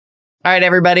All right,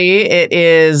 everybody. It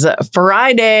is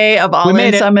Friday of All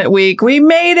In Summit Week. We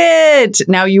made it.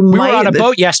 Now we were on a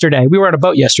boat yesterday. We were on a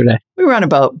boat.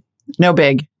 No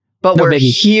big. But we're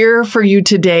here for you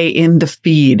today in the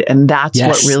feed. And that's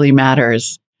what really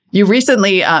matters. You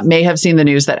recently may have seen the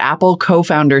news that Apple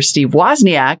co-founder Steve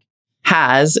Wozniak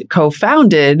has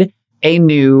co-founded a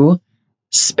new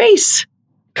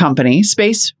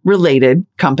space-related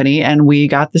company, and we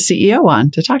got the CEO on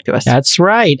to talk to us. That's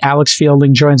right. Alex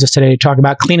Fielding joins us today to talk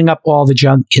about cleaning up all the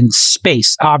junk in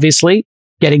space. Obviously,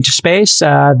 getting to space,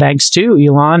 thanks to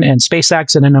Elon and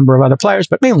SpaceX and a number of other players,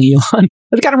 but mainly Elon.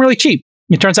 They've got them really cheap.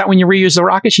 It turns out when you reuse the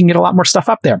rockets, you can get a lot more stuff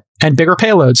up there and bigger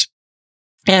payloads.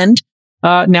 And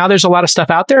now there's a lot of stuff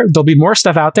out there. There'll be more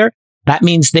stuff out there. That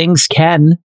means things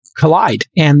can collide.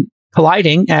 And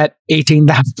colliding at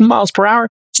 18,000 miles per hour,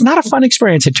 it's not a fun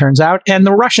experience, it turns out. And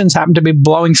the Russians happen to be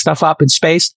blowing stuff up in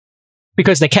space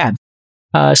because they can.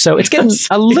 So it's getting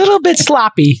a little bit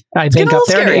sloppy, I think, up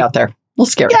there. Scary out there. A little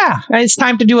scary. Yeah. It's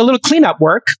time to do a little cleanup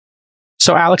work.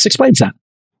 So Alex explains that.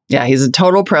 Yeah, he's a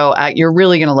total pro. You're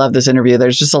really going to love this interview.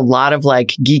 There's just a lot of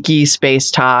geeky space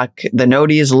talk. The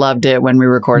Nodies loved it when we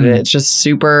recorded it. It's just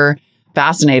super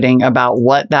fascinating about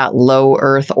what that low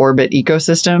Earth orbit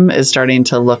ecosystem is starting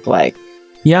to look like.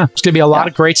 Yeah, there's going to be a lot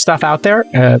of great stuff out there.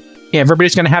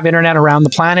 Everybody's going to have internet around the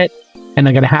planet, and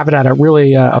they're going to have it at a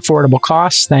really affordable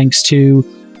cost, thanks to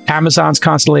Amazon's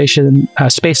constellation,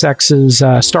 SpaceX's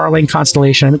Starlink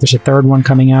constellation. I think there's a third one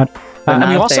coming out. And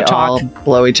we also all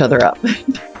blow each other up.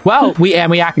 Well, we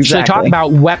actually talk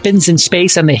about weapons in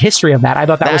space and the history of that. I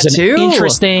thought that was an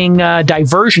interesting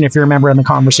diversion, if you remember, in the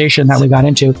conversation that we got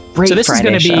into. So this is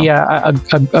going to be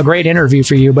a great interview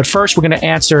for you. But first, we're going to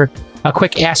answer a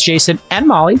quick Ask Jason and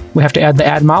Molly. We have to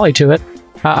add Molly to it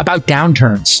about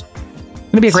downturns. It's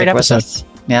going to be a great episode.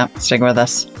 Yeah, stick with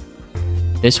us.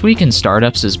 This Week in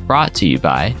Startups is brought to you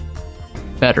by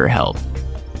BetterHelp.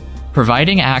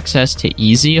 Providing access to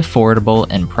easy, affordable,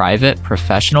 and private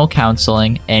professional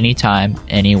counseling anytime,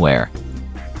 anywhere.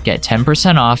 Get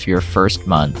 10% off your first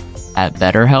month at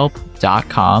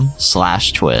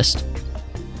betterhelp.com/twist.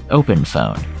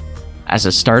 OpenPhone. As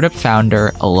a startup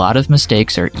founder, a lot of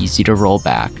mistakes are easy to roll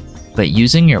back, but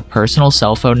using your personal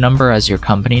cell phone number as your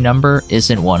company number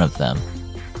isn't one of them.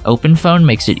 OpenPhone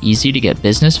makes it easy to get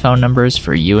business phone numbers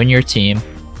for you and your team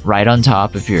right on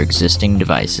top of your existing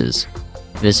devices.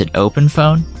 Visit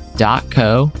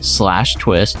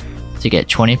openphone.co/twist to get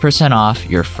 20% off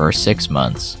your first 6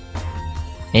 months.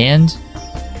 And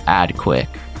AdQuick.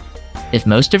 If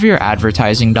most of your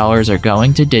advertising dollars are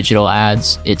going to digital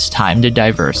ads, it's time to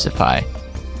diversify.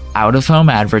 Out-of-home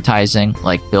advertising,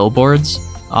 like billboards,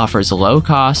 offers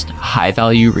low-cost,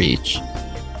 high-value reach.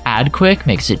 AdQuick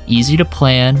makes it easy to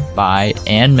plan, buy,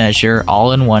 and measure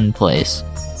all in one place.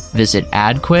 Visit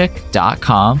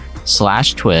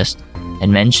adquick.com/twist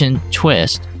and mention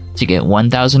Twist to get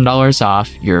 $1,000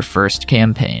 off your first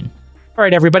campaign. All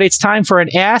right, everybody, it's time for an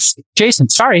Ask Jason.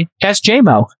 Sorry, Ask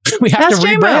JMO. We have to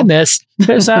rebrand this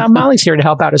because Molly's here to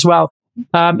help out as well.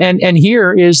 And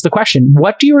here is the question.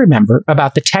 What do you remember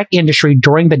about the tech industry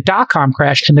during the dot-com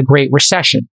crash and the Great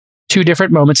Recession? 2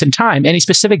 different moments in time. Any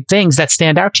specific things that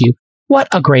stand out to you? What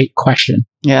a great question.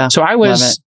 Yeah. So I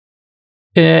was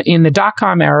in the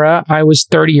dot-com era, I was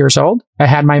 30 years old. I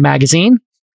had my magazine.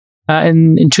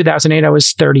 In 2008, I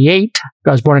was 38.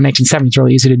 I was born in 1970. It's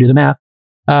really easy to do the math.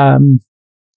 And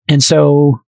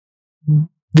so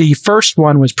the first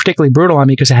one was particularly brutal on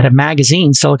me because I had a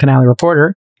magazine, Silicon Alley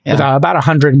Reporter, with about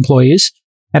 100 employees,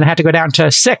 and I had to go down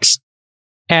to 6.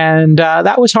 And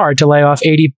that was hard to lay off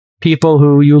 80 people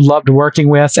who you loved working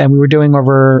with. And we were doing I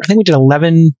think we did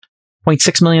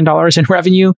 $11.6 million in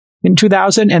revenue in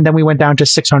 2000. And then we went down to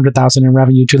 600,000 in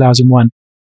revenue in 2001.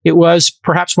 It was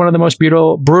perhaps one of the most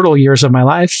brutal years of my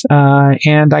life.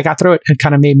 And I got through it. It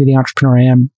kind of made me the entrepreneur I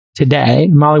am today.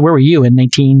 Molly, where were you in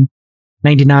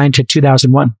 1999 to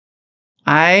 2001?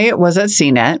 I was at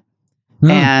CNET.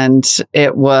 And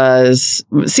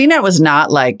CNET was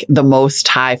not like the most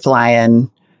high-flying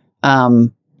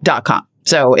 .com.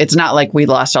 So it's not like we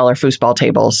lost all our foosball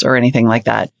tables or anything like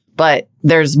that. But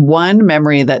there's one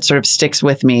memory that sort of sticks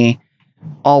with me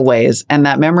always. And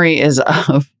that memory is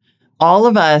of all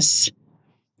of us,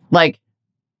 like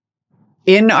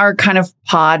in our kind of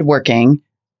pod working,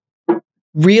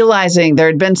 realizing there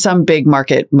had been some big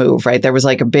market move, right? There was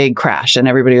like a big crash and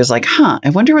everybody was like, I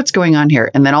wonder what's going on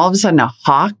here. And then all of a sudden a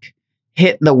hawk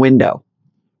hit the window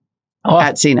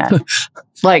at CNET.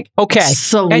 Slammed.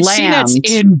 And CNET's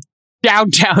in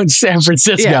downtown San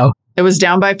Francisco. Yeah. It was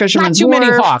down by Fisherman's Wharf. Not too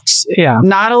many hawks. Yeah.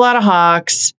 Not a lot of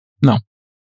hawks. No.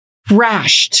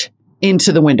 Crashed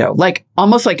into the window, like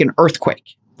almost like an earthquake.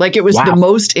 Like it was the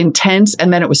most intense.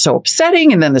 And then it was so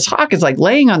upsetting. And then this hawk is like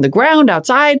laying on the ground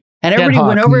outside and everybody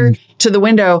went over to the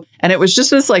window. And it was just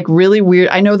this like really weird.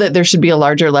 I know that there should be a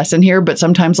larger lesson here, but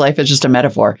sometimes life is just a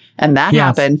metaphor. And that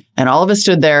happened. And all of us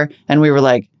stood there and we were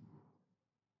like,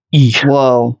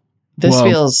 whoa, this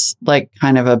feels like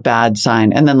kind of a bad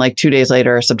sign. And then like 2 days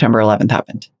later, September 11th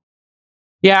happened.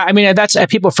 Yeah. I mean, that's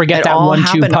people forget that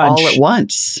 1-2 punch all at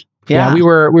once. Yeah, we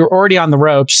were already on the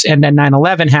ropes, and then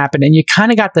 9/11 happened, and you kind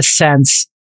of got the sense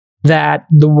that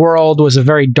the world was a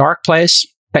very dark place,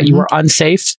 that you were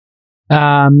unsafe,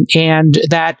 and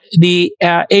that the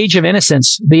age of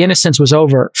innocence, the innocence was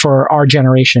over for our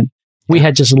generation. We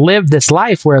had just lived this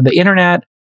life where the internet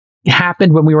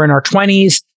happened when we were in our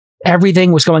 20s.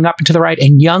 Everything was going up and to the right,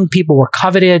 and young people were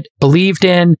coveted, believed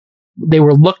in, they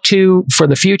were looked to for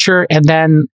the future, and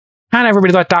then kind of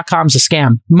everybody thought .com's a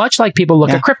scam, much like people look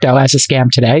at crypto as a scam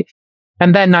today.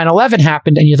 And then 9/11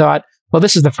 happened and you thought, well,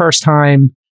 this is the first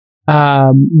time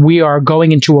we are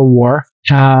going into a war.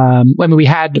 I mean, we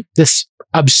had this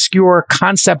obscure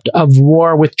concept of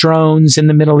war with drones in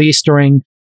the Middle East during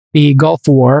the Gulf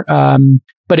War.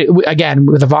 But again,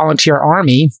 with a volunteer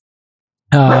army,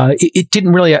 it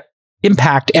didn't really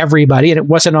impact everybody, and it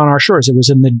wasn't on our shores. It was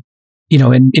in the,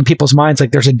 in people's minds,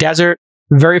 like there's a desert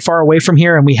very far away from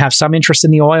here, and we have some interest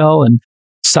in the oil, and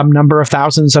some number of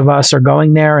thousands of us are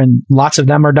going there, and lots of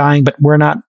them are dying, but we're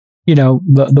not,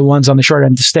 the ones on the short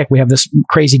end of the stick. We have this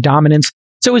crazy dominance.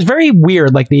 So it was very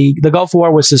weird. Like the Gulf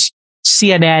War was this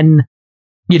CNN,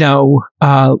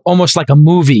 almost like a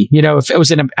movie, if it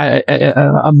was in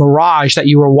a mirage that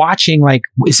you were watching, like,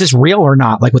 is this real or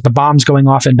not? Like with the bombs going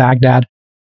off in Baghdad.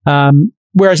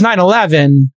 Whereas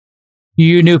 9/11,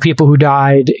 you knew people who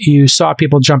died. You saw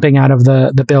people jumping out of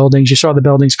the buildings. You saw the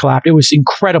buildings collapse. It was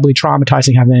incredibly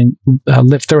traumatizing having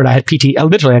lived through it. I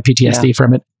literally had PTSD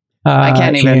from it. I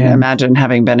can't even imagine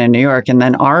having been in New York. And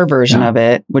then our version of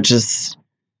it, which is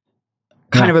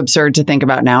kind of absurd to think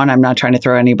about now. And I'm not trying to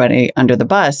throw anybody under the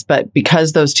bus, but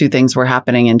because those two things were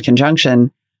happening in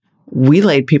conjunction, we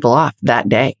laid people off that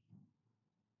day.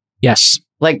 Yes.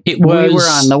 Like we were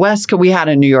on the West Coast, we had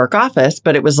a New York office,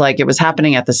 but it was like it was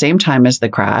happening at the same time as the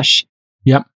crash.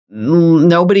 Yep.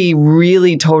 Nobody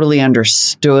really totally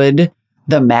understood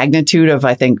the magnitude of,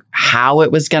 I think, how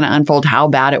it was going to unfold, how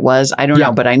bad it was. I don't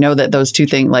know, but I know that those two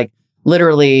things, like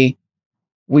literally,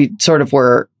 we sort of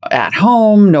were at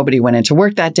home. Nobody went into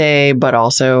work that day, but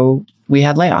also we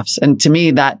had layoffs. And to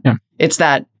me,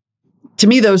 to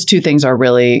me, those two things are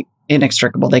really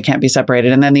inextricable. They can't be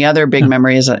separated. And then the other big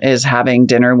memory is having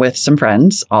dinner with some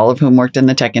friends, all of whom worked in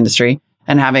the tech industry,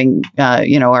 and having,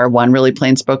 our one really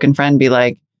plain spoken friend be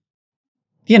like,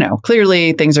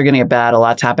 clearly things are going to get bad. A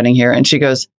lot's happening here. And she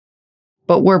goes,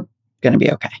 but we're going to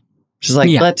be okay. She's like,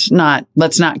 let's not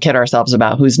kid ourselves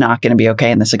about who's not going to be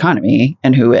okay in this economy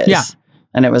and who is. Yeah.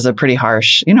 And it was a pretty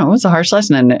harsh, it was a harsh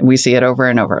lesson. And we see it over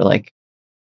and over. Like,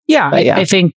 I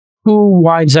think who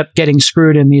winds up getting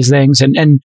screwed in these things,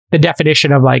 and the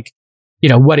definition of like,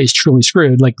 what is truly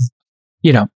screwed? Like,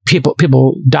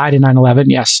 people died in 9/11.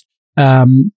 Yes.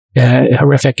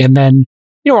 Horrific. And then,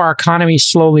 our economy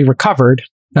slowly recovered.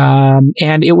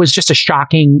 And it was just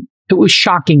shocking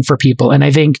for people. And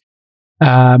I think,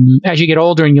 as you get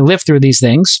older and you live through these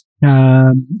things,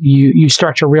 you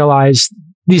start to realize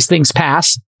these things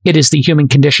pass. It is the human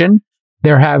condition.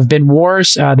 There have been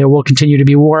wars. There will continue to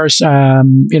be wars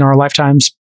in our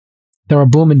lifetimes. There are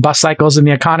boom and bust cycles in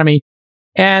the economy.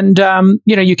 And,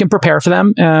 you can prepare for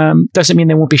them. Doesn't mean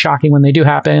they won't be shocking when they do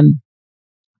happen.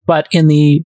 But in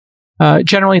the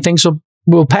generally things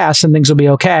will pass and things will be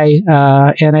okay.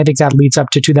 And I think that leads up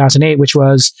to 2008, which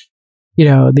was,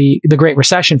 the Great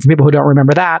Recession. For people who don't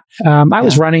remember that, I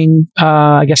was running,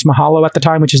 Mahalo at the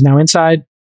time, which is now Inside,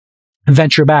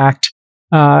 venture backed,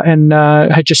 and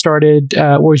had just started,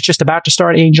 was just about to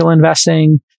start angel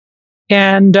investing.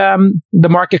 And the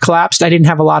market collapsed. I didn't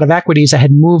have a lot of equities. I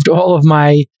had moved all of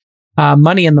my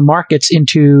money in the markets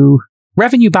into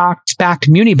revenue-backed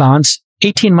muni bonds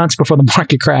 18 months before the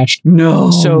market crashed.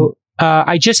 No. So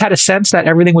I just had a sense that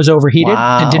everything was overheated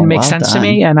and didn't make sense to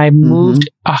me. And I moved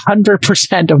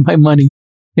 100% of my money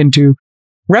into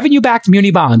revenue-backed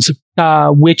muni bonds,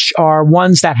 which are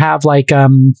ones that have like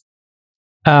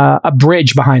a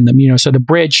bridge behind them. So the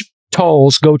bridge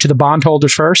tolls go to the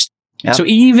bondholders first. Yep. So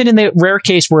even in the rare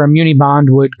case where a muni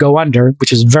bond would go under,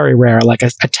 which is very rare, like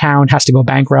a town has to go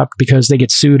bankrupt because they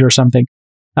get sued or something.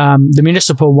 The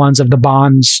municipal ones of the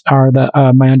bonds are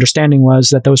my understanding was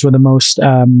that those were the most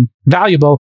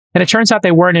valuable. And it turns out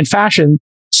they weren't in fashion.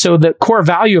 So the core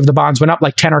value of the bonds went up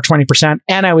like 10 or 20%.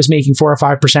 And I was making 4 or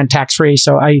 5% tax free.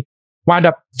 So I wound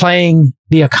up playing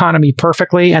the economy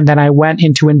perfectly. And then I went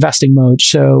into investing mode.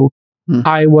 So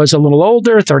I was a little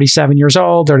older, 37 years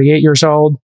old, 38 years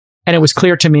old. And it was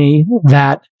clear to me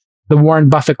that the Warren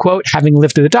Buffett quote, having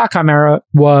lived through the dot-com era,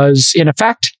 was in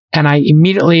effect. And I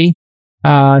immediately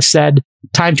said,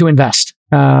 time to invest.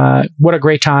 What a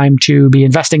great time to be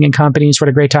investing in companies. What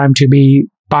a great time to be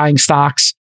buying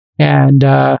stocks. And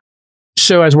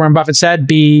so as Warren Buffett said,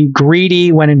 be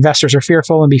greedy when investors are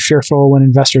fearful and be fearful when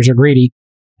investors are greedy.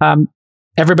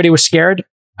 Everybody was scared.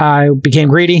 I became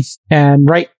greedy. And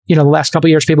the last couple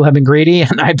of years, people have been greedy.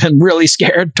 And I've been really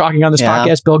scared talking on this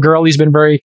podcast. Bill Gurley's been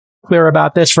very clear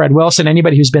about this. Fred Wilson,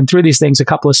 anybody who's been through these things, a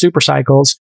couple of super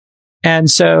cycles. And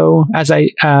so as I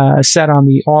said on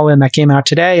the All-In that came out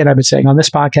today, and I've been saying on this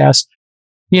podcast,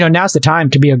 now's the time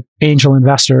to be an angel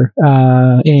investor.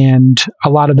 And a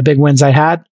lot of the big wins I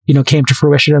had, came to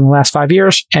fruition in the last 5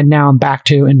 years. And now I'm back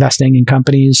to investing in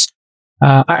companies.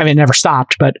 It never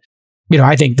stopped, but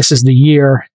I think this is the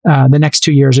year, the next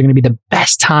 2 years are going to be the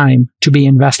best time to be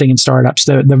investing in startups.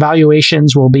 The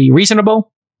valuations will be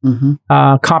reasonable.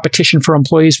 Competition for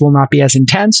employees will not be as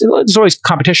intense. There's always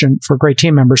competition for great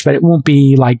team members, but it won't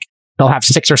be like they'll have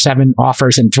 6 or 7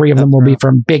 offers and 3 of them will be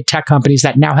from big tech companies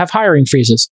that now have hiring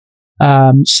freezes.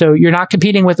 So you're not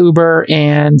competing with Uber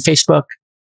and Facebook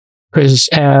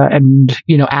and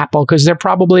Apple, because they're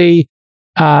probably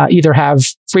either have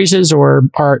freezes or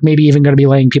are maybe even going to be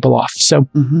laying people off. So,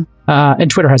 and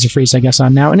Twitter has a freeze, I guess,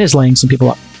 on now and is laying some people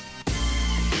off.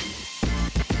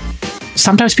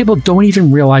 Sometimes people don't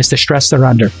even realize the stress they're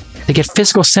under. They get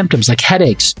physical symptoms like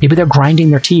headaches. Maybe they're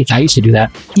grinding their teeth. I used to do that.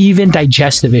 Even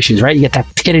digestive issues, right? You get that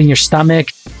pit in your stomach.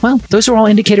 Well, those are all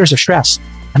indicators of stress.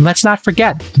 And let's not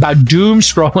forget about doom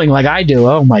scrolling like I do.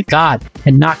 Oh my God.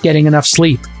 And not getting enough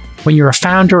sleep. When you're a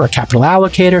founder or a capital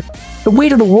allocator, the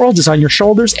weight of the world is on your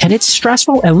shoulders and it's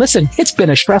stressful. And listen, it's been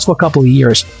a stressful couple of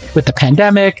years with the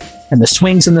pandemic and the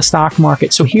swings in the stock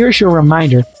market. So here's your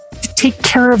reminder to take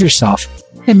care of yourself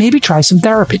and maybe try some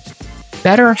therapy.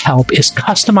 BetterHelp is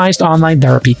customized online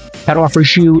therapy that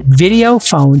offers you video,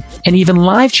 phone, and even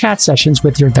live chat sessions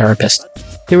with your therapist.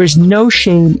 There is no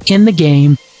shame in the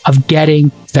game of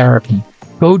getting therapy.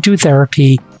 Go do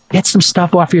therapy, get some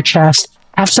stuff off your chest,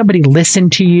 have somebody listen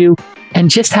to you,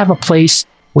 and just have a place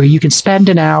where you can spend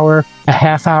an hour, a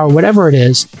half hour, whatever it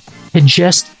is, to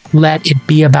just let it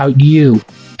be about you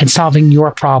and solving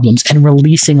your problems and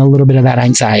releasing a little bit of that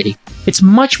anxiety. It's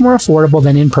much more affordable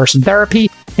than in-person therapy,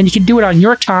 and you can do it on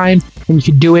your time, and you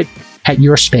can do it at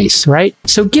your space, right?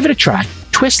 So give it a try.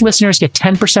 Twist listeners get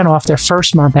 10% off their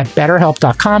first month at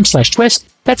betterhelp.com/twist.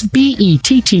 That's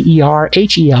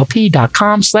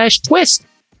BETTERHELP.com/twist.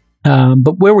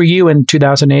 But where were you in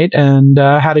 2008, and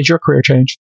how did your career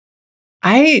change?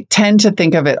 I tend to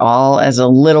think of it all as a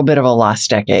little bit of a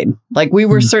lost decade. Like we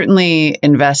were certainly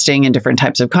investing in different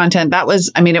types of content. That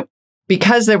was,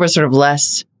 because there was sort of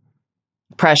less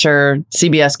pressure,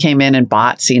 CBS came in and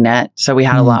bought CNET. So we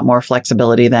had a lot more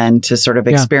flexibility then to sort of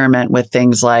experiment with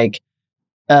things like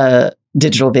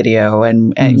digital video.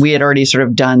 And we had already sort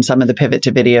of done some of the pivot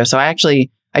to video. So I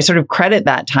sort of credit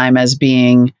that time as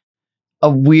being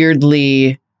a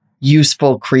weirdly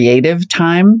useful creative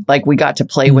time. Like we got to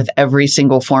play with every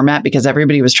single format because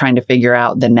everybody was trying to figure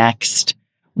out the next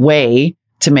way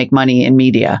to make money in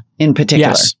media in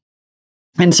particular. Yes.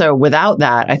 And so without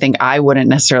that, I think I wouldn't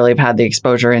necessarily have had the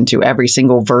exposure into every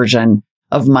single version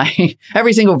of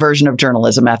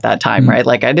journalism at that time, right?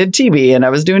 Like I did TV and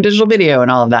I was doing digital video and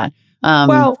all of that.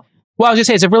 Well, I was going to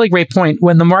say, it's a really great point.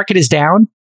 When the market is down,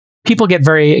 people get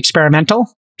very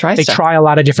experimental. They try a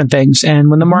lot of different things. And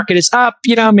when the market is up,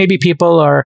 maybe people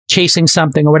are chasing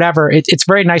something or whatever. It's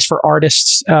very nice for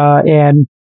artists and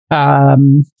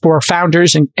for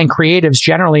founders and creatives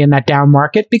generally in that down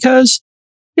market because,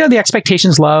 the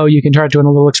expectation's low. You can start doing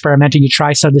a little experimenting. You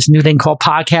try this new thing called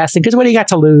podcasting because what do you got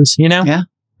to lose, Yeah.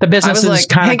 The business is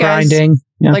kind of grinding.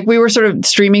 Yeah. Like we were sort of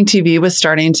streaming TV was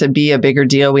starting to be a bigger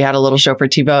deal. We had a little show for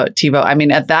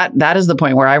TiVo. At that is the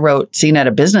point where I wrote CNET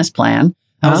a business plan.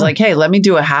 I was like, hey, let me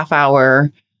do a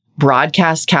half-hour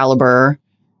broadcast caliber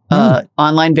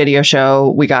online video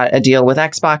show. We got a deal with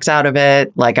Xbox out of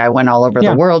it. Like I went all over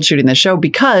the world shooting the show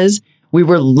because we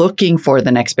were looking for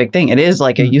the next big thing. It is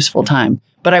like a useful time.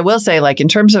 But I will say, like in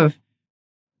terms of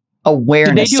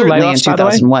awareness, certainly in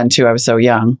 2001 too, I was so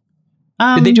young.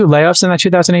 Did they do layoffs in that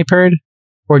 2008 period?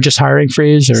 Or just hiring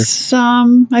freeze? Or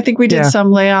I think we did some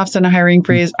layoffs and a hiring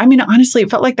freeze. Honestly, it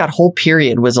felt like that whole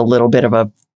period was a little bit of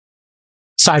a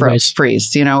sideways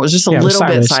freeze, it was just a little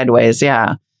bit sideways.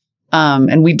 Yeah.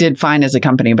 And we did fine as a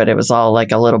company, but it was all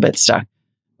like a little bit stuck.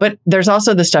 But there's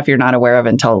also the stuff you're not aware of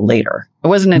until later. It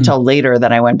wasn't until later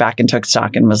that I went back and took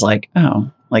stock and was like,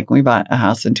 oh, like we bought a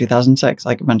house in 2006,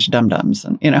 like a bunch of dum-dums.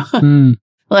 And,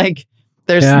 like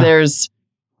there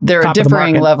are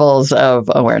differing levels of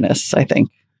awareness, I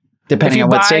think, depending on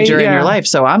what stage you're in your life.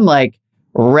 So I'm like,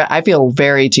 I feel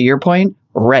very, to your point,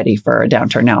 ready for a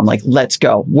downturn now. I'm like, let's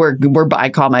go. I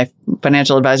call my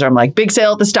financial advisor. I'm like, big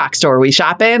sale at the stock store. We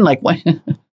shop in. Like, what?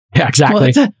 Yeah,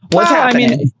 exactly. What's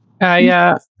happening?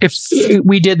 If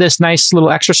we did this nice little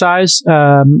exercise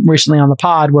recently on the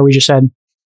pod where we just said,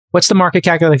 what's the market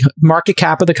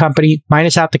cap of the company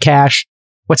minus out the cash?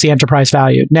 What's the enterprise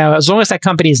value? Now, as long as that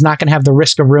company is not going to have the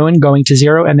risk of ruin going to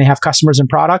zero and they have customers and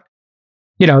product,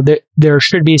 there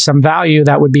should be some value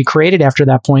that would be created after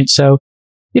that point. So,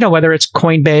 whether it's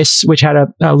Coinbase, which had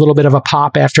a little bit of a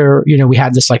pop after, we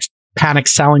had this like panic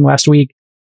selling last week,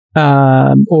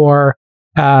 or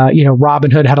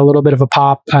Robinhood had a little bit of a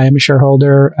pop. I am a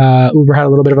shareholder. Uber had a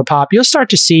little bit of a pop. You'll start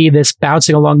to see this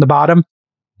bouncing along the bottom.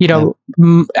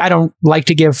 I don't like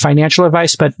to give financial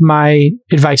advice, but my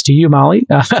advice to you, Molly,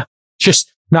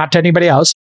 just not to anybody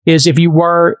else, is if you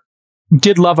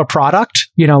did love a product,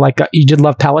 like you did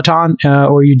love Peloton,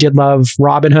 or you did love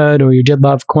Robinhood, or you did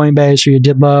love Coinbase, or you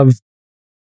did love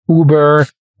Uber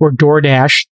or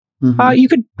DoorDash, you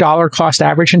could dollar cost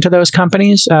average into those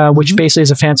companies, which basically is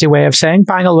a fancy way of saying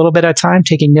buying a little bit at a time,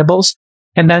 taking nibbles.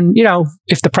 And then,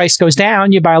 if the price goes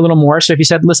down, you buy a little more. So if you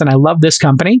said, listen, I love this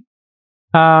company,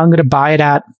 I'm going to buy it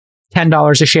at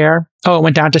 $10 a share. Oh, it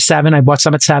went down to $7. I bought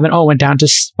some at $7. Oh, it went down to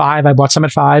 $5. I bought some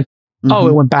at $5. Oh,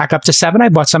 it went back up to $7. I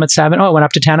bought some at $7. Oh, it went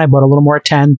up to $10. I bought a little more at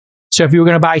 $10. So if you were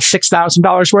going to buy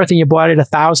 $6,000 worth and you bought it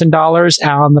 $1,000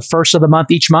 on the first of the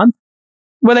month each month,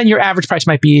 well, then your average price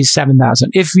might be $7,000.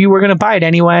 If you were going to buy it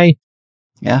anyway,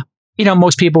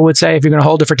 most people would say if you're going to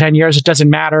hold it for 10 years, it doesn't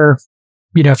matter,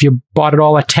 if you bought it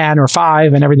all at 10 or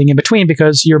 5 and everything in between,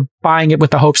 because you're buying it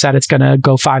with the hopes that it's going to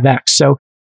go 5x. So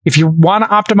if you want to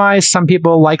optimize, some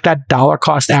people like that dollar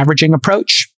cost averaging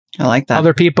approach. I like that.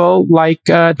 Other people like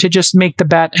to just make the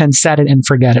bet and set it and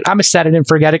forget it. I'm a set it and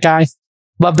forget it guy.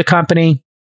 Love the company.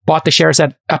 Bought the shares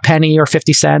at a penny or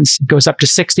 50 cents. It goes up to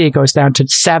 60. It goes down to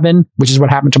 7, which is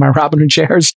what happened to my Robinhood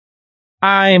shares.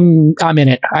 I'm in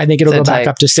it. I think it'll go back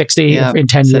up to 60 in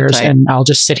 10 years, and I'll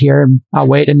just sit here and I'll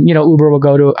wait. And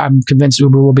I'm convinced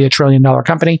Uber will be $1 trillion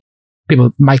company.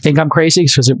 People might think I'm crazy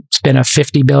because it's been a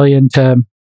 $50 billion to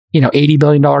 $80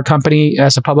 billion company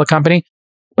as a public company.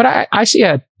 But I see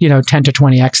a 10 to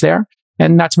 20x there.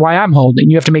 And that's why I'm holding.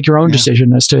 You have to make your own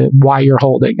decision as to why you're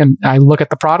holding. And I look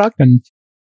at the product, and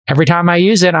every time I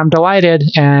use it, I'm delighted.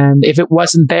 And if it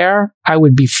wasn't there, I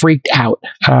would be freaked out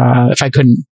if I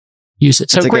couldn't use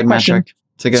it. So it's a great good question. Metric.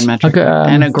 It's a good metric.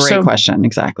 And a great question.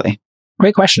 Exactly.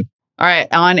 Great question. All right.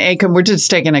 We're just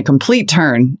taking a complete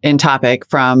turn in topic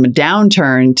from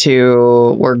downturn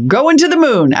to we're going to the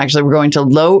moon. Actually, we're going to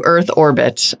low Earth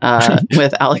orbit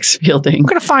with Alex Fielding. We're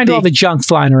going to find all the junk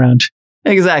flying around.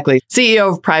 Exactly.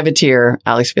 CEO of Privateer,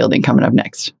 Alex Fielding, coming up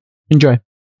next. Enjoy.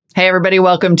 Hey, everybody.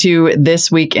 Welcome to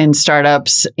This Week in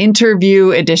Startups interview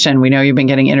edition. We know you've been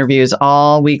getting interviews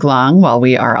all week long while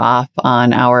we are off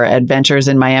on our adventures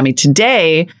in Miami.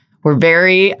 Today,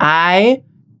 I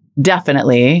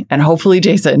definitely, and hopefully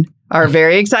Jason, are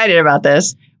very excited about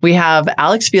this. We have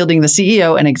Alex Fielding, the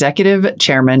CEO and executive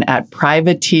chairman at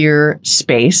Privateer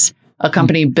Space, a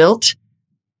company built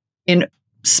in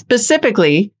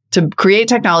specifically to create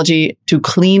technology to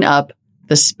clean up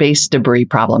the space debris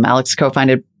problem. Alex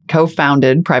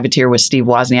co-founded Privateer with Steve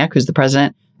Wozniak, who's the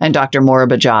president, and Dr.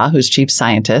 Morab Ajah, who's chief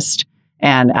scientist.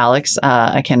 And Alex,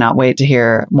 I cannot wait to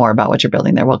hear more about what you're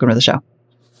building there. Welcome to the show.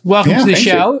 Welcome to the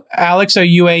show. You. Alex, are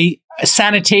you a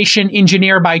sanitation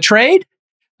engineer by trade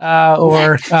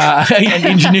or an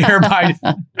engineer by...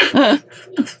 I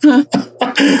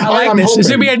like this. This is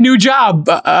going to be a new job,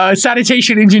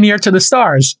 sanitation engineer to the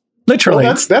stars. Literally.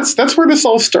 Well, that's where this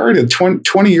all started. 20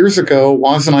 years ago,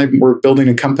 Woz and I were building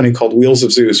a company called Wheels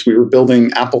of Zeus. We were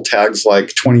building Apple tags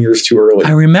like 20 years too early.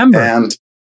 I remember. And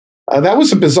that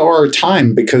was a bizarre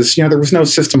time because, there was no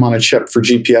system on a chip for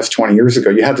GPS 20 years ago.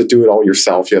 You had to do it all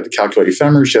yourself. You had to calculate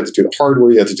ephemeris, you had to do the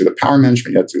hardware, you had to do the power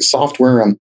management, you had to do the software.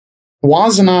 And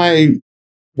Woz and I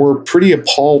were pretty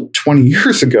appalled 20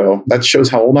 years ago, that shows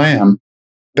how old I am,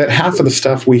 that half of the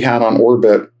stuff we had on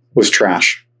orbit was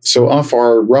trash. So of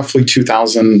our roughly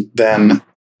 2,000 then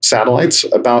satellites,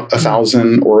 about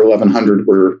 1,000 or 1,100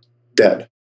 were dead.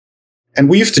 And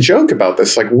we used to joke about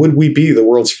this, like, would we be the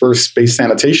world's first space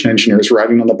sanitation engineers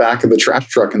riding on the back of the trash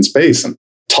truck in space and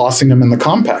tossing them in the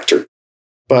compactor?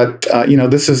 But,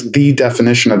 this is the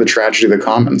definition of the tragedy of the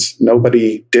commons.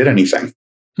 Nobody did anything.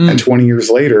 And 20 years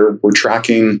later, we're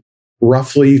tracking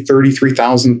roughly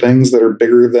 33,000 things that are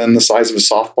bigger than the size of a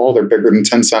softball. They're bigger than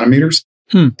 10 centimeters.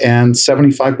 And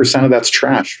 75% of that's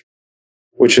trash,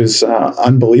 which is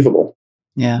unbelievable.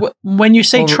 Yeah. When you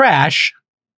say trash,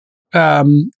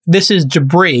 this is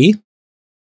debris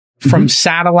from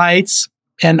satellites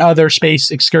and other space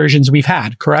excursions we've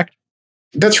had, correct?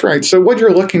 That's right. So what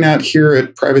you're looking at here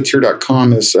at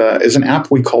privateer.com is an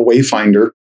app we call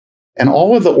Wayfinder. And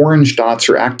all of the orange dots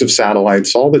are active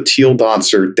satellites. All the teal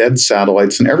dots are dead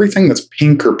satellites. And everything that's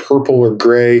pink or purple or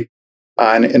gray.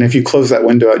 And if you close that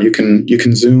window out, you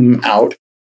can zoom out.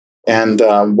 And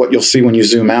what you'll see when you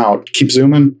zoom out, keep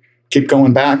zooming, keep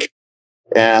going back.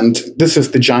 And this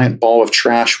is the giant ball of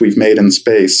trash we've made in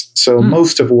space. So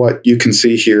most of what you can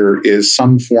see here is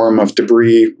some form of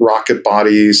debris, rocket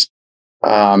bodies,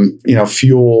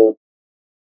 fuel,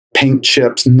 paint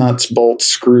chips, nuts, bolts,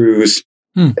 screws.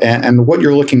 And what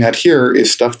you're looking at here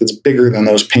is stuff that's bigger than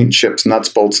those paint chips, nuts,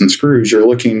 bolts, and screws. You're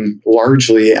looking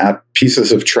largely at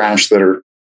pieces of trash that are,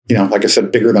 like I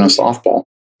said, bigger than a softball.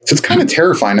 So it's kind of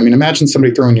terrifying. I mean, imagine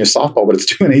somebody throwing you a softball, but it's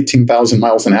doing 18,000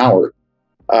 miles an hour.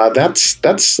 That's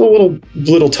a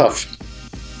little tough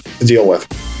to deal with.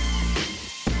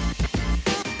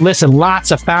 Listen,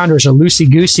 lots of founders are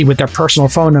loosey-goosey with their personal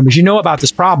phone numbers. You know about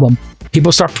this problem.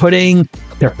 People start putting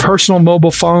their personal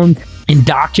mobile phone in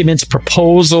documents,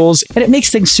 proposals, and it makes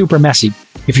things super messy.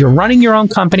 If you're running your own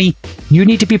company, you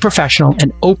need to be professional,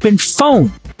 and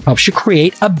OpenPhone helps you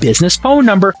create a business phone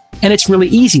number, and it's really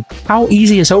easy. How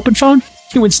easy is OpenPhone?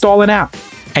 You install an app,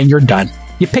 and you're done.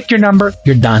 You pick your number,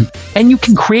 you're done. And you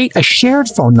can create a shared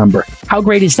phone number. How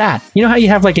great is that? You know how you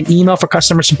have like an email for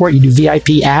customer support, you do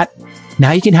VIP at?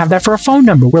 Now you can have that for a phone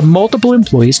number where multiple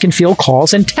employees can field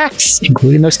calls and texts,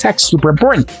 including those texts, super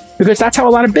important, because that's how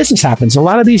a lot of business happens. A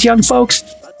lot of these young folks,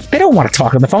 they don't want to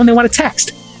talk on the phone, they want to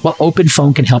text. Well,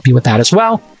 OpenPhone can help you with that as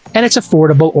well. And it's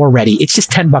affordable already. It's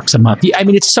just $10 a month. I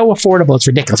mean, it's so affordable, it's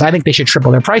ridiculous. I think they should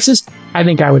triple their prices. I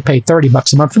think I would pay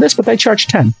 $30 a month for this, but they charge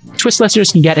 $10. Twist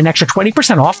listeners can get an extra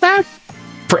 20% off that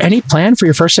for any plan for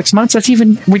your first 6 months. That's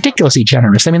even ridiculously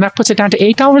generous. I mean, that puts it down to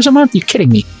 $8 a month. You're kidding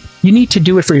me. You need to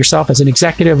do it for yourself as an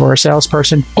executive or a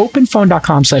salesperson.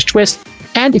 Openphone.com/twist.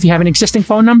 And if you have an existing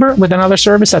phone number with another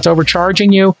service that's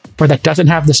overcharging you or that doesn't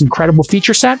have this incredible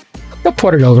feature set, they'll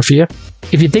put it over for you.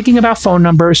 If you're thinking about phone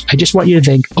numbers, I just want you to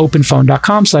think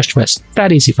openphone.com/twist.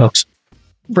 That easy, folks.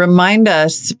 Remind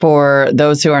us, for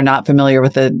those who are not familiar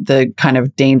with the kind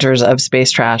of dangers of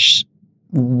space trash,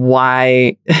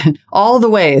 why all the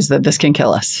ways that this can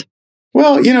kill us.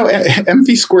 Well,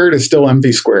 MV squared is still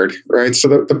MV squared, right? So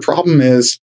the problem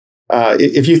is,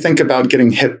 if you think about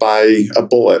getting hit by a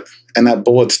bullet and that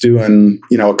bullet's doing,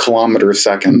 a kilometer a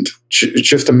second,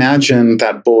 just imagine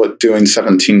that bullet doing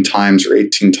 17 times or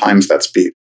 18 times that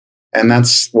speed. And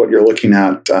that's what you're looking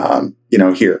at,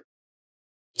 here.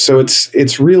 So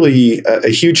it's really a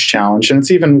huge challenge. And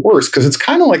it's even worse because it's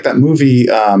kind of like that movie,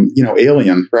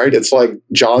 Alien, right? It's like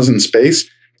Jaws in space.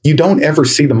 You don't ever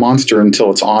see the monster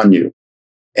until it's on you.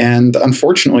 And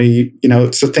unfortunately,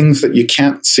 it's the things that you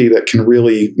can't see that can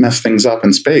really mess things up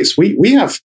in space. We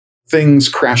have things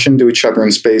crash into each other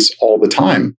in space all the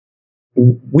time.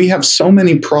 We have so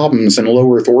many problems in low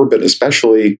Earth orbit,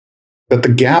 especially, that the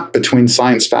gap between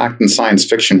science fact and science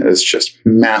fiction is just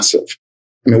massive.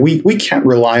 I mean, we can't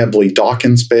reliably dock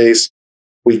in space.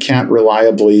 We can't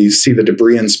reliably see the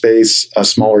debris in space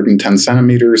smaller than 10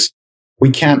 centimeters. We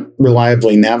can't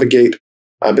reliably navigate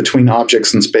between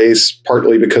objects in space,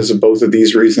 partly because of both of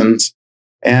these reasons.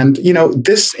 And,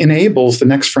 this enables the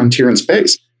next frontier in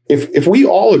space. If we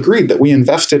all agreed that we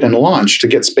invested in launch to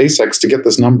get SpaceX to get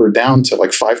this number down to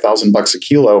like $5,000 a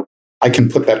kilo, I can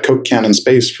put that Coke can in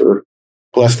space for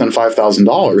less than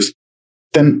 $5,000,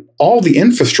 then all the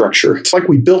infrastructure, it's like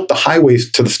we built the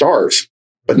highways to the stars.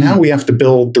 But now we have to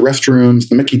build the restrooms,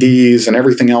 the Mickey D's, and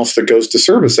everything else that goes to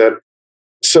service it.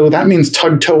 So that means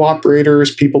tug-tow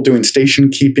operators, people doing station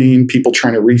keeping, people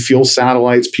trying to refuel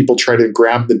satellites, people try to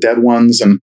grab the dead ones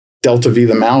and Delta V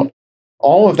them out.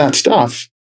 All of that stuff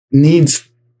needs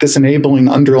this enabling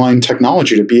underlying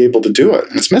technology to be able to do it.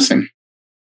 And it's missing.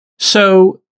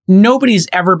 So nobody's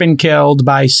ever been killed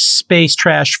by space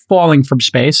trash falling from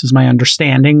space, is my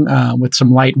understanding, with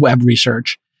some light web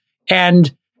research.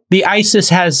 And the ISS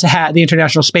the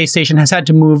International Space Station has had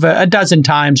to move a dozen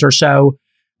times or so.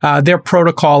 Their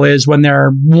protocol is when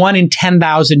they're 1 in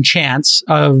 10,000 chance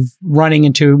of running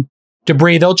into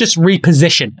debris, they'll just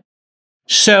reposition it.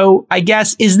 So I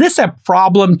guess, is this a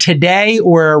problem today,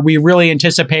 or are we really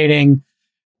anticipating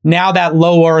now that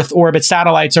low Earth orbit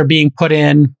satellites are being put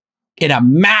in a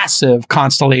massive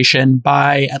constellation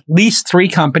by at least 3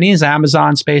 companies,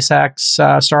 Amazon, SpaceX,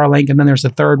 Starlink, and then there's a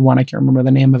third one, I can't remember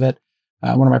the name of it.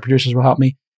 One of my producers will help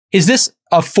me. Is this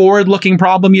a forward-looking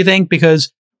problem, you think?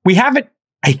 Because we haven't,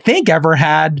 I think, ever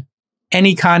had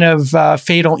any kind of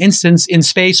fatal instance in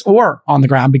space or on the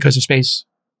ground because of space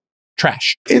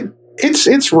trash.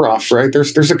 It's rough, right?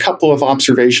 There's a couple of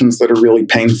observations that are really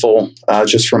painful,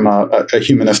 just from a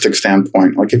humanistic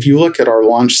standpoint. Like if you look at our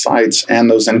launch sites and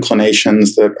those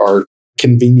inclinations that are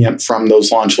convenient from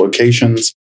those launch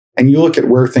locations, and you look at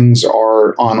where things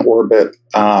are on orbit,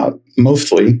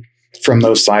 mostly from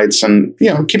those sites, and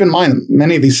keep in mind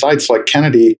many of these sites, like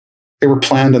Kennedy, they were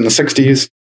planned in the 60s,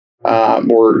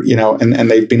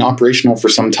 and they've been operational for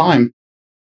some time.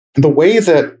 The way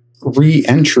that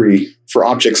re-entry for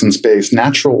objects in space,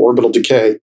 natural orbital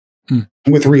decay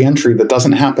with re-entry that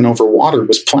doesn't happen over water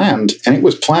was planned, and it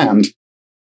was planned,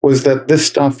 was that this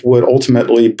stuff would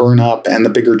ultimately burn up and the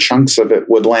bigger chunks of it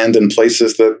would land in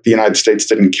places that the United States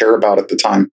didn't care about at the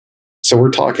time. So we're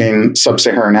talking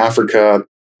sub-Saharan Africa,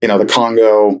 the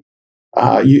Congo.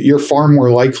 You're far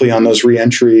more likely on those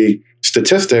re-entry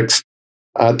statistics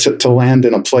to land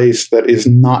in a place that is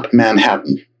not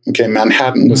Manhattan. Okay,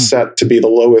 Manhattan was set to be the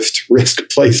lowest risk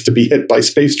place to be hit by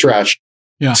space trash.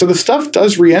 Yeah. So the stuff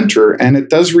does re-enter, and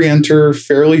it does re-enter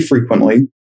fairly frequently.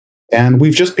 And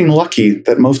we've just been lucky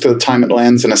that most of the time it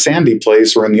lands in a sandy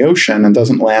place or in the ocean and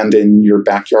doesn't land in your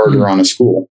backyard or on a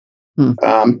school.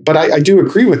 But I do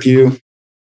agree with you.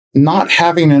 Not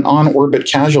having an on-orbit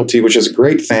casualty, which is a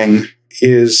great thing,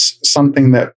 is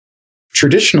something that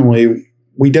traditionally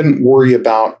we didn't worry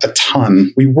about a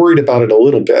ton. We worried about it a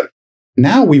little bit.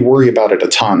 Now we worry about it a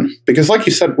ton because, like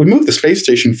you said, we move the space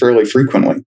station fairly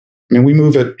frequently. I mean, we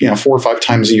move it 4 or 5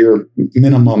 times a year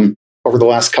minimum over the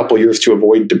last couple of years to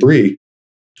avoid debris.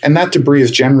 And that debris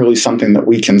is generally something that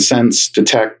we can sense,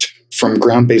 detect from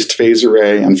ground-based phase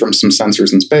array and from some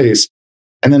sensors in space.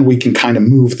 And then we can kind of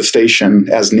move the station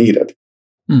as needed.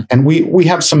 And we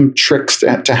have some tricks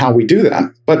to how we do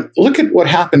that. But look at what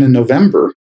happened in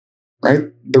November, right?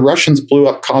 The Russians blew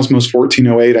up Cosmos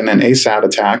 1408 in an ASAT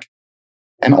attack.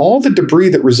 And all the debris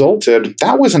that resulted,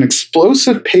 that was an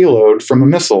explosive payload from a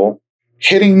missile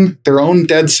hitting their own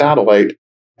dead satellite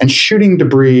and shooting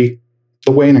debris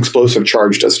the way an explosive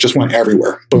charge does. Just went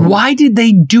everywhere. Boom. Why did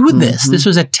they do this? This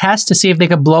was a test to see if they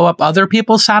could blow up other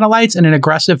people's satellites in an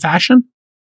aggressive fashion?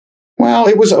 Well,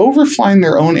 it was overflying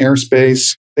their own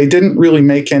airspace. They didn't really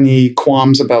make any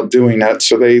qualms about doing it,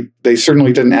 so they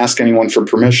certainly didn't ask anyone for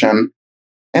permission.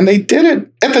 And they did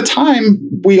it at the time.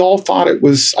 We all thought it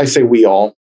was, I say we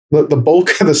all, the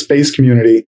bulk of the space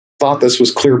community thought this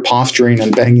was clear posturing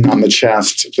and banging on the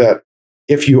chest that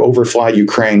if you overfly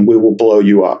Ukraine, we will blow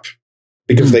you up,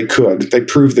 because they could. They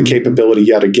proved the capability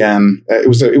yet again. It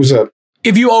was a.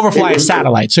 If you overfly a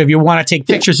satellite, so if you want to take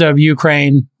pictures of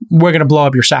Ukraine, we're going to blow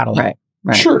up your satellite.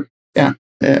 Right. Sure. Yeah.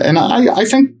 And I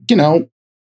think,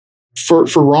 for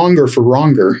wrong or for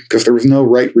wronger, because there was no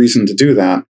right reason to do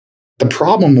that. The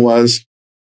problem was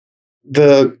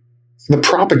the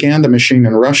propaganda machine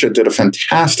in Russia did a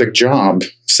fantastic job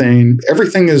saying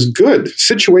everything is good.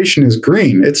 Situation is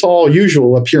green. It's all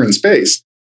usual up here in space.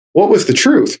 What was the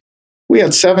truth? We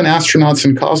had 7 astronauts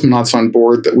and cosmonauts on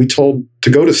board that we told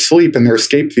to go to sleep in their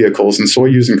escape vehicles in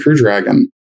Soyuz and Crew Dragon,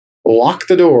 lock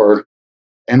the door,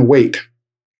 and wait.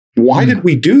 Why did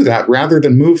we do that rather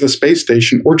than move the space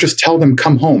station or just tell them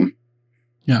come home?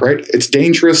 Yeah. Right? It's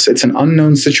dangerous. It's an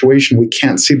unknown situation. We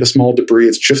can't see the small debris.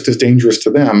 It's just as dangerous to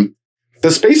them.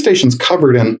 The space station's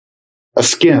covered in a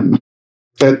skin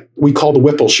that we call the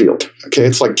Whipple shield. Okay,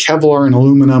 it's like Kevlar and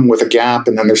aluminum with a gap,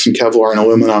 and then there's some Kevlar and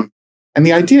aluminum. And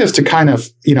the idea is to kind of,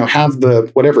 have the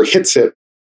whatever hits it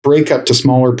break up to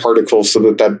smaller particles so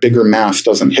that bigger mass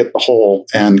doesn't hit the hole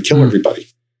and kill everybody.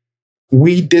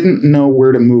 We didn't know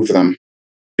where to move them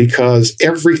because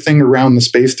everything around the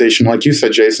space station, like you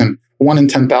said, Jason, 1 in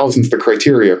 10,000 is the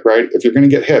criteria, right? If you're going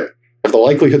to get hit, if the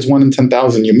likelihood's 1 in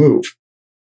 10,000, you move.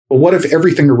 But what if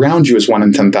everything around you is 1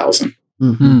 in 10,000?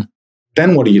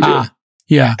 Then what do you do?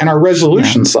 Yeah. And our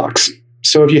resolution sucks.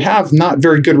 So if you have not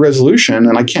very good resolution,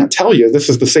 and I can't tell you this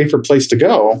is the safer place to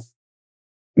go,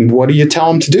 what do you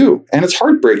tell them to do? And it's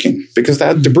heartbreaking because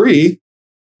that debris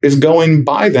is going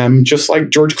by them just like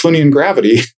George Clooney in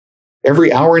Gravity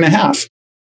every hour and a half.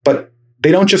 But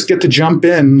they don't just get to jump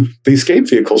in the escape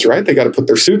vehicles, right? They got to put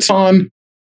their suits on.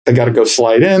 They got to go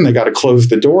slide in. They got to close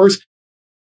the doors.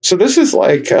 So this is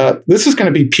like, this is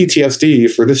going to be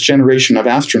PTSD for this generation of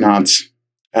astronauts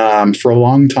for a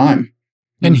long time.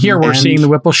 And here we're seeing the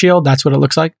Whipple shield. That's what it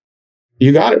looks like.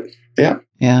 You got it.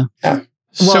 Yeah.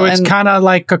 So it's kind of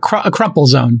like a crumple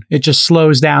zone. It just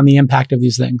slows down the impact of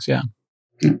these things. Yeah.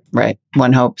 Right.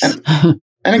 One hopes. And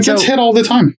it gets hit all the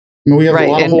time. I mean, we have a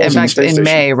lot of holes in fact, the space in station.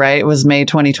 May, right? It was May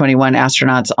 2021.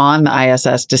 Astronauts on the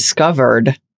ISS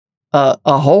discovered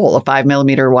a hole, a 5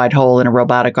 millimeter wide hole in a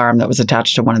robotic arm that was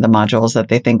attached to one of the modules that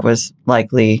they think was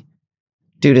likely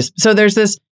due to. So there's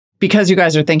this, because you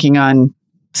guys are thinking on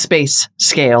space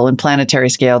scale and planetary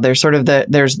scale, there's sort of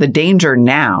there's the danger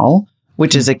now,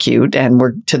 which is acute, and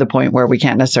we're to the point where we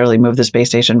can't necessarily move the space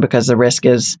station because the risk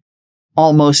is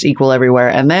almost equal everywhere.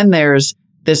 And then there's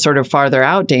this sort of farther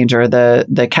out danger,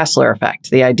 the Kessler effect,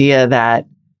 the idea that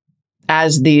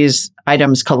as these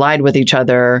items collide with each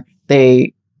other,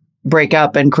 they break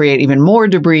up and create even more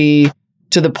debris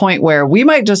to the point where we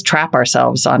might just trap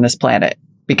ourselves on this planet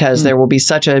because there will be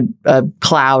such a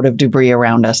cloud of debris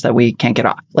around us that we can't get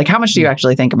off. Like, how much do you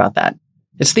actually think about that?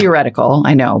 It's theoretical,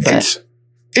 I know, but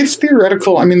it's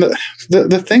theoretical. I mean,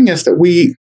 the thing is that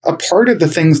a part of the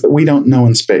things that we don't know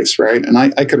in space, right? And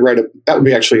I could write that would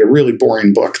be actually a really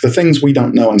boring book. The things we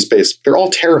don't know in space, they're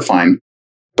all terrifying,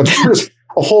 but there's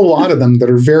a whole lot of them that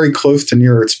are very close to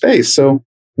near Earth space. So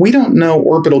we don't know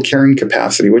orbital carrying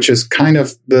capacity, which is kind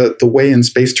of the way in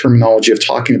space terminology of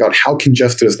talking about how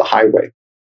congested is the highway.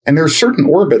 And there are certain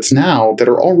orbits now that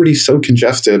are already so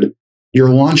congested, your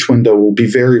launch window will be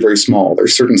very, very small.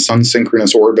 There's certain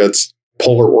sun-synchronous orbits,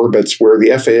 polar orbits, where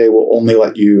the FAA will only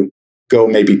let you go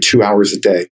maybe 2 hours a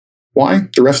day. Why?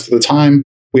 The rest of the time,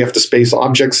 we have to space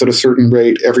objects at a certain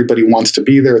rate. Everybody wants to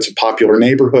be there. It's a popular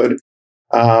neighborhood.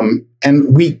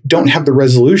 And we don't have the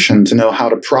resolution to know how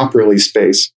to properly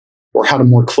space or how to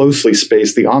more closely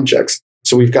space the objects.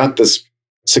 So we've got this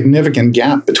significant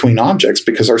gap between objects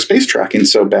because our space tracking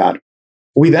is so bad.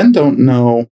 We then don't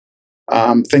know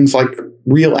things like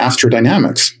real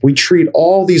astrodynamics. We treat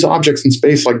all these objects in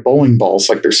space like bowling balls,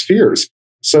 like they're spheres.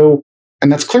 So,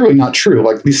 and that's clearly not true.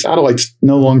 Like, these satellites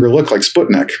no longer look like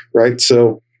Sputnik, right?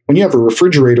 So when you have a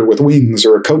refrigerator with wings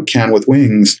or a Coke can with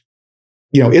wings,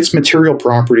 its material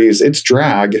properties, its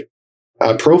drag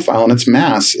profile, and its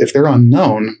mass, if they're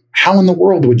unknown, how in the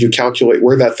world would you calculate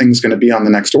where that thing's going to be on the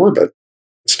next orbit?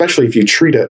 Especially if you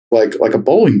treat it like a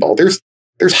bowling ball. There's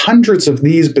hundreds of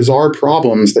these bizarre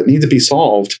problems that need to be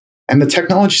solved, and the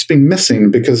technology's been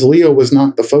missing because LEO was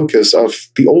not the focus of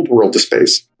the old world of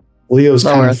space. LEO's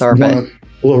low Earth orbit.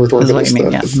 Low Earth orbit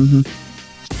stuff. Yeah. Mm-hmm.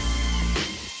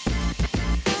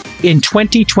 In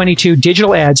 2022,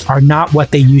 digital ads are not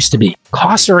what they used to be.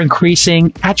 Costs are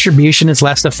increasing, attribution is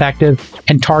less effective,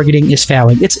 and targeting is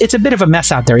failing. It's a bit of a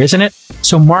mess out there, isn't it?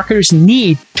 So marketers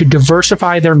need to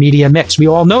diversify their media mix. We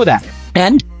all know that.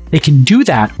 And they can do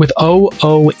that with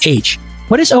OOH.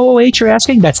 What is OOH, you're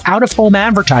asking? That's out-of-home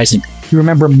advertising. You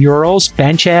remember murals,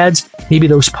 bench ads, maybe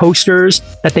those posters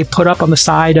that they put up on the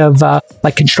side of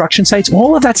like construction sites.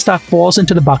 All of that stuff falls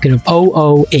into the bucket of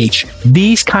OOH.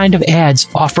 These kind of ads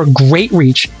offer great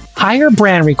reach, higher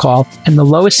brand recall, and the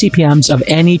lowest CPMs of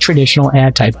any traditional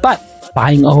ad type. But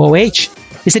buying OOH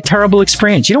is a terrible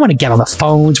experience. You don't want to get on the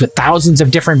phones with thousands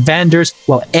of different vendors.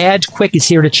 Well, AdQuick is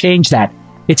here to change that.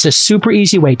 It's a super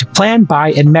easy way to plan,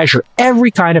 buy, and measure every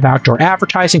kind of outdoor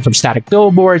advertising, from static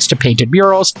billboards to painted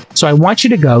murals. So I want you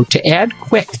to go to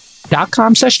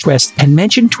adquick.com/twist and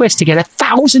mention Twist to get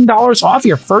 $1,000 off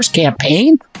your first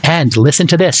campaign. And listen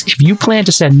to this. If you plan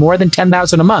to send more than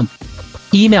 $10,000 a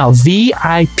month, email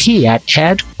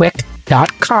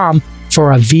VIP@adquick.com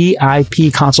for a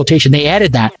VIP consultation. They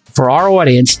added that for our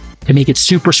audience to make it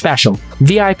super special.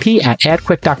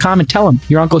 VIP@adquick.com, and tell them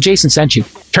your Uncle Jason sent you.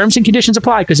 Terms and conditions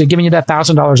apply because they're giving you that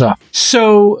 $1,000 off.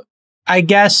 So I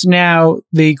guess now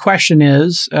the question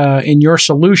is, in your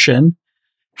solution,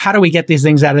 how do we get these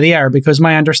things out of the air? Because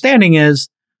my understanding is,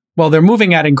 well, they're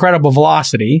moving at incredible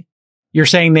velocity. You're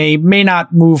saying they may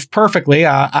not move perfectly,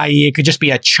 i.e. it could just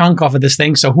be a chunk off of this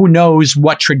thing. So who knows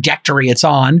what trajectory it's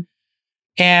on.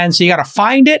 And so you got to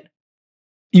find it.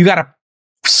 You got to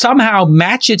somehow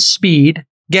match its speed,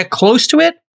 get close to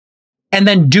it, and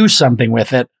then do something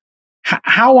with it.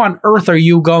 How on earth are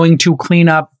you going to clean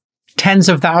up tens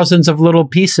of thousands of little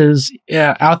pieces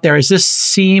out there? Does this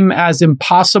seem as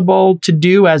impossible to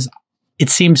do as it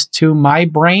seems to my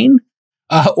brain?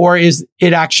 Or is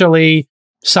it actually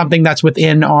something that's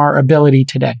within our ability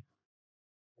today?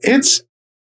 It's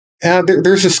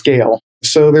there's a scale.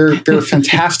 So there are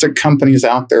fantastic companies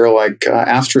out there like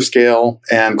Astroscale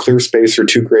and ClearSpace are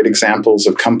two great examples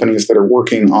of companies that are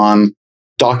working on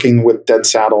docking with dead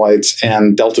satellites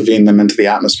and delta V'ing them into the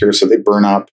atmosphere so they burn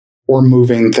up, or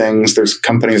moving things. There's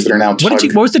companies that are now...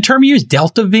 What was the term you used?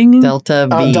 Delta V'ing? Delta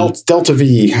V. Delta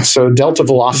V. So delta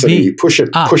velocity, push it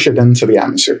into the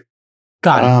atmosphere.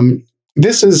 Got it.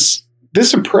 This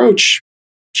approach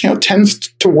tends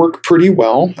to work pretty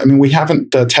well. I mean, we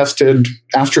haven't tested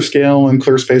Astroscale and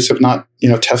ClearSpace have not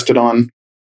tested on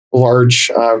large,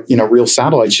 real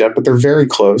satellites yet, but they're very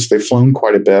close. They've flown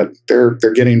quite a bit. They're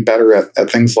getting better at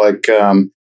things like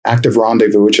active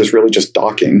rendezvous, which is really just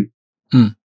docking.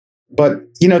 But,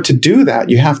 to do that,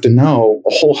 you have to know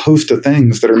a whole host of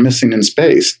things that are missing in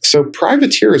space. So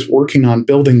Privateer is working on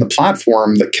building the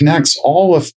platform that connects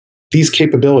all of these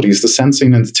capabilities, the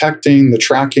sensing and detecting, the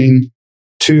tracking,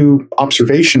 to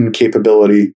observation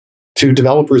capability, to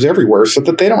developers everywhere, so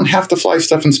that they don't have to fly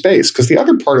stuff in space. Because the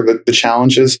other part of the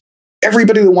challenge is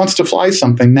everybody that wants to fly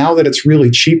something, now that it's really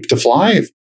cheap to fly,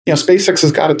 SpaceX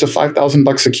has got it to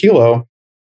 $5,000 a kilo.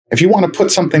 If you want to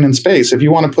put something in space, if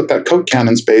you want to put that Coke can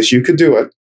in space, you could do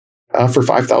it for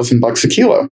 $5,000 a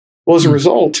kilo. Well, as a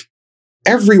result,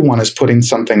 everyone is putting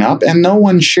something up and no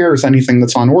one shares anything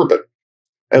that's on orbit,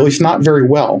 at least not very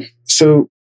well. So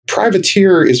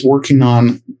Privateer is working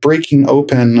on breaking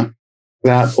open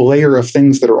that layer of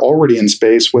things that are already in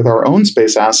space with our own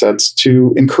space assets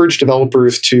to encourage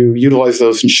developers to utilize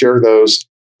those and share those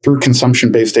through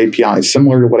consumption-based APIs,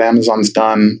 similar to what Amazon's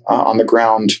done on the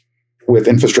ground with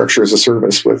infrastructure as a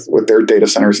service with their data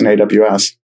centers in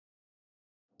AWS.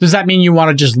 Does that mean you want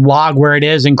to just log where it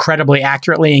is incredibly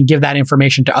accurately and give that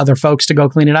information to other folks to go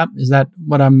clean it up? Is that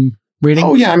what I'm reading?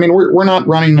 Oh, yeah. I mean, we're not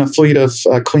running a fleet of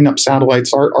cleanup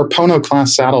satellites. Our Pono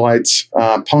class satellites,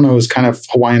 Pono is kind of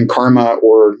Hawaiian karma,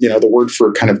 or, the word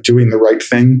for kind of doing the right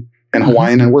thing in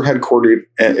Hawaiian. And we're headquartered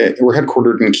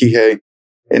in Kihei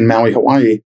in Maui,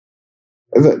 Hawaii.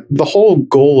 The whole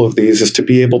goal of these is to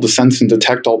be able to sense and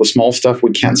detect all the small stuff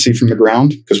we can't see from the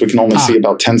ground, because we can only see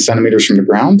about 10 centimeters from the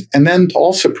ground. And then to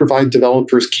also provide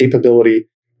developers capability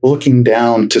looking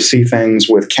down to see things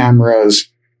with cameras,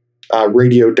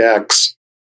 radio decks,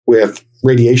 with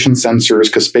radiation sensors,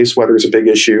 because space weather is a big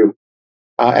issue.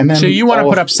 And then so you want to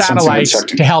put up satellites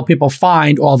to help people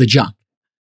find all the junk.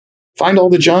 Find all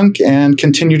the junk and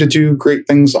continue to do great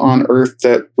things on Earth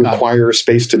that require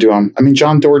space to do them. I mean,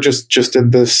 John Doerr just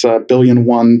did this $1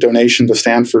 billion donation to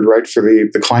Stanford, right, for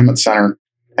the Climate Center.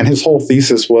 And his whole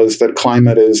thesis was that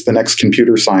climate is the next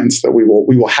computer science, that we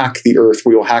will hack the Earth,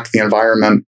 we will hack the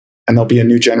environment, and there'll be a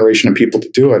new generation of people to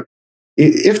do it.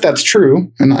 If that's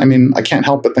true, and I mean, I can't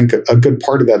help but think a good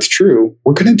part of that's true,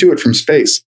 we're going to do it from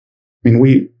space. I mean,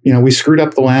 we screwed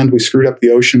up the land, we screwed up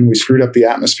the ocean, we screwed up the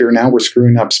atmosphere. Now we're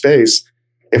screwing up space.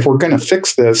 If we're going to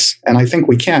fix this, and I think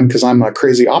we can, because I'm a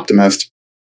crazy optimist,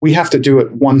 we have to do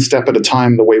it one step at a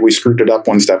time, the way we screwed it up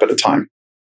one step at a time.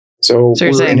 So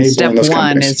you're saying step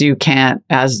one is you can't,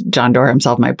 as John Doerr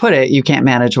himself might put it, you can't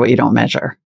manage what you don't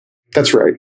measure. That's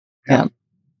right. Yeah.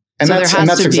 And so there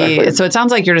has to be. So it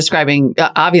sounds like you're describing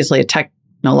obviously a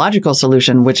technological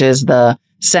solution, which is the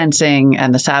sensing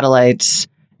and the satellites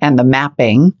and the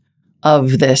mapping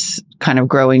of this kind of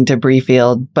growing debris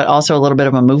field, but also a little bit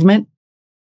of a movement?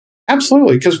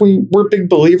 Absolutely, because we're big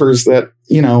believers that,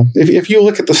 if you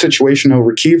look at the situation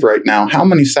over Kyiv right now, how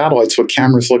many satellites with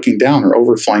cameras looking down are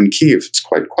overflying Kyiv? It's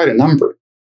quite a number.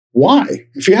 Why?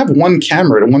 If you have one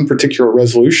camera at one particular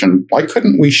resolution, why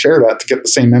couldn't we share that to get the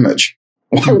same image?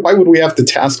 Why would we have to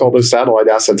task all those satellite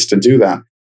assets to do that?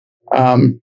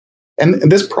 And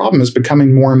this problem is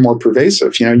becoming more and more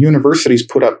pervasive. Universities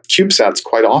put up CubeSats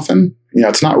quite often.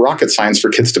 It's not rocket science for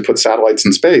kids to put satellites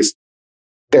in space.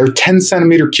 They're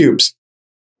 10-centimeter cubes.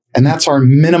 And that's our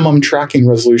minimum tracking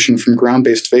resolution from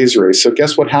ground-based phase arrays. So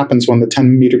guess what happens when the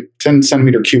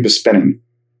 10-centimeter cube is spinning?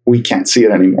 We can't see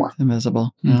it anymore.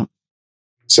 Invisible. Yeah.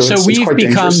 So we've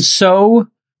become so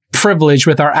privileged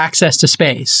with our access to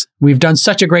space. We've done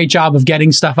such a great job of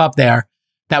getting stuff up there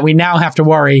that we now have to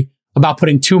worry about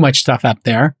putting too much stuff up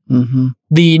there. Mm-hmm.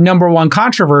 The number one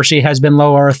controversy has been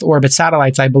low Earth orbit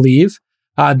satellites, I believe.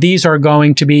 These are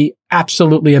going to be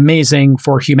absolutely amazing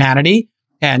for humanity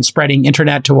and spreading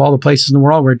internet to all the places in the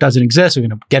world where it doesn't exist. We're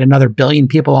going to get another 1 billion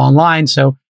people online.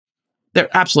 So they're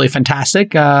absolutely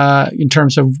fantastic in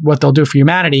terms of what they'll do for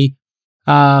humanity.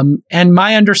 And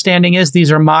my understanding is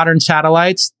these are modern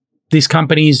satellites. These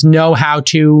companies know how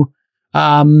to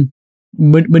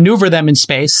maneuver them in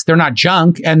space. They're not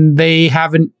junk, and they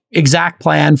have an exact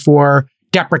plan for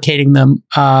deprecating them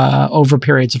over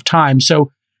periods of time. So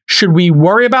should we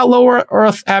worry about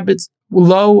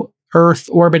low Earth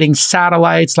orbiting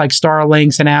satellites like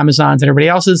Starlinks and Amazons and everybody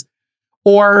else's?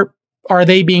 Or are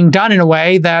they being done in a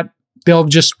way that they'll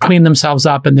just clean themselves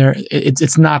up and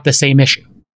it's not the same issue?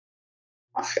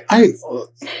 I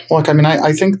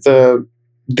think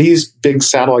these big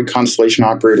satellite constellation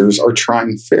operators are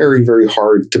trying very, very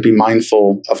hard to be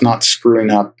mindful of not screwing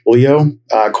up LEO,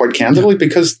 quite candidly,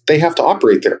 because they have to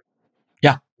operate there.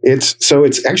 Yeah.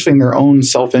 It's actually in their own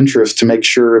self-interest to make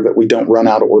sure that we don't run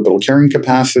out of orbital carrying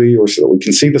capacity, or so that we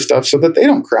can see the stuff so that they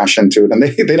don't crash into it and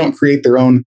they don't create their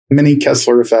own mini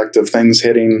Kessler effect of things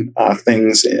hitting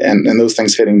things and those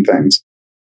things hitting things.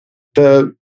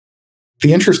 The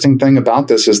interesting thing about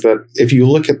this is that if you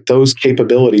look at those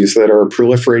capabilities that are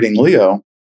proliferating LEO,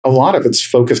 a lot of it's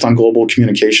focused on global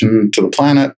communication to the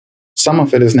planet. Some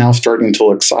of it is now starting to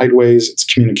look sideways. It's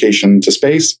communication to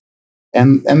space.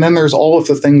 And then there's all of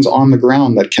the things on the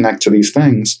ground that connect to these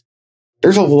things.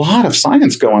 There's a lot of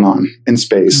science going on in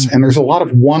space. And there's a lot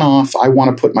of one-off, I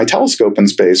want to put my telescope in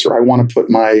space, or I want to put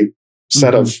my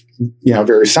set of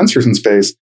various sensors in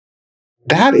space.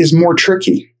 That is more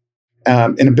tricky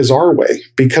in a bizarre way,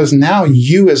 because now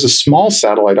you as a small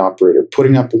satellite operator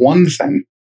putting up one thing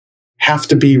have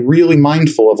to be really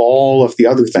mindful of all of the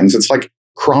other things. It's like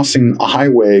crossing a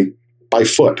highway by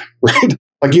foot, right?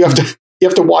 Like you have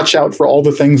to watch out for all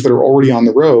the things that are already on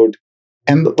the road.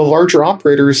 And the larger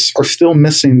operators are still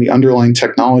missing the underlying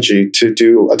technology to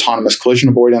do autonomous collision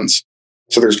avoidance.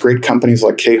 So there's great companies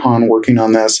like Kayhan working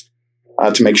on this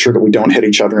to make sure that we don't hit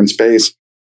each other in space.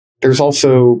 There's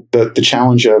also the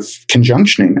challenge of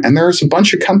conjunctioning. And there's a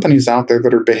bunch of companies out there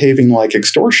that are behaving like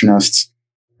extortionists,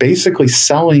 basically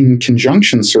selling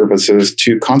conjunction services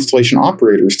to constellation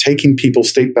operators, taking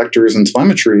people's state vectors and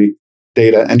telemetry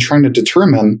data and trying to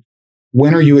determine,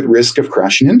 when are you at risk of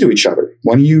crashing into each other?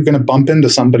 When are you going to bump into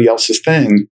somebody else's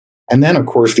thing? And then, of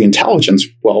course, the intelligence.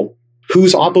 Well,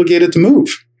 who's obligated to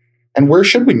move? And where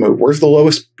should we move? Where's the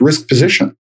lowest risk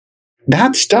position?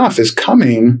 That stuff is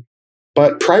coming,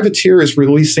 but Privateer is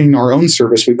releasing our own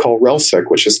service we call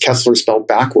RELSIC, which is Kessler spelled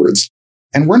backwards.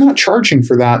 And we're not charging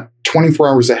for that 24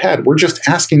 hours ahead. We're just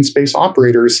asking space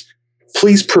operators,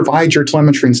 please provide your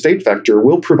telemetry and state vector.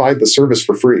 We'll provide the service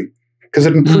for free, because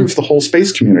it improves the whole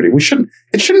space community.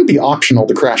 It shouldn't be optional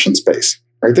to crash in space,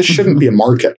 right? This shouldn't be a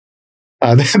market.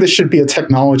 This should be a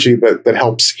technology that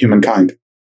helps humankind.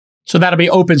 So that'll be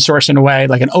open source in a way,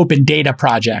 like an open data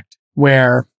project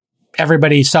where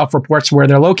everybody self-reports where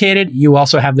they're located. You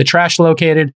also have the trash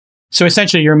located. So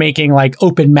essentially you're making like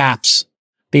open maps,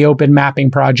 the open mapping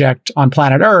project on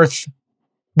planet Earth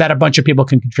that a bunch of people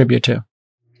can contribute to.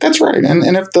 That's right.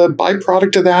 And if the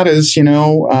byproduct of that is,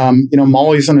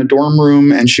 Molly's in a dorm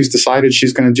room and she's decided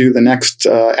she's going to do the next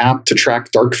app to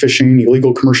track dark fishing,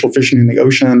 illegal commercial fishing in the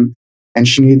ocean, and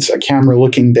she needs a camera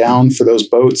looking down for those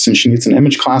boats, and she needs an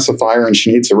image classifier, and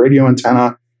she needs a radio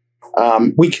antenna,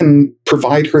 we can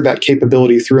provide her that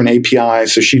capability through an API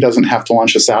so she doesn't have to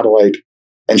launch a satellite,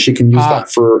 and she can use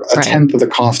that for a tenth of the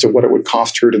cost of what it would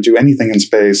cost her to do anything in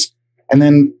space. And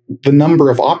then the number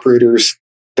of operators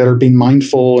that are being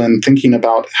mindful and thinking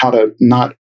about how to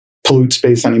not pollute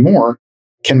space anymore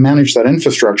can manage that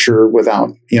infrastructure without,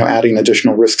 adding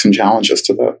additional risks and challenges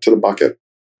to the bucket.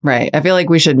 Right. I feel like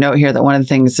we should note here that one of the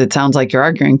things it sounds like you're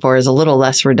arguing for is a little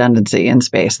less redundancy in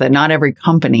space, that not every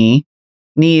company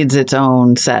needs its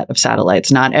own set of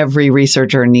satellites. Not every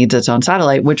researcher needs its own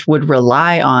satellite, which would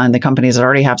rely on the companies that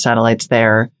already have satellites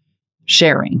there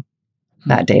sharing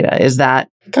that data. Is that...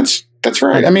 That's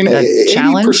right. I mean,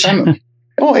 80%.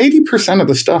 Well, 80% of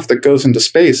the stuff that goes into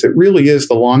space, it really is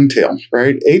the long tail,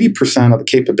 right? 80% of the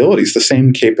capability is the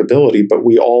same capability, but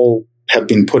we all have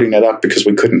been putting it up because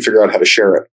we couldn't figure out how to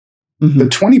share it. Mm-hmm. The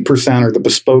 20% are the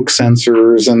bespoke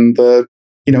sensors and the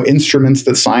instruments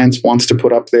that science wants to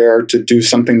put up there to do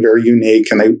something very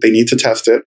unique, and they need to test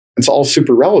it. It's all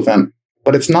super relevant,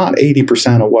 but it's not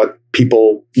 80% of what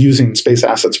people using space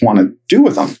assets want to do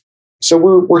with them. So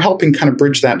we're helping kind of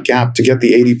bridge that gap to get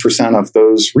the 80% of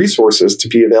those resources to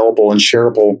be available and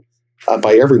shareable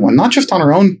by everyone, not just on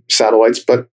our own satellites,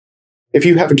 but if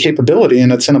you have a capability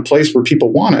and it's in a place where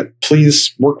people want it,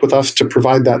 please work with us to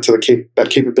provide that to that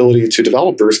capability to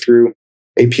developers through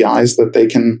APIs that they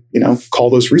can,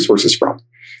 call those resources from.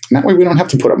 And that way we don't have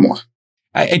to put up more.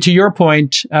 To your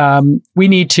point, we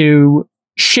need to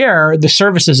share the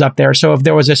services up there. So if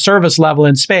there was a service level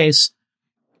in space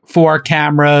for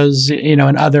cameras, and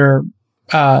other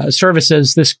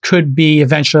services, this could be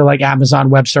eventually like Amazon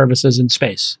Web Services in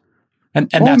space. And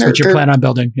that's what you plan on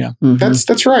building. Yeah. Mm-hmm.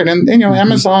 That's right. And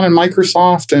Amazon and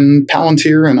Microsoft and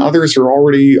Palantir and others are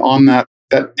already on that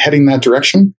heading that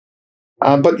direction.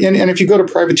 But if you go to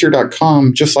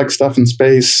privateer.com, just like stuff in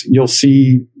space, you'll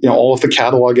see all of the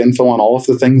catalog info on all of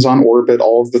the things on orbit,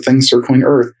 all of the things circling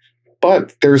Earth.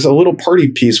 But there's a little party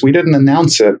piece. We didn't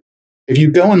announce it. If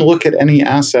you go and look at any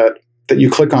asset that you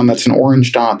click on that's an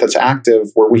orange dot that's active,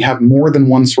 where we have more than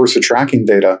one source of tracking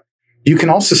data, you can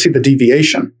also see the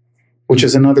deviation, which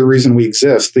is another reason we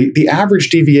exist. The average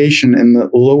deviation in the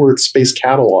low Earth space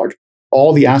catalog,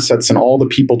 all the assets and all the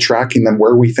people tracking them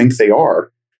where we think they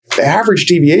are, the average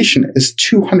deviation is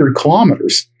 200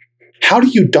 kilometers. How do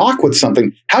you dock with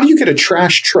something? How do you get a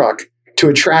trash truck to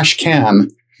a trash can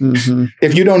Mm-hmm.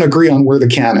 If you don't agree on where the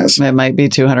can is, It might be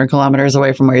 200 kilometers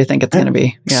away from where you think it's going to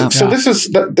be. Yeah. So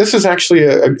this is actually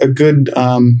a good.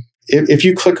 If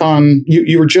you click on,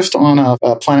 you were just on a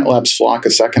Planet Labs flock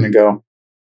a second ago,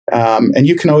 and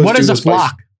you can always. What is a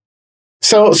flock?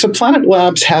 So Planet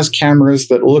Labs has cameras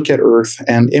that look at Earth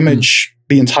and image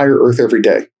the entire Earth every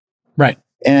day. Right.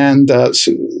 And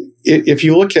so if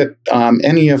you look at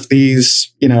any of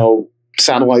these,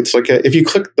 satellites, like if you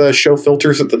click the show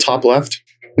filters at the top left,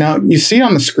 now you see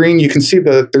on the screen, you can see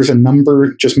that there's a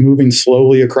number just moving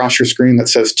slowly across your screen that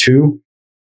says 2.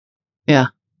 Yeah.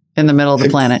 In the middle of the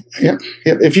planet. Yep.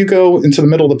 If you go into the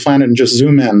middle of the planet and just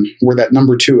zoom in where that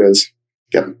number 2 is,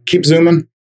 keep zooming.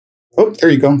 Oh, there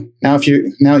you go. Now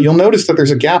you'll notice that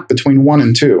there's a gap between 1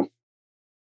 and 2.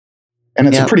 And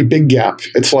it's a pretty big gap.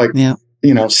 It's like,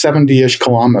 70-ish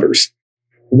kilometers.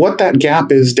 What that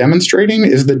gap is demonstrating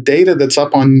is the data that's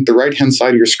up on the right-hand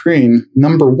side of your screen.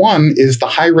 Number 1 is the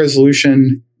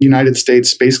high-resolution United States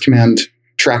Space Command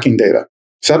tracking data.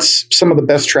 So that's some of the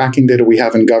best tracking data we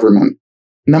have in government.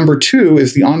 Number 2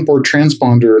 is the onboard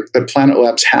transponder that Planet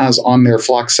Labs has on their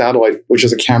Flock satellite, which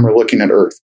is a camera looking at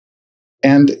Earth.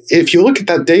 And if you look at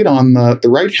that data on the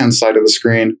right-hand side of the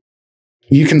screen,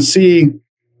 you can see,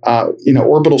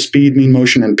 orbital speed, mean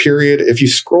motion, and period. If you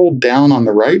scroll down on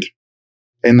the right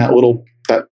in that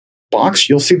box,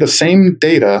 you'll see the same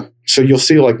data. So you'll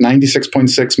see like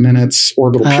 96.6 minutes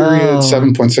orbital period,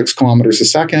 7.6 kilometers a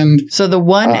second. So the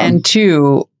 1 and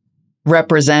 2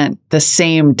 represent the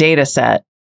same data set.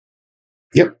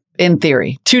 Yep. In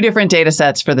theory, 2 different data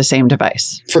sets for the same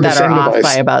device that are off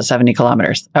by about 70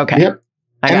 kilometers. Okay. Yep.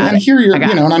 And here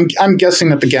and I'm guessing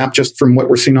that the gap, just from what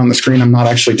we're seeing on the screen, I'm not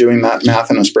actually doing that math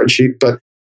in a spreadsheet, but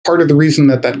part of the reason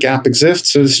that gap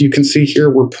exists is you can see here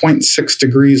we're 0.6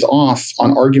 degrees off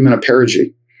on argument of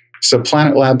perigee. So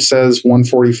Planet Lab says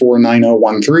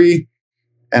 144.9013,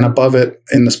 and above it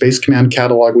in the Space Command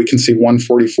catalog, we can see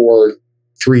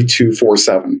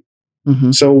 144.3247.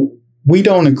 Mm-hmm. So we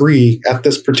don't agree at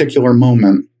this particular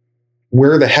moment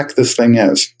where the heck this thing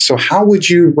is. So how would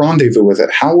you rendezvous with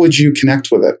it? How would you connect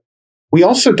with it? We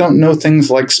also don't know things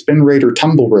like spin rate or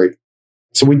tumble rate.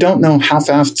 So we don't know how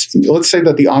fast, let's say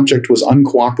that the object was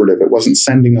uncooperative. It wasn't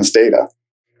sending us data.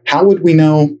 How would we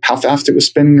know how fast it was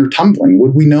spinning or tumbling?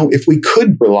 Would we know if we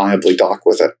could reliably dock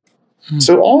with it?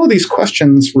 So all of these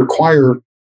questions require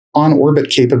on-orbit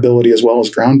capability as well as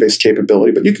ground-based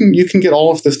capability. But you can get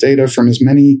all of this data from as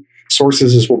many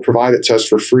sources as will provide it to us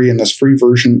for free in this free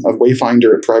version of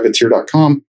Wayfinder at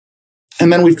privateer.com.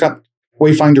 And then we've got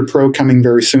Wayfinder Pro coming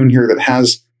very soon here that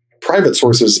has private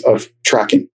sources of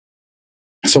tracking.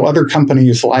 So other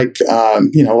companies like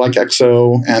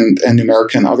EXO and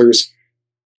Numerica and others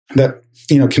that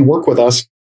can work with us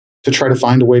to try to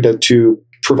find a way to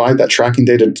provide that tracking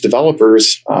data to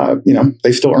developers.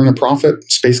 They still earn a profit,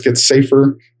 space gets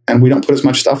safer, and we don't put as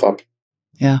much stuff up.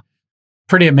 Yeah.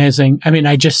 Pretty amazing. I mean,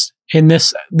 in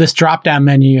this drop-down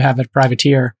menu you have at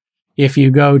Privateer, if you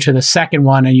go to the second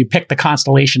one and you pick the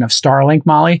constellation of Starlink,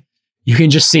 Molly, you can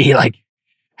just see like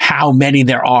how many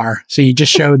there are. So you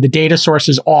just show the data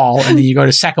sources all, and then you go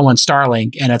to second one,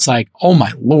 Starlink, and it's like, oh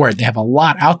my Lord, they have a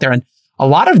lot out there. And a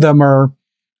lot of them are,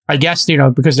 I guess,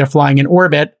 because they're flying in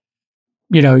orbit,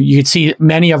 you can see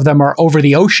many of them are over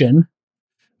the ocean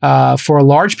for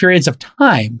large periods of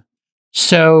time.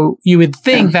 So you would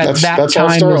think that's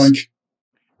time is,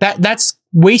 that's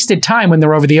wasted time when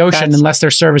they're over the ocean, unless they're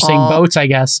servicing boats, I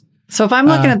guess. So if I'm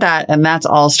looking at that and that's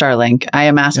all Starlink, I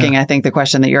am asking, I think the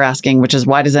question that you're asking, which is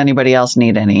why does anybody else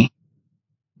need any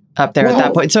up there at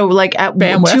that point? So like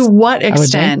to what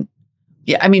extent?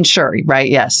 Yeah, I mean, sure. Right.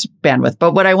 Yes. Bandwidth.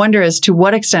 But what I wonder is to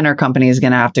what extent are companies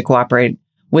going to have to cooperate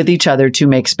with each other to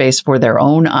make space for their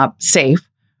own safe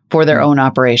for their own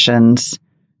operations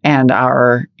and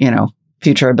our,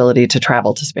 future ability to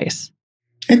travel to space?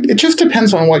 It just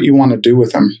depends on what you want to do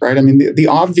with them, right? I mean, the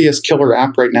obvious killer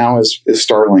app right now is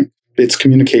Starlink. It's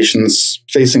communications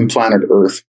facing planet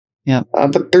Earth. Yeah.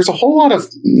 But there's a whole lot of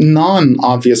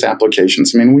non-obvious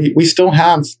applications. I mean, we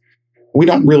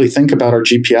don't really think about our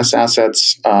GPS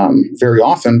assets very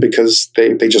often because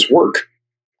they just work.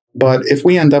 But if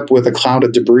we end up with a cloud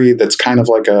of debris that's kind of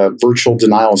like a virtual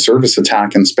denial of service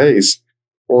attack in space,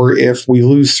 or if we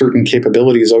lose certain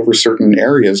capabilities over certain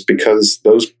areas because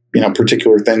those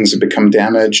particular things have become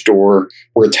damaged or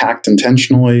were attacked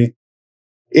intentionally,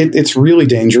 it's really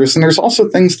dangerous. And there's also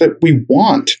things that we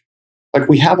want. Like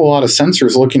we have a lot of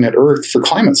sensors looking at Earth for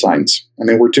climate science. I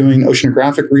mean, we're doing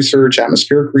oceanographic research,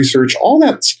 atmospheric research, all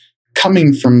that's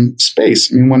coming from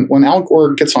space. I mean, when Al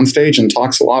Gore gets on stage and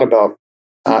talks a lot about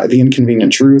the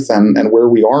inconvenient truth and where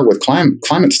we are with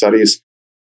climate studies,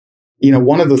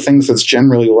 one of the things that's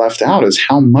generally left out is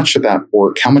how much of that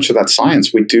work, how much of that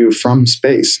science we do from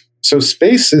space. So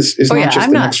space is not just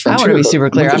the next frontier. I want to be super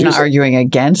clear. I'm not arguing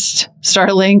against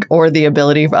Starlink or the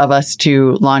ability of us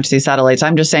to launch these satellites.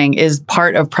 I'm just saying is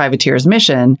part of Privateer's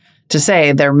mission to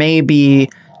say there may be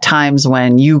times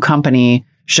when you company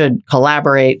should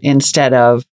collaborate instead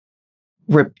of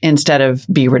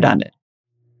be redundant.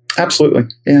 Absolutely.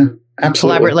 Yeah,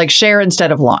 absolutely. Collaborate, like share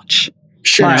instead of launch.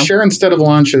 Share instead of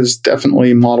launch is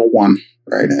definitely model one,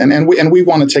 right? And we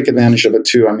want to take advantage of it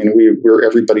too. I mean, we're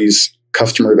everybody's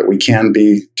customer that we can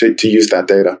be to use that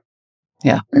data.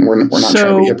 Yeah. And we're not trying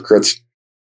to be hypocrites.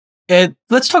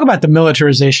 Let's talk about the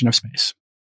militarization of space,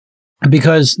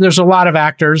 because there's a lot of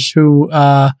actors who,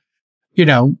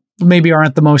 maybe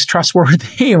aren't the most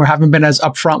trustworthy or haven't been as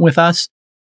upfront with us.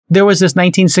 There was this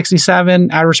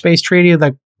 1967 Outer Space Treaty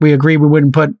that we agreed we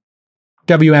wouldn't put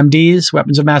WMDs,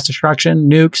 weapons of mass destruction,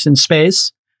 nukes in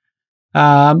space.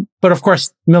 But of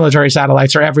course, military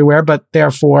satellites are everywhere, but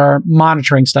they're for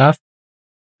monitoring stuff.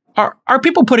 Are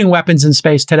people putting weapons in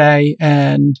space today?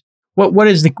 And what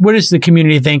does the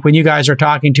community think when you guys are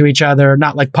talking to each other,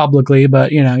 not like publicly,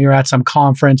 but you're at some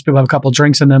conference, people have a couple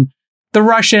drinks in them. The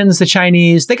Russians, the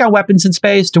Chinese, they got weapons in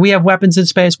space. Do we have weapons in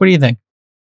space? What do you think?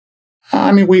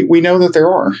 I mean, we know that there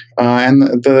are. And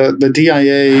the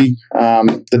DIA,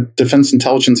 the Defense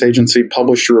Intelligence Agency,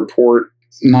 published a report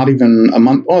not even a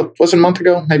month, was it a month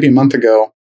ago? Maybe a month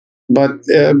ago. But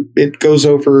it goes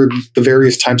over the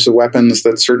various types of weapons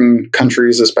that certain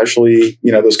countries, especially,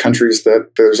 those countries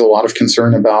that there's a lot of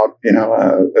concern about,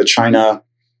 China,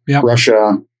 yep.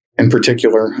 Russia in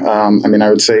particular. I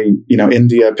would say,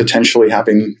 India potentially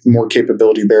having more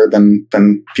capability there than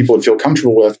people would feel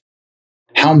comfortable with.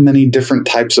 How many different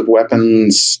types of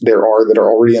weapons there are that are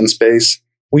already in space.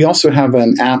 We also have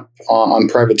an app on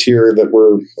Privateer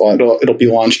that it'll be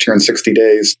launched here in 60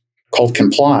 days called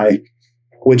Comply,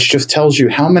 which just tells you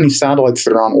how many satellites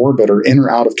that are on orbit are in or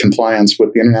out of compliance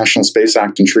with the International Space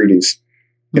Act and treaties.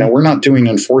 We're not doing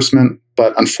enforcement,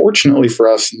 but unfortunately for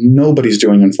us, nobody's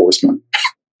doing enforcement.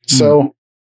 So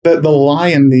the lie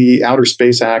in the Outer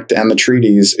Space Act and the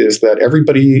treaties is that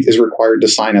everybody is required to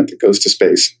sign it that goes to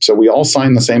space. So we all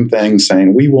sign the same thing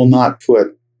saying we will not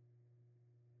put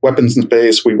weapons in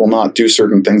space. We will not do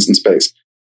certain things in space.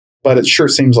 But it sure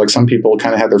seems like some people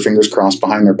kind of had their fingers crossed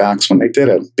behind their backs when they did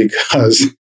it, because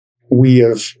we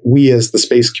as the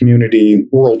space community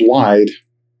worldwide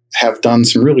have done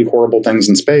some really horrible things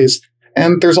in space.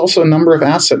 And there's also a number of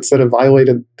assets that have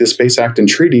violated the Space Act and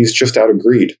treaties just out of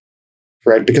greed,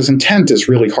 right? Because intent is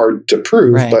really hard to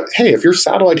prove. Right. But hey, if your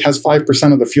satellite has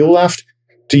 5% of the fuel left,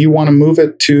 do you want to move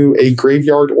it to a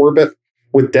graveyard orbit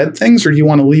with dead things, or do you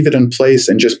want to leave it in place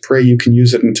and just pray you can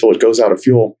use it until it goes out of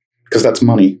fuel? Because that's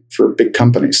money for big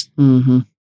companies. Mm-hmm.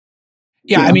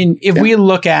 Yeah, I mean, if we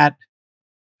look at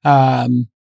ICBMs,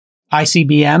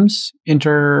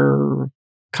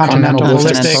 intercontinental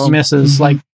ballistic missiles,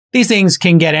 like these things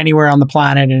can get anywhere on the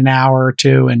planet in an hour or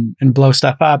two and blow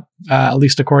stuff up, at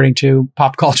least according to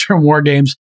pop culture and war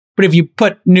games. But if you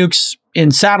put nukes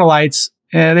in satellites,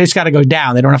 they just got to go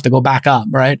down. They don't have to go back up,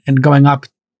 right? And going up,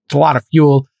 it's a lot of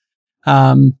fuel.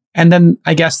 And then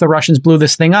I guess the Russians blew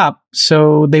this thing up.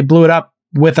 So they blew it up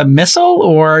with a missile,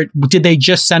 or did they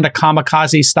just send a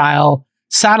kamikaze style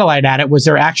satellite at it? Was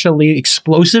there actually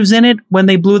explosives in it when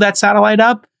they blew that satellite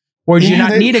up? Or do you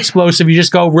not need explosive? You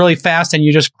just go really fast and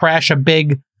you just crash a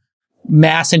big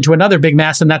mass into another big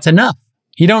mass, and that's enough.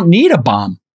 You don't need a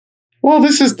bomb. Well,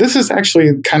 this is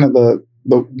actually kind of the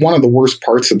one of the worst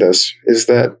parts of this is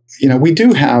that, we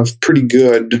do have pretty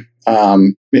good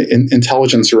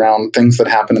intelligence around things that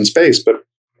happen in space. But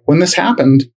when this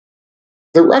happened,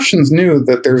 the Russians knew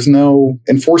that there's no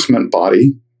enforcement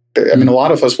body. I mean, a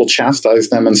lot of us will chastise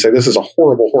them and say, this is a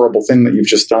horrible, horrible thing that you've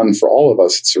just done for all of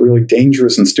us. It's a really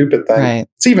dangerous and stupid thing. Right.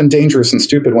 It's even dangerous and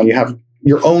stupid when you have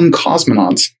your own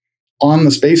cosmonauts on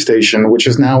the space station, which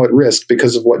is now at risk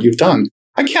because of what you've done.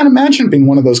 I can't imagine being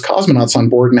one of those cosmonauts on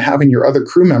board and having your other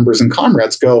crew members and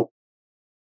comrades go,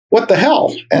 what the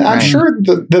hell? And I'm sure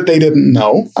that they didn't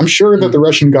know. I'm sure that the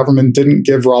Russian government didn't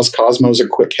give Roscosmos a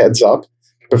quick heads up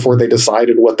before they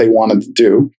decided what they wanted to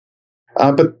do.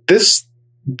 But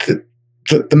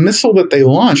the missile that they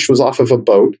launched was off of a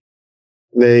boat.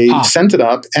 They sent it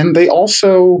up, and they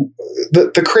also,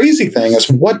 the crazy thing is,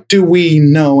 what do we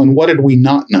know and what did we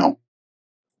not know?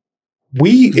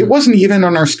 It wasn't even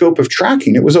on our scope of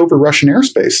tracking. It was over Russian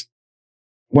airspace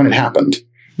when it happened.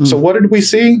 So what did we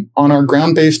see on our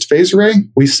ground-based phase array?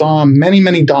 We saw many,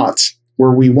 many dots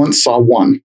where we once saw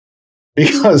one,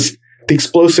 because the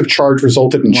explosive charge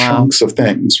resulted in chunks of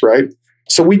things, right?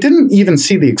 So we didn't even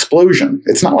see the explosion.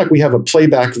 It's not like we have a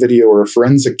playback video or a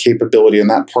forensic capability in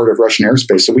that part of Russian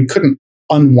airspace. So we couldn't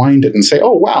unwind it and say,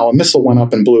 oh, wow, a missile went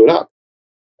up and blew it up.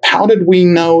 How did we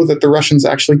know that the Russians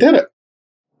actually did it?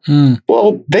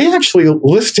 Well, they actually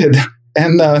listed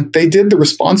and they did the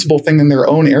responsible thing in their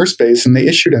own airspace, and they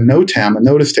issued a NOTAM, a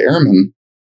notice to airmen,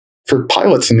 for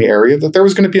pilots in the area that there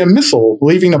was going to be a missile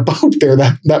leaving a boat there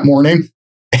that morning,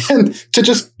 and to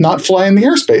just not fly in the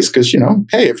airspace because,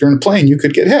 hey, if you're in a plane, you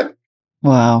could get hit.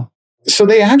 Wow. So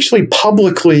they actually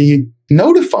publicly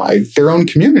notified their own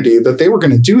community that they were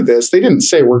going to do this. They didn't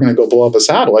say we're going to go blow up a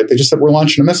satellite. They just said we're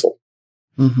launching a missile.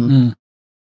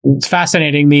 It's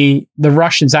fascinating. The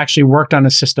Russians actually worked on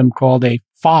a system called a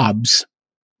FOBS,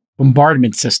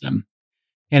 bombardment system.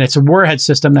 And it's a warhead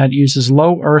system that uses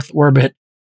low Earth orbit.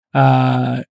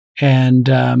 And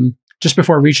just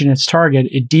before reaching its target,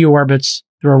 it deorbits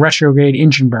through a retrograde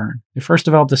engine burn. They first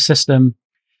developed the system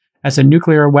as a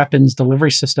nuclear weapons delivery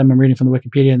system. I'm reading from the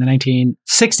Wikipedia in the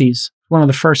 1960s. One of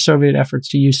the first Soviet efforts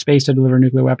to use space to deliver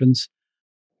nuclear weapons.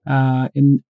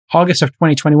 In August of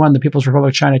 2021, the People's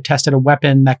Republic of China tested a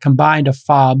weapon that combined a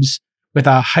FOBS with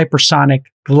a hypersonic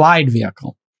glide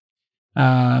vehicle.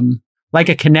 Like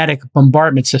a kinetic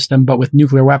bombardment system, but with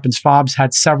nuclear weapons, FOBS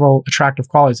had several attractive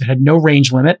qualities. It had no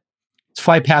range limit. Its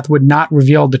flight path would not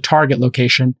reveal the target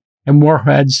location, and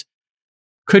warheads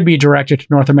could be directed to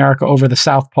North America over the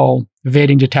South Pole,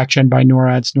 evading detection by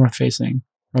NORAD's north-facing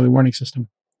early warning system.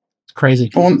 It's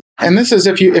crazy. Well, and this is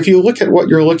if you look at what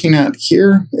you're looking at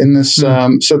here in this.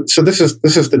 So this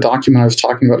is the document I was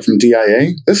talking about from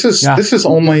DIA. This is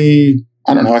only,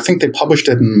 I don't know. I think they published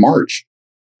it in March.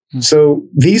 So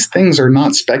these things are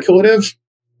not speculative.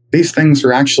 These things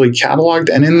are actually cataloged.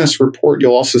 And in this report,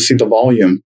 you'll also see the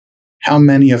volume. How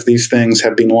many of these things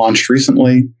have been launched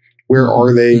recently? Where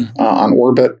are they on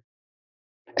orbit?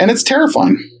 And it's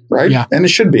terrifying, right? Yeah. And it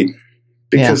should be,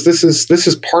 because this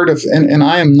is part of, and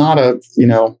I am not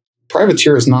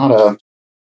Privateer is not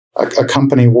a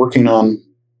company working on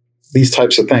these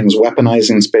types of things,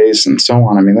 weaponizing space and so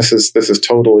on. I mean, this is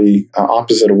totally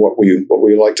opposite of what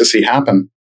we like to see happen.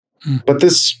 But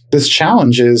this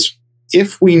challenge is,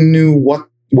 if we knew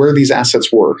where these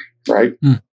assets were, right?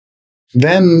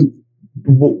 Then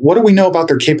what do we know about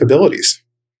their capabilities?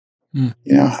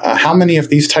 How many of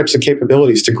these types of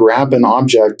capabilities to grab an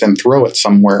object and throw it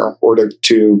somewhere, or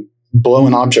to blow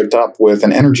an object up with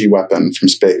an energy weapon from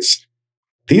space?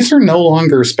 These are no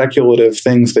longer speculative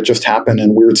things that just happen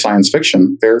in weird science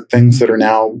fiction. They're things that are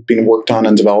now being worked on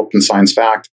and developed in science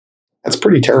fact. That's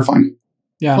pretty terrifying.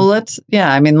 Yeah. Well,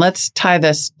 let's tie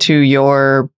this to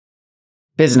your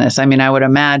business. I mean, I would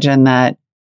imagine that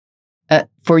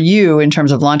for you, in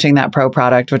terms of launching that pro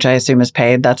product, which I assume is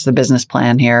paid, that's the business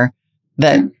plan here,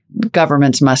 that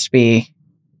governments must be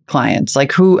clients.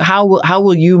 Like how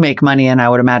will you make money? And I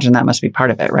would imagine that must be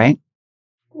part of it, right?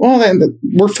 Well, then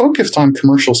we're focused on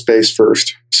commercial space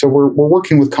first. So we're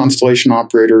working with constellation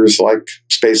operators like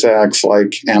SpaceX,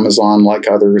 like Amazon, like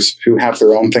others who have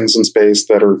their own things in space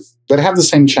that have the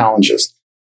same challenges.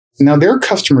 Now, their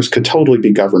customers could totally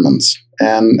be governments.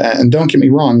 And don't get me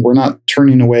wrong, we're not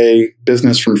turning away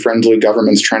business from friendly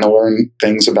governments trying to learn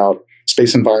things about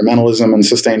space environmentalism and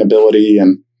sustainability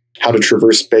and how to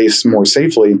traverse space more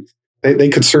safely. They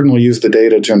could certainly use the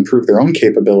data to improve their own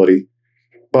capability.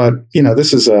 But,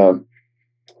 this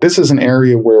is an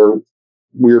area where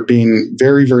we're being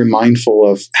very, very mindful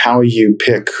of how you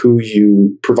pick who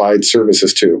you provide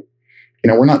services to.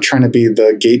 We're not trying to be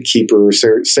the gatekeeper or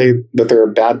say that there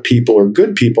are bad people or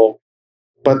good people,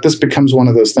 but this becomes one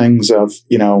of those things of,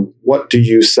 what do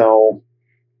you sell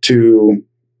to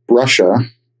Russia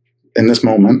in this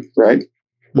moment, right?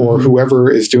 Or whoever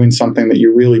is doing something that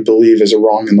you really believe is a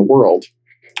wrong in the world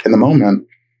in the moment.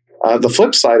 The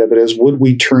flip side of it is, would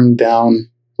we turn down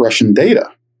Russian data?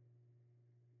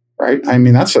 Right? I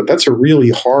mean, that's a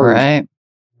really hard,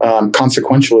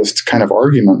 consequentialist kind of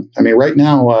argument. I mean, right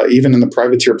now, even in the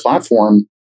Privateer platform,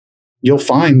 you'll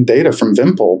find data from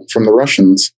Vimpel, from the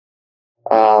Russians.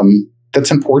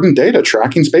 That's important data,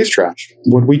 tracking space trash.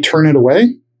 Would we turn it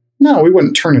away? No, we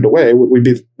wouldn't turn it away.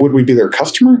 Would we be their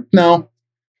customer? No,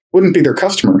 wouldn't be their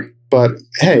customer. But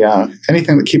hey,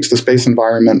 anything that keeps the space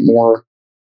environment more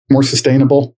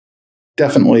sustainable,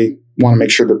 definitely want to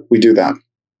make sure that we do that.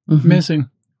 Amazing.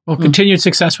 Well, continued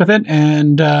success with it.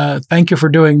 And thank you for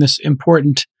doing this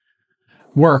important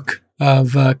work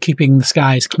of keeping the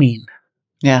skies clean.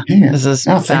 Yeah, this is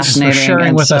fascinating. For sharing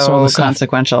and with so us all this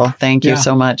consequential. Thank you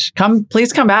so much.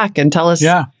 Please come back and tell us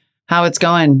how it's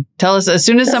going. Tell us as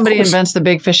soon as somebody invents the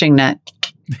big fishing net,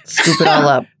 scoop it all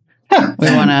up.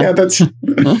 We want to. Yeah, that's.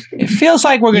 It feels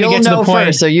like we're going to You'll get to know the point.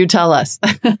 first, so you tell us.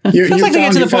 You, It feels like we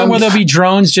get to the point where there'll be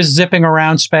drones just zipping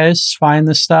around space, find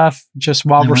this stuff just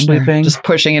while we're sleeping. Just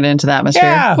pushing it into the atmosphere.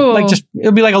 Yeah, Cool. like just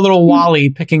it'll be like a little Wally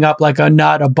picking up like a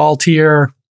nut, a bolt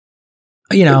here,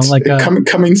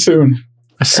 coming soon.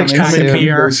 a 6 coming pack of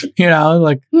soon. beer,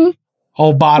 like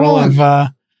whole bottle of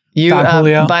You, Don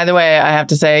Julio. by the way, I have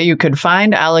to say, you could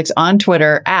find Alex on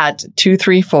Twitter at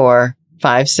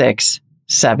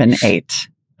 2345678.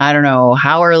 I don't know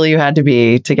how early you had to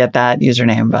be to get that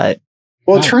username, but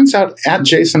Well, it turns out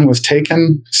 @Jason was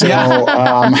taken. So There you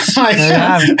have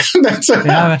it. that's You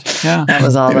have it. Yeah. that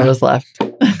was all that was left.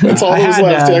 that's all I that was had,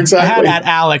 left. Exactly. I had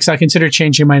 @Alex. I considered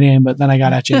changing my name, but then I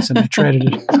got @Jason. I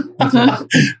traded it.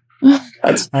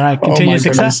 That's, All right, oh my continued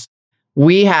success.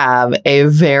 We have a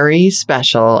very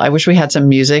special, I wish we had some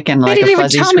music and They like didn't a even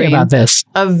fuzzy tell me screen. about this.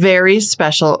 A very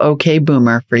special OK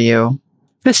Boomer for you.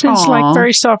 This is Aw. like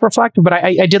very self-reflective, but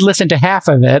I did listen to half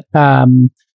of it when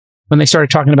they started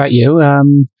talking about you.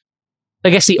 I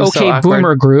guess the It was so OK awkward.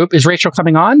 Boomer group, is Rachel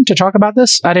coming on to talk about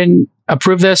this? I didn't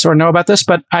approve this or know about this,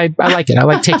 but I like it. I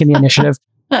like taking the initiative.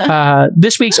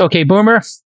 This week's OK Boomer.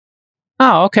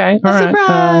 Oh, okay. All right.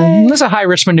 Surprise. This is a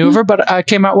high-risk maneuver, but it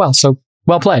came out well, so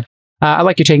well played. I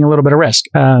like you taking a little bit of risk.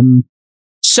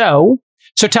 So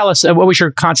tell us, what was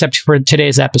your concept for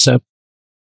today's episode?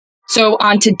 So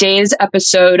on today's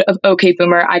episode of OK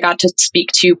Boomer, I got to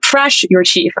speak to Presh, your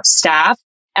chief of staff.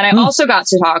 And I also got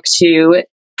to talk to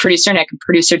producer Nick and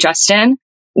producer Justin.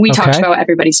 We talked Okay. about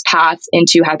everybody's path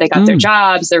into how they got their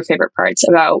jobs, their favorite parts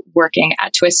about working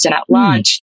at Twist and at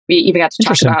launch. We even got to talk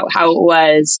Interesting. about how it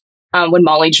was when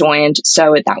Molly joined.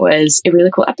 So that was a really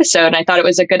cool episode. And I thought it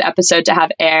was a good episode to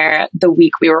have air the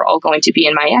week we were all going to be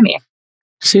in Miami.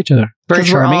 See each other. Very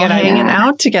 'Cause we're charming. all And hanging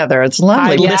out together. It's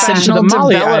lovely. I listened to the Professional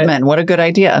Molly. development. What a good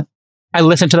idea. I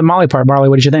listened to the Molly part. Marley,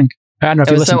 what did you think? I don't know if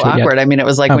It you was so listened to it awkward. yet. I mean, it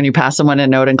was like Oh. when you pass someone a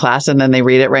note in class and then they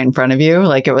read it right in front of you.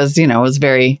 Like it was, it was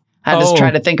very, I had Oh. to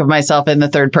try to think of myself in the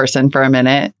third person for a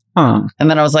minute. Huh. And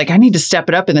then I was like, I need to step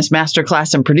it up in this master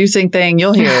class and producing thing.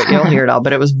 You'll hear it. You'll hear it all.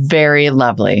 But it was very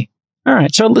lovely. All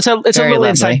right. So it's a Very little lovely.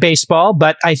 inside baseball,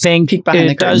 but I think Peek behind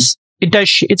the it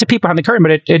does, it's a peek behind the curtain,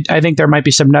 but I think there might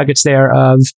be some nuggets there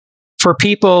for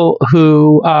people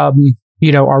who,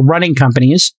 are running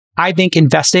companies. I think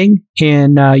investing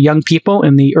in young people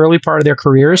in the early part of their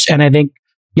careers, and I think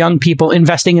young people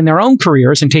investing in their own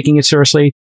careers and taking it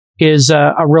seriously is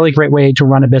a really great way to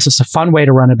run a business, a fun way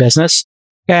to run a business.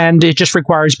 And it just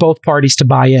requires both parties to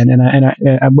buy in.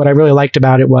 And what I really liked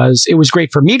about it was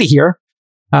great for me to hear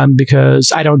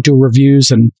because I don't do reviews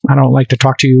and I don't like to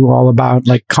talk to you all about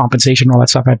like compensation and all that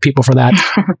stuff. I have people for that.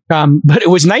 But it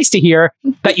was nice to hear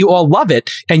that you all love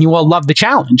it and you all love the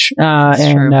challenge.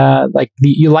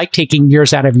 You like taking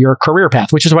years out of your career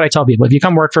path, which is what I tell people. If you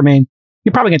come work for me,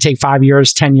 you're probably going to take 5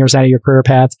 years, 10 years out of your career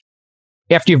path.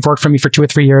 After you've worked for me for 2 or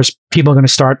 3 years, people are going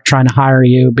to start trying to hire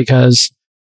you because,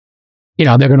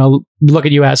 they're going to look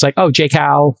at you as like, oh, Jake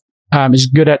Howell is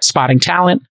good at spotting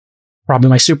talent, probably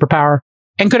my superpower,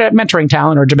 and good at mentoring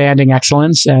talent or demanding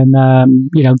excellence and,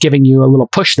 giving you a little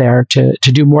push there to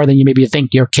do more than you maybe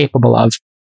think you're capable of.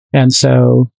 And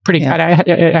so I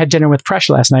had dinner with Presh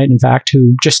last night, in fact,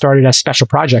 who just started as special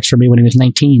projects for me when he was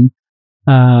 19,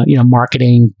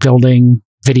 marketing, building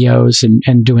videos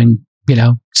and doing,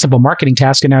 simple marketing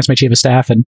tasks. And now it's my chief of staff.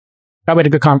 And we had a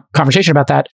good conversation about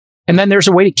that. And then there's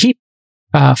a way to keep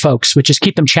folks, which is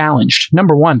keep them challenged.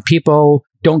 Number one, people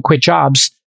don't quit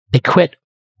jobs. They quit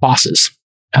bosses.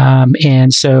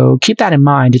 And so keep that in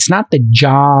mind. It's not the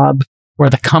job or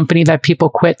the company that people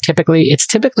quit. It's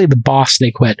typically the boss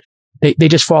they quit. They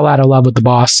just fall out of love with the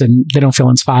boss and they don't feel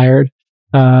inspired.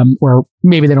 Or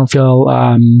maybe they don't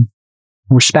feel,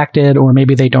 respected, or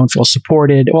maybe they don't feel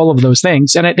supported, all of those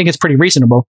things. And I think it's pretty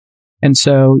reasonable. And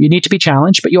so you need to be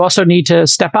challenged, but you also need to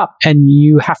step up and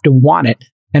you have to want it.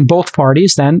 And both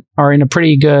parties then are in a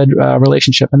pretty good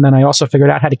relationship. And then I also figured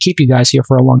out how to keep you guys here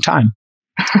for a long time.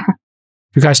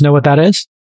 You guys know what that is?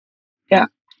 Yeah.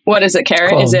 What is it,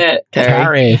 Carrie? Cool. Is it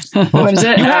Carrie. What is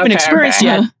it? You haven't experienced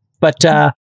yet, but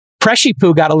Preshy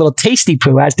Poo got a little tasty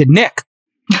poo, as did Nick.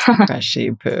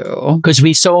 Freshy poo. Because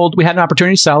we had an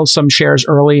opportunity to sell some shares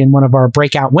early in one of our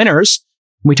breakout winners.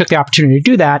 We took the opportunity to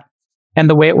do that. And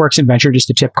the way it works in venture, just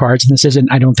to tip cards, and this isn't,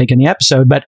 I don't think, in the episode,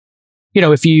 but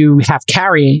if you have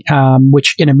carry,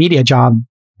 which in a media job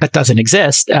that doesn't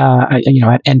exist, at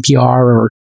NPR or,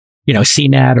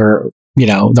 CNET or,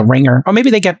 The Ringer, or maybe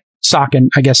they get stock in,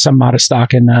 I guess, some modest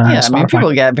stock in Spotify.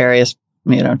 People get various,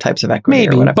 types of equity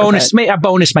Maybe or whatever. a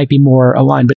bonus might be more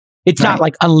aligned, but it's not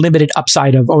like unlimited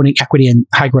upside of owning equity in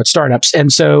high growth startups.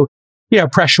 And so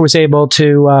Presh was able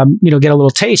to, get a little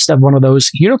taste of one of those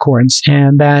unicorns.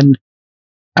 And then,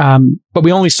 but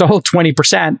we only sold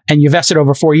 20% and you vested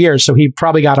over 4 years. So he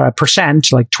probably got a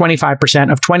percent, like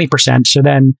 25% of 20%. So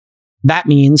then that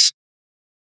means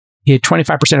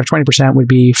 25% of 20% would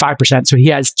be 5%. So he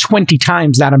has 20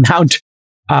 times that amount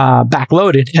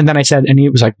backloaded. And then I said, and he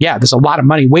was like, yeah, there's a lot of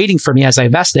money waiting for me as I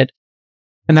vest it.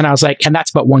 And then I was like, and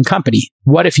that's but one company.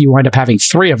 What if you wind up having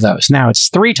 3 of those? Now it's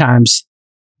 3 times.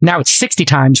 Now it's 60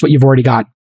 times what you've already got.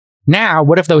 Now,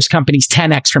 what if those companies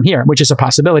 10x from here, which is a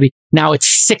possibility? Now it's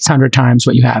 600 times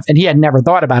what you have. And he had never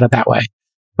thought about it that way.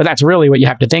 But that's really what you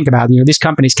have to think about. These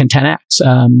companies can 10x.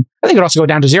 I think it could also go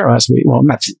down to 0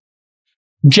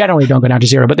 generally don't go down to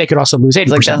 0, but they could also lose 80%.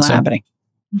 Like that's not happening.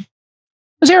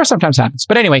 0 sometimes happens.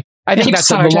 But anyway, I think that's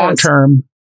the long term.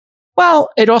 Well,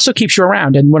 it also keeps you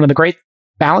around. And one of the great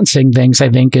balancing things, I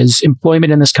think, is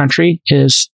employment in this country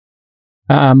is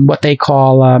what they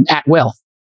call at will.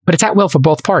 But it's at will for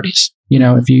both parties.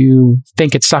 If you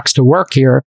think it sucks to work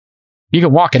here, you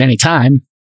can walk at any time.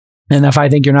 And if I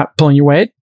think you're not pulling your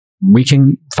weight, we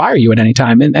can fire you at any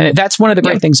time. And that's one of the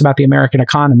great things about the American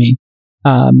economy,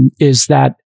 is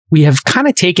that we have kind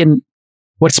of taken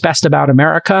what's best about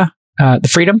America, the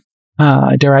freedom,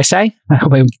 dare I say. I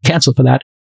hope I don't get canceled for that.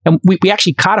 And we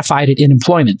actually codified it in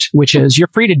employment, which is you're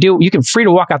free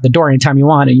to walk out the door anytime you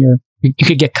want, and you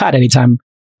could get cut anytime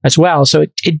as well. So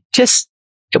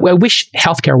I wish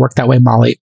healthcare worked that way,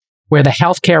 Molly, where the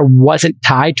healthcare wasn't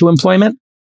tied to employment.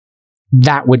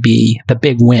 That would be the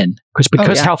big win,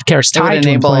 because healthcare is tied to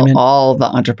employment. All the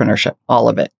entrepreneurship, all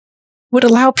of it would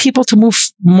allow people to move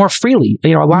more freely. A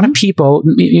lot of people,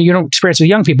 you don't experience with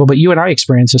young people, but you and I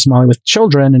experience this, Molly, with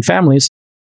children and families.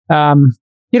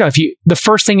 The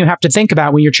first thing you have to think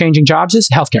about when you're changing jobs is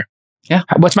healthcare. Yeah.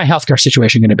 What's my healthcare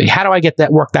situation going to be? How do I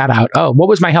work that out? Oh, what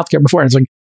was my healthcare before? And it's like,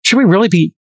 should we really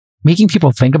be making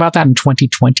people think about that in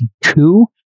 2022?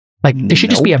 There should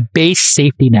just be a base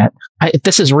safety net.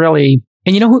 This is really,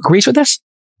 and you know who agrees with this?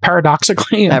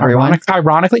 Paradoxically, everyone.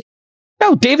 Ironically,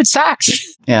 no, David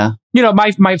Sachs. Yeah.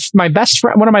 My best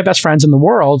friend, one of my best friends in the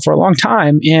world for a long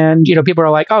time. And, people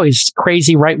are like, oh, he's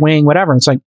crazy, right wing, whatever. And it's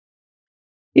like,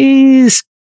 he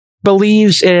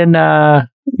believes in,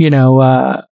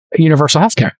 universal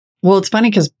healthcare. Well, it's funny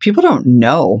because people don't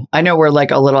know. I know we're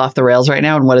like a little off the rails right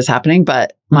now and what is happening,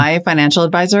 but my financial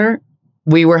advisor,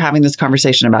 we were having this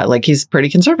conversation about, he's pretty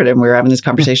conservative. And we were having this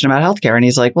conversation about healthcare. And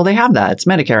he's like, well, they have that. It's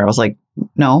Medicare. I was like,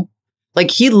 no.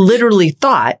 He literally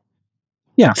thought,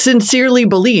 sincerely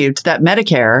believed that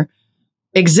Medicare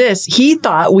exists. He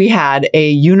thought we had a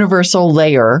universal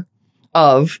layer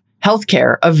of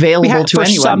healthcare available to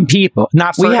anyone. For some people,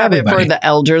 not for everybody. We have it for the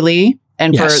elderly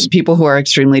and for people who are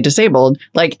extremely disabled.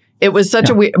 It was such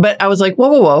a weird, but I was like,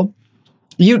 whoa.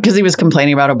 Because he was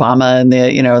complaining about Obama and the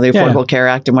Affordable Care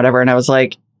Act and whatever. And I was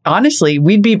like, honestly,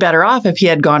 we'd be better off if he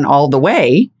had gone all the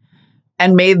way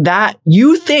and made that,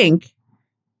 you think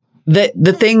that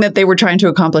the thing that they were trying to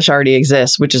accomplish already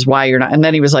exists, which is why you're not. And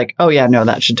then he was like, oh yeah, no,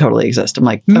 that should totally exist. I'm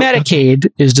like,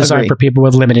 Medicaid is designed for people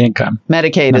with limited income.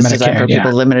 Medicaid is designed for people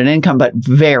with limited income, but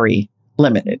very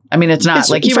limited. I mean, it's not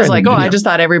he was like, I just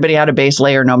thought everybody had a base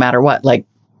layer no matter what,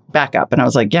 back up. And I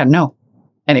was like, yeah, no.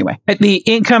 Anyway. The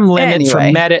income limit for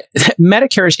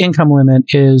Medicare's income limit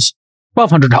is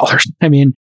 $1,200. I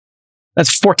mean,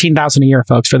 that's $14,000 a year,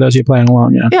 folks, for those of you playing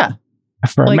along. Yeah.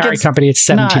 For a married company, it's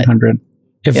 $1,700.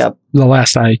 The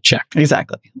last I checked.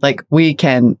 Exactly. We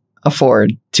can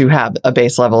afford to have a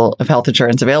base level of health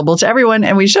insurance available to everyone,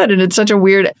 and we should. And it's such a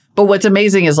weird, but what's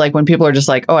amazing is when people are just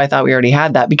like, oh, I thought we already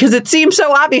had that, because it seems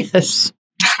so obvious.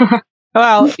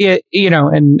 Well,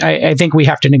 and I think we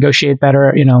have to negotiate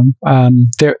better.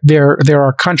 There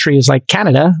are countries like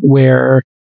Canada where,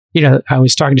 I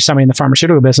was talking to somebody in the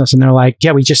pharmaceutical business and they're like,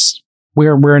 yeah,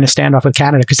 we're in a standoff with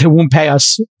Canada because they won't pay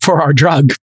us for our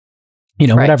drug.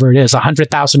 Whatever it is,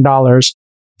 $100,000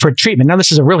 for treatment. Now,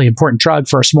 this is a really important drug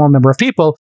for a small number of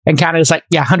people. And Canada's like,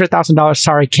 yeah, $100,000.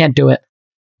 Sorry, can't do it.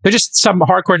 They're just some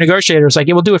hardcore negotiators like,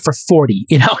 yeah, we'll do it for 40,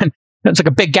 and it's like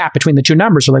a big gap between the two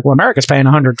numbers. They're like, well, America's paying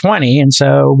 120. And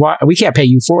so we can't pay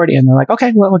you 40. And they're like,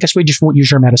 okay, well, I guess we just won't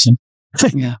use your medicine.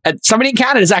 Yeah. And somebody in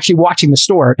Canada is actually watching the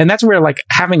store. And that's where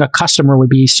having a customer would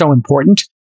be so important.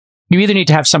 You either need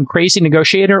to have some crazy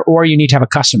negotiator or you need to have a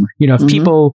customer. If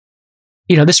people,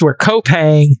 this is where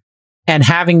copay and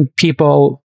having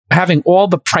all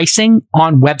the pricing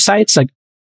on websites, when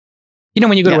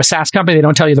you go to a SaaS company, they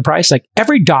don't tell you the price.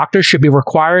 Every doctor should be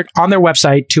required on their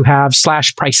website to have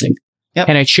 /pricing. Yep.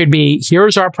 And it should be,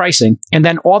 here's our pricing. And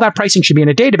then all that pricing should be in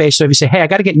a database. So if you say, hey, I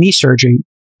got to get knee surgery,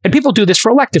 and people do this for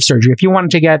elective surgery. If you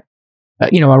wanted to get,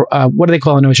 what do they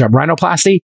call a nose job?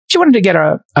 Rhinoplasty. she wanted to get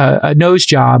a nose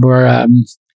job or,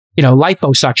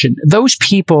 liposuction. Those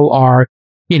people are,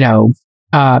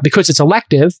 because it's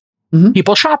elective,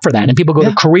 people shop for that and people go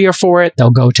to Korea for it. They'll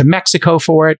go to Mexico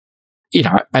for it.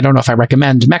 I don't know if I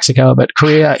recommend Mexico, but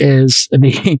Korea is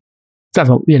a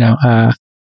little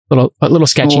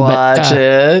sketchy. Watch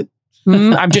it.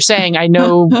 I'm just saying, I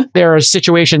know there are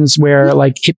situations where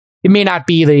like it may not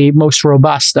be the most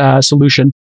robust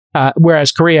solution,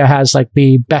 whereas Korea has like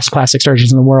the best plastic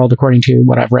surgeons in the world, according to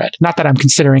what I've read. Not that I'm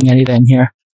considering anything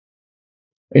here.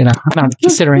 I'm not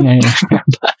considering anything.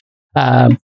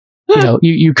 But,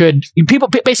 people,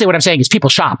 basically what I'm saying is people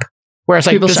shop. Whereas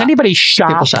like, does anybody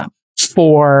shop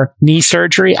for knee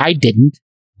surgery? I didn't.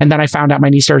 And then I found out my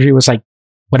knee surgery was like,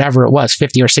 whatever it was,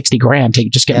 50 or 60 grand to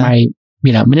just get my,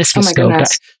 meniscus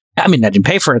scoped. I mean, I didn't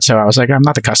pay for it. So I was like, I'm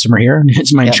not the customer here.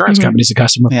 It's my insurance company's the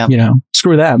customer,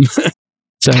 screw them.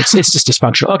 So it's just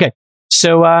dysfunctional. Okay.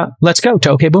 So, let's go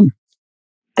to OK Boomer.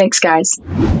 Thanks, guys.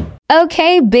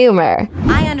 OK Boomer.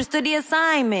 I understood the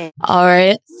assignment. All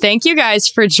right. Thank you guys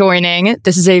for joining.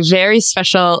 This is a very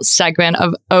special segment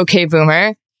of OK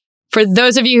Boomer. For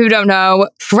those of you who don't know,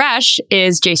 Presh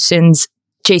is Jason's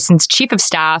chief of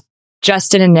staff.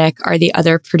 Justin and Nick are the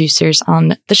other producers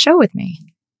on the show with me.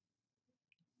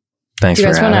 Thanks for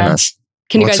having us.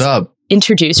 Can you guys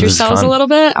introduce yourselves a little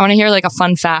bit? I want to hear like a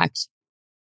fun fact.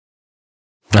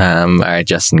 All right,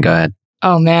 Justin, go ahead.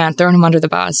 Oh man, throwing him under the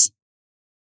bus.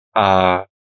 I'm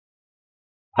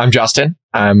Justin.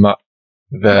 I'm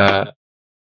the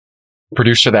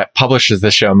producer that publishes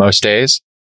the show most days,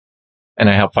 and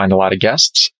I help find a lot of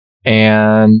guests.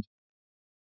 And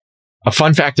a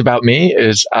fun fact about me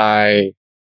is I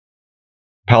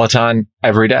Peloton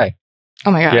every day.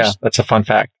 Oh my gosh. Yeah, that's a fun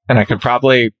fact. And I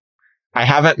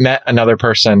haven't met another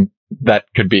person that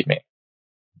could beat me,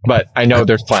 but I know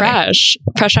there's plenty. Presh,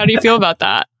 how do you feel about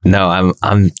that? No,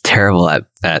 I'm terrible at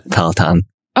Peloton.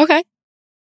 Okay.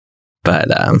 But,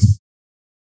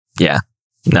 yeah,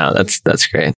 no, that's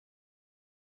great.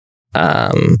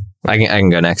 I can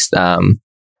go next. I'm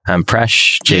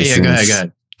Presh. Jason. Yeah,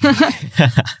 go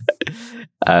ahead.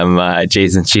 I'm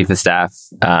Jason's chief of staff.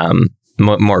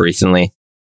 More recently,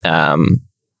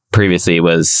 previously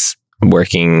was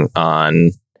working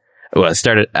on. Well,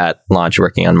 started at launch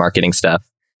working on marketing stuff,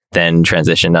 then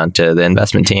transitioned onto the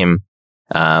investment team,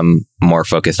 more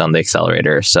focused on the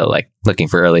accelerator. So like looking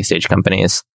for early stage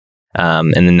companies,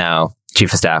 and then now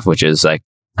chief of staff, which is like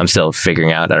I'm still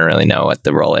figuring out. I don't really know what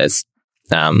the role is.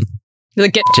 You're the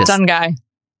get done guy.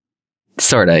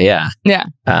 Sorta, yeah. Yeah.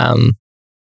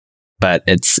 But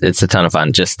it's a ton of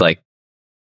fun, just like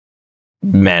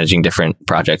managing different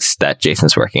projects that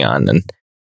Jason's working on, and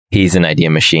he's an idea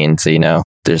machine, so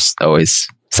there's always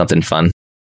something fun.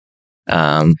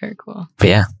 Very cool. But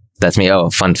yeah, that's me. Oh,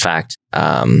 fun fact.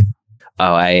 I don't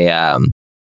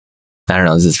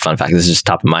know. This is a fun fact. This is just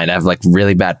top of mind. I have like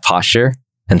really bad posture,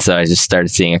 and so I just started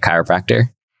seeing a chiropractor,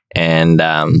 and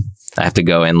I have to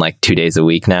go in like 2 days a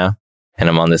week now, and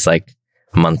I'm on this like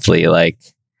monthly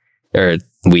or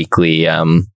weekly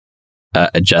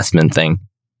adjustment thing,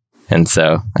 and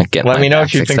so I get. Let me know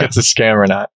if you think it's a scam or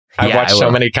not. I've watched so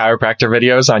many chiropractor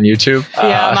videos on YouTube.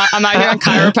 Yeah, I'm out here on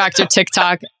chiropractor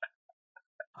TikTok.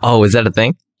 Oh, is that a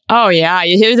thing? Oh yeah,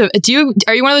 you hear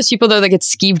are you one of those people though that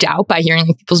gets skeeved out by hearing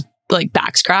like people's like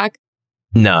backs crack?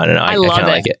 No. I love it.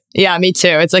 Like it. Yeah, me too.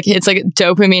 It's like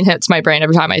dopamine hits my brain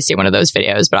every time I see one of those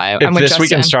videos. But I'm with Justin. If This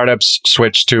Week in Startups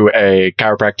switched to a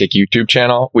chiropractic YouTube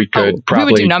channel, we could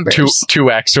probably do numbers.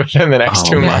 2x within the next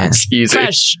 2 months. Easy.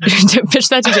 Fresh. Pitch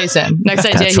that to Jason. Next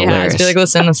idea he hilarious. has. Be like,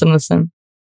 listen.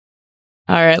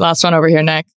 All right, last one over here,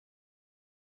 Nick.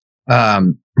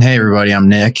 Hey everybody, I'm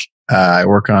Nick. I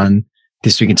work on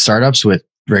This Week in Startups with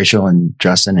Rachel and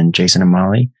Justin and Jason and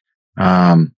Molly.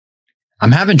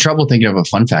 I'm having trouble thinking of a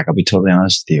fun fact. I'll be totally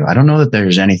honest with you. I don't know that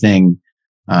there's anything.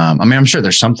 I'm sure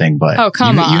there's something, but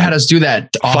come on. You had us do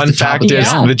that. Fun fact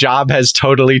is the job has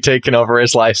totally taken over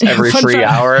his life. Every free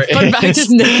hour is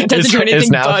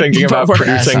now thinking about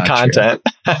producing content.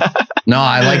 No,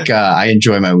 I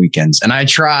enjoy my weekends, and I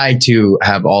try to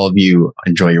have all of you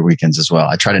enjoy your weekends as well.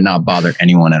 I try to not bother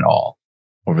anyone at all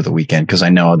over the weekend because I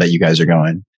know that you guys are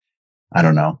going,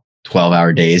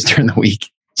 12-hour days during the week.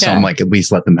 So I'm like, at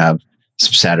least let them have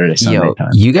some Saturday, Sunday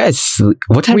time. You guys,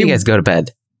 what time do you guys go to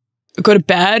bed? Go to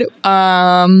bed.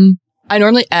 I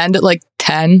normally end at like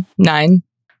 10, 9.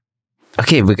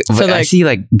 Okay, but I see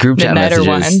like group chat messages. Or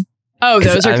 1. Oh,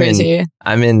 those are crazy.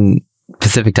 I'm in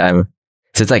Pacific time,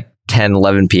 so it's like 10,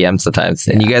 11 p.m. sometimes,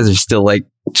 and you guys are still like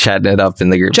chatting it up in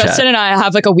the group chat. Justin and I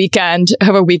have like a weekend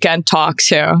talk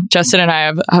too. Justin and I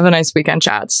have a nice weekend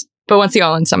chats. But once the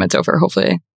All In Summit's over,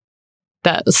 hopefully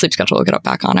that the sleep schedule will get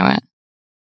back onto it.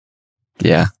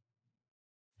 Yeah.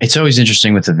 It's always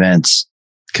interesting with events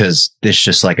because it's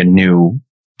just like a new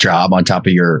job on top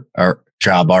of your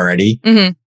job already.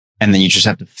 Mm-hmm. And then you just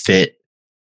have to fit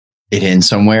it in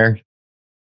somewhere.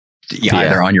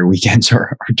 Either on your weekends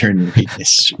or during the week.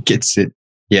 Gets it.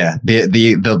 Yeah.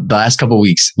 The last couple of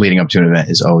weeks leading up to an event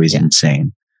is always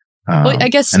insane. Well, I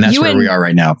guess and that's where we are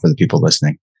right now for the people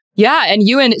listening. Yeah.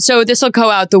 And so this will go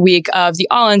out the week of the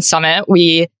All In Summit.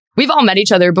 We've all met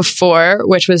each other before,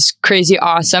 which was crazy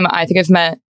awesome. I think I've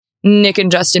met Nick and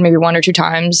Justin maybe 1 or 2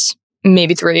 times,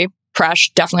 maybe 3.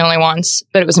 Presh, definitely only once,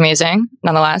 but it was amazing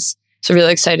nonetheless. So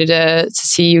really excited to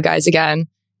see you guys again.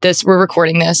 We're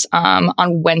recording this on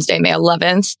Wednesday, May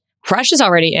 11th. Presh is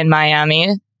already in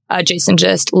Miami. Jason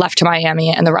just left to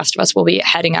Miami, and the rest of us will be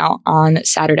heading out on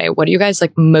Saturday. What are you guys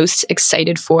most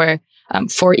excited for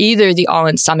either the All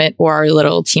In Summit or our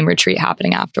little team retreat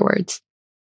happening afterwards?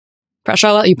 Presh,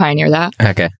 I'll let you pioneer that.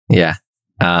 Okay. Yeah.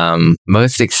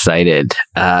 Most excited.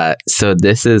 So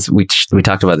this is, we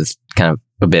talked about this kind of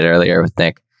a bit earlier with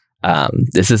Nick.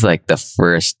 This is like the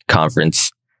first conference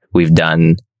we've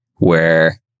done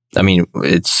where, I mean,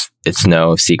 it's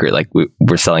no secret. Like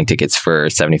we're selling tickets for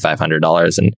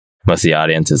 $7,500, and most of the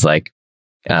audience is like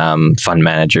fund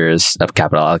managers of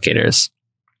capital allocators,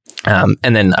 and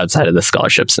then outside of the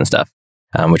scholarships and stuff,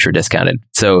 which were discounted.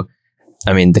 So,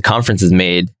 I mean, the conference has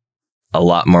made a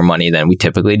lot more money than we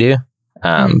typically do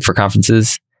for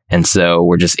conferences, and so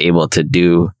we're just able to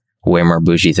do way more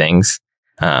bougie things.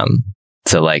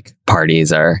 So, like,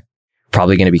 parties are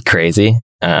probably going to be crazy.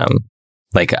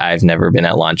 Like, I've never been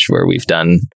at launch where we've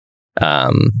done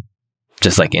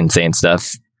just like insane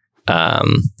stuff.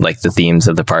 Like the themes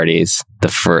of the parties, the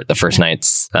first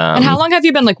nights. And how long have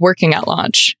you been working at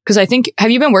launch? Because I think,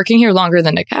 have you been working here longer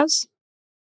than Nick has?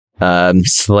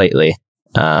 Slightly.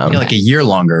 Like a year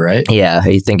longer, right? Yeah,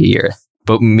 I think a year.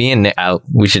 But me and Nick,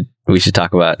 we should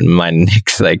talk about mine and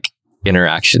Nick's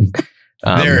interaction.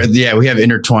 We have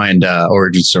intertwined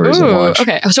origin stories of launch.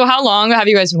 Okay, so how long have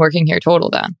you guys been working here total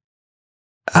then?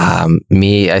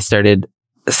 I started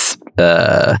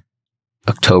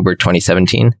October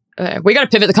 2017. Okay. We got to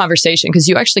pivot the conversation because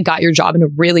you actually got your job in a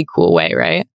really cool way,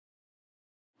 right?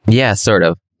 Yeah, sort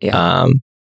of. Yeah.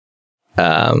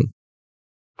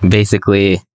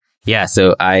 Basically, yeah.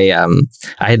 So I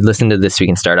had listened to This Week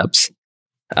in Startups.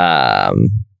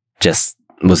 Just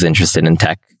was interested in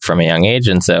tech from a young age,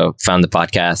 and so found the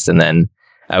podcast. And then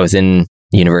I was in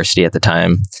university at the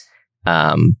time.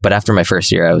 But after my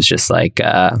first year, I was just like,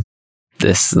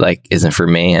 this isn't for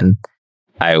me. And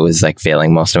I was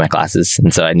failing most of my classes.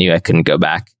 And so I knew I couldn't go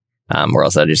back, or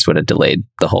else I just would have delayed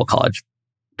the whole college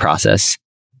process.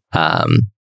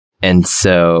 And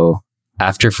so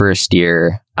after first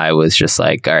year, I was just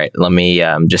like, all right, let me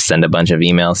just send a bunch of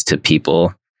emails to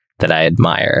people that I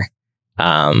admire,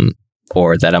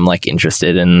 or that I'm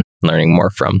interested in learning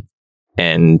more from.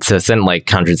 And so I sent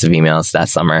hundreds of emails that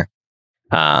summer.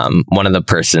 One of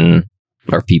the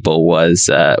people was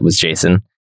Jason,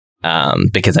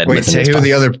 because I'd listened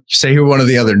to say who one of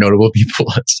the other notable people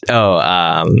was.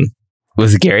 Oh,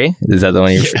 was it Gary? Is that the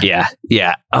one?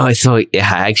 Yeah. Oh, so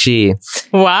yeah, actually,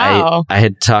 wow. I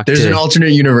had talked. There's an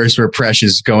alternate universe where Presh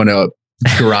is going to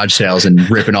garage sales and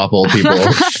ripping off old people,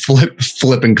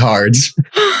 flipping cards.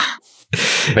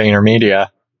 VaynerMedia.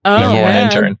 Oh, yeah.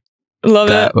 Intern. Love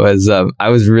that it. Was I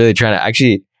was really trying to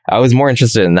actually. I was more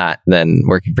interested in that than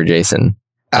working for Jason.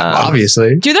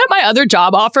 Obviously. Do you know that my other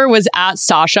job offer was at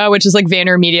Sasha, which is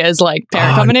VaynerMedia's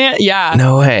parent company? Yeah.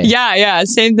 No way. Yeah.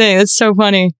 Same thing. It's so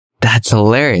funny. That's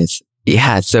hilarious.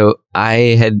 Yeah. So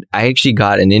I actually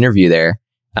got an interview there.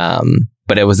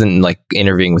 But it wasn't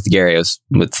interviewing with Gary. It was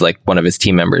with one of his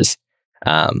team members.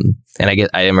 And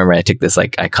I remember I took this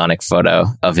iconic photo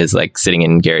of his sitting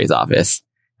in Gary's office,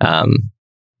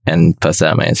 and posted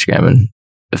it on my Instagram, and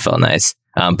it felt nice.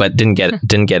 But didn't get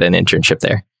an internship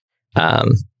there.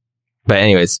 But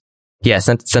anyways, yeah,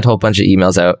 sent a whole bunch of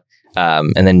emails out.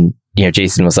 And then,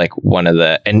 Jason was one of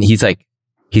the, and he's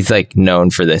known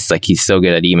for this. He's so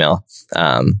good at email.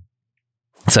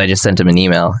 So I just sent him an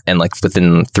email, and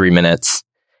within 3 minutes,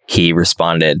 he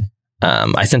responded.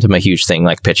 I sent him a huge thing,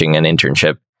 pitching an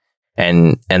internship.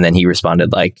 And then he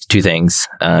responded 2 things.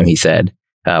 He said,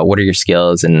 what are your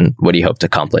skills and what do you hope to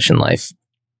accomplish in life?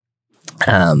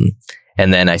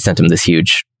 And then I sent him this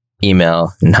huge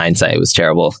email. In hindsight, it was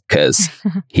terrible because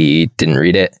he didn't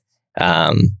read it.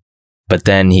 But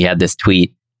then he had this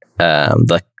tweet,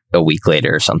 a week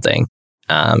later or something.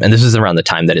 And this was around the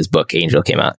time that his book Angel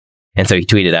came out. And so he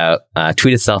tweeted out,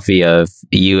 tweet a selfie of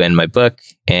you and my book,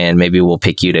 and maybe we'll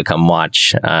pick you to come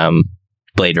watch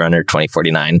Blade Runner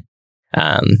 2049.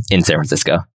 in San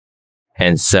Francisco.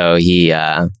 And so he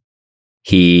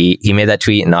made that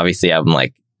tweet, and obviously I'm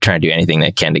like trying to do anything that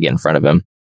I can to get in front of him.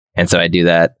 And so I do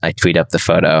that. I tweet up the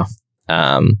photo,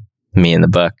 me in the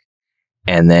book.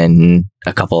 And then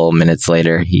a couple minutes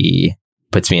later, he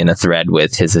puts me in a thread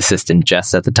with his assistant,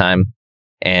 Jess, at the time.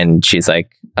 And she's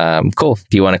like, cool.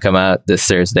 Do you want to come out this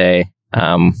Thursday?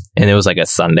 And it was like a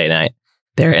Sunday night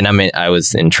there. And I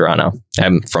was in Toronto.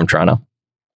 I'm from Toronto.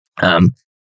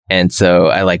 And so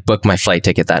I like booked my flight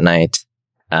ticket that night.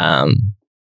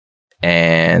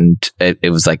 And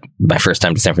it was like my first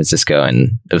time to San Francisco.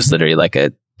 And it was literally like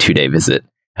a 2-day visit.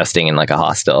 I was staying in like a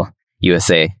hostel,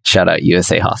 USA, shout out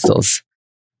USA hostels.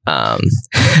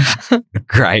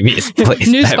 Grimiest place.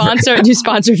 New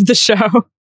sponsor of the show.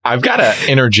 I've got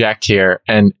to interject here.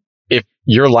 And if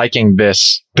you're liking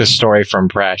this story from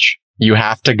Presh, you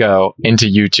have to go into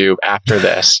YouTube after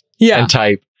this and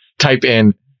type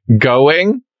in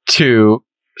going to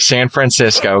San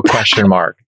Francisco ?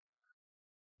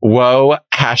 Whoa,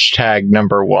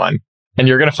 #1. And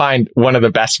you're going to find one of the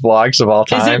best vlogs of all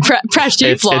time. Is it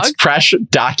Presh vlog? It's Presh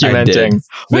documenting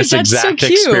this exact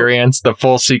experience, the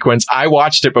full sequence. I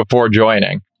watched it before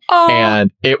joining. And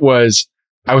I was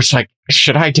like,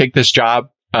 should I take this job?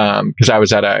 Because I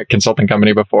was at a consulting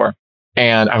company before.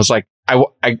 And I was like, I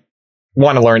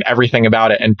want to learn everything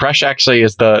about it. And Presh actually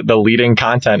is the leading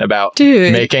content about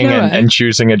making and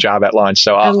choosing a job at launch.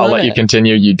 So I'll let you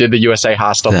continue. You did the USA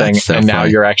hostel thing, so and now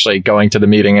you're actually going to the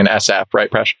meeting in SF,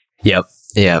 right, Presh? Yep.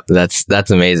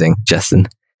 That's amazing, Justin,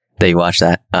 that you watched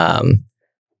that.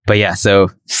 But yeah,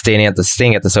 so staying at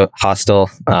the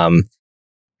hostel.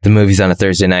 The movie's on a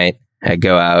Thursday night. I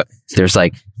go out. There's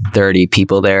like 30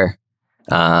 people there.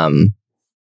 And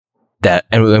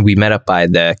we met up by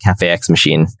the Cafe X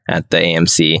machine at the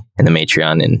AMC in the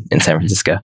Matreon in San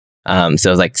Francisco. So I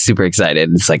was like super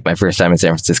excited. It's like my first time in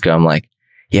San Francisco. I'm like,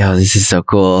 yo, this is so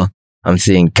cool. I'm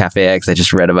seeing Cafe X. I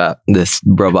just read about this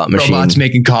robot machine. Robots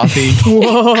making coffee.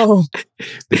 Whoa.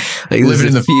 Like living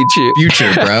in the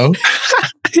future, bro.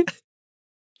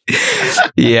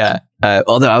 Yeah.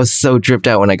 Although I was so tripped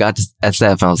out when I got to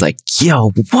SF, I was like,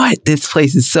 yo, what? This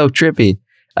place is so trippy.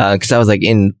 Cause I was like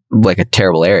in like a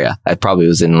terrible area. I probably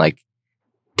was in like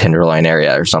Tenderloin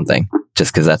area or something,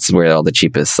 just cause that's where all the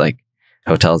cheapest like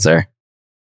hotels are.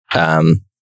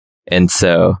 And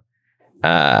so,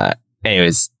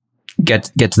 anyways,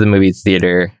 get to the movie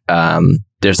theater.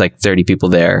 There's like 30 people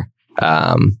there.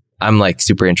 I'm like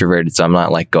super introverted, so I'm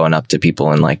not like going up to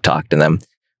people and like talk to them,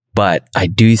 but I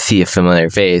do see a familiar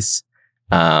face.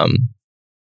 And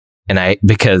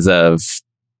because of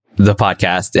the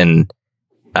podcast and,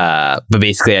 but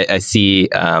basically I see,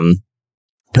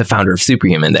 the founder of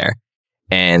Superhuman there,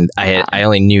 and I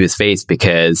only knew his face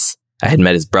because I had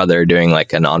met his brother doing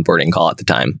like an onboarding call at the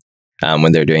time,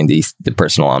 when they're doing the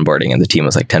personal onboarding, and the team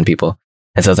was like 10 people.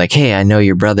 And so I was like, hey, I know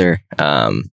your brother.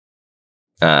 And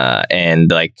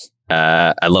like,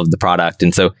 I loved the product.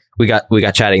 And so we got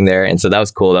chatting there. And so that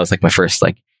was cool. That was like my first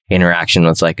like interaction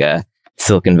with like a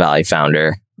Silicon Valley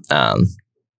founder. So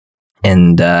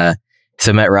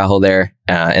met Rahul there.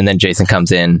 And then Jason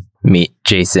comes in, meet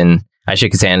Jason. I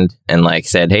shook his hand and like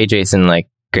said, hey, Jason, like,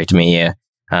 great to meet you.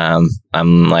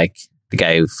 I'm like the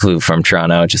guy who flew from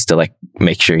Toronto just to like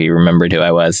make sure he remembered who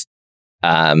I was.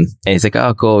 And he's like,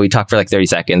 oh, cool. We talked for like 30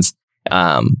 seconds.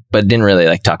 But didn't really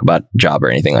like talk about job or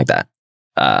anything like that.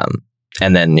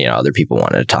 And then, you know, other people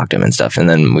wanted to talk to him and stuff. And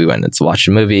then we went and watched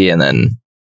a movie, and then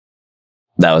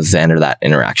that was the end of that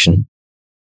interaction.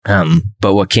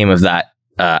 But what came of that,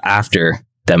 after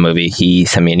that movie, he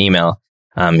sent me an email.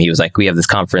 He was like, we have this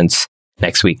conference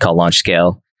next week called Launch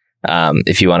Scale.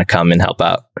 If you want to come and help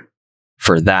out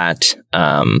for that,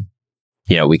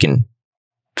 you know, we can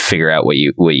figure out what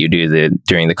you do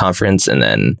during the conference. And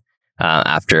then,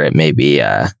 after it, maybe,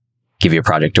 give you a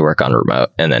project to work on remote.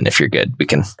 And then if you're good, we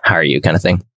can hire you, kind of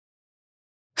thing.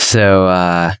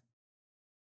 So,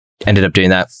 ended up doing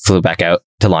that, flew back out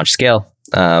to Launch Scale,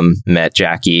 met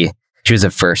Jackie. She was the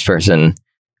first person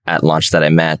at launch that I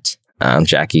met.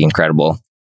 Jackie, incredible.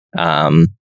 And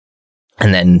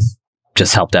then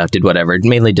just helped out, did whatever,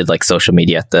 mainly did like social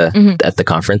media at the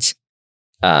conference.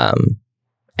 And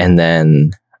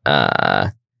then,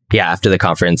 after the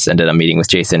conference, ended up meeting with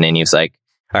Jason, and he was like,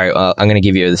 all right, well, I'm going to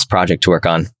give you this project to work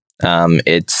on.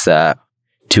 It's, to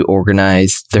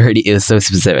organize 30, it was so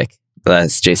specific,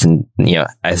 as Jason, you know,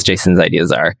 as Jason's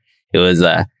ideas are, it was,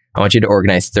 I want you to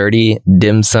organize 30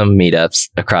 dim sum meetups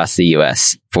across the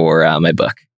US for, my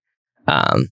book.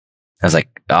 I was like,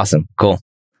 awesome, cool.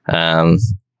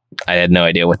 I had no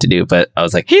idea what to do, but I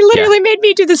was like, he literally made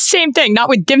me do the same thing, not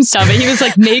with dim sum, but he was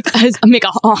like, make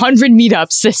 100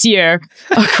 meetups this year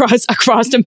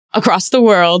across the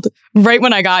world. Right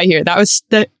when I got here,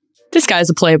 this guy's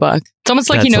a playbook. It's almost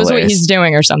like he knows hilarious. What he's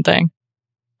doing or something.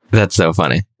 That's so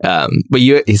funny.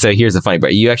 So here's the funny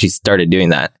part. You actually started doing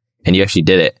that and you actually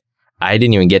did it. I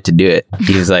didn't even get to do it.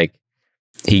 He was like,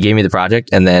 he gave me the project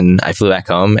and then I flew back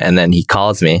home and then he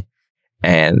calls me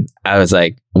and I was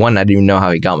like, one, I didn't even know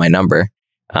how he got my number.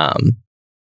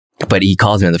 But he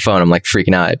calls me on the phone. I'm like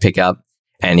freaking out. I pick up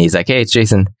and he's like, hey, it's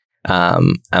Jason.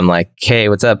 I'm like, hey,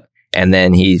 what's up? And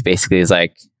then he basically is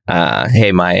like,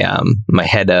 hey, my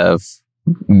head of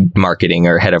marketing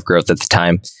or head of growth at the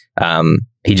time,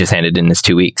 he just handed in his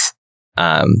 2 weeks.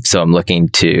 So I'm looking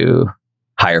to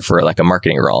hire for like a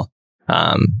marketing role.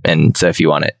 And so if you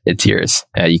want it, it's yours.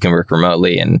 You can work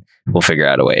remotely and we'll figure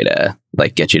out a way to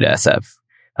like get you to SF.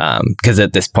 Cause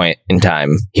at this point in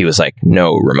time, he was like,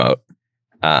 no remote.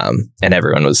 And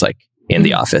everyone was like in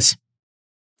the office.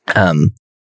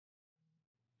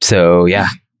 So yeah,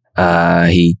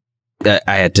 I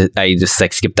just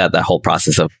like skipped out that whole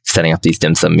process of setting up these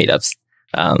dim sum meetups,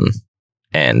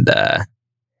 and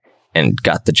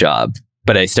got the job.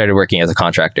 But I started working as a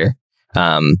contractor,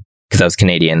 cause I was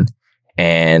Canadian.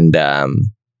 And,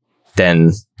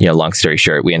 then, long story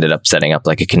short, we ended up setting up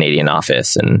like a Canadian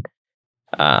office and,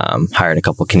 hired a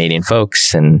couple Canadian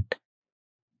folks and,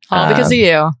 all because of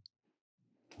you.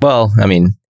 Well, I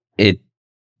mean, it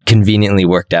conveniently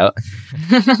worked out.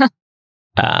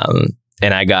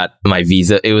 And I got my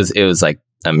visa. It was like,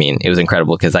 I mean, it was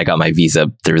incredible because I got my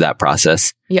visa through that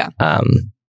process. Yeah.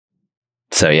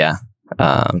 So yeah,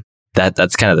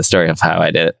 that's kind of the story of how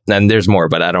I did it. And there's more,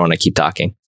 but I don't want to keep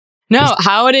talking. No,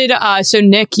 how did, so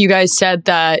Nick, you guys said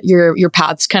that your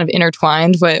paths kind of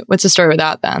intertwined. What's the story with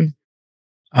that then?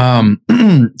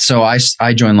 So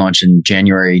I joined Launch in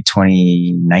January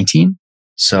 2019.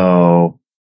 So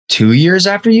 2 years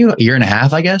after you, a year and a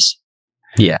half, I guess.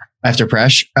 Yeah. After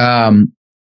Presh.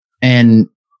 And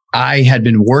I had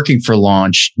been working for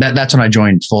Launch. That's when I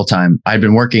joined full time. I'd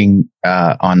been working,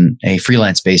 on a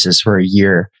freelance basis for a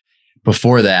year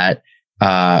before that,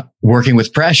 working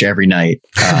with Presh every night.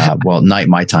 Well, night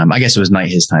my time. I guess it was night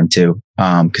his time too.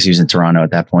 Cause he was in Toronto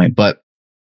at that point, but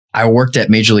I worked at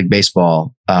Major League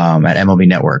Baseball, at MLB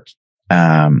Network.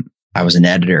 I was an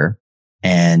editor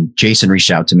and Jason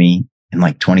reached out to me in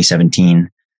like 2017,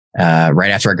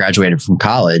 right after I graduated from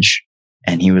college.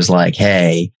 And he was like,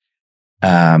 hey,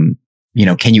 can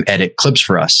you edit clips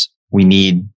for us? We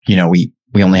need,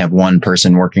 we only have one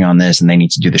person working on this and they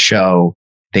need to do the show.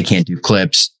 They can't do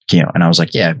clips, and I was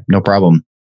like, yeah, no problem.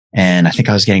 And I think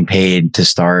I was getting paid to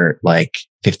start like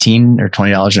 $15 or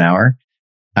 $20 an hour.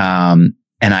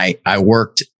 And I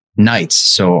worked nights.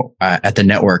 So at the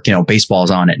network, baseball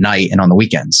is on at night and on the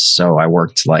weekends. So I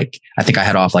worked like, I think I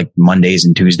had off like Mondays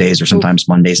and Tuesdays or sometimes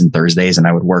Mondays and Thursdays. And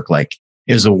I would work like,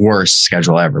 it was the worst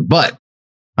schedule ever. But,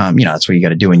 that's what you got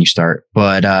to do when you start.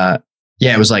 But,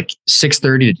 it was like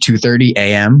 6:30 to 2:30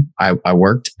 a.m. I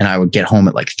worked and I would get home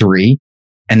at like 3.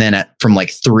 And then from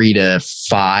like 3 to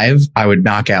 5, I would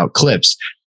knock out clips.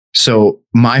 So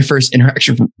my first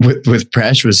interaction with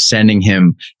Presh was sending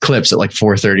him clips at like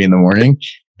 4:30 in the morning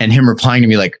and him replying to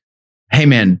me like, hey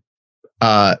man,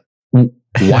 why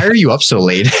are you up so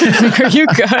late? Are you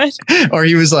good? Or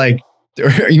he was like,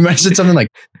 or you might have said something like,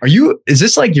 is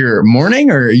this like your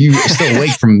morning or are you still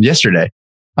awake from yesterday?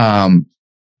 And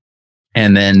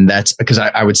then that's because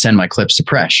I would send my clips to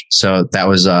Presh. So that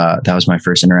was my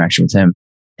first interaction with him.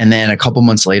 And then a couple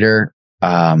months later,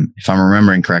 if I'm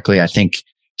remembering correctly, I think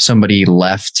somebody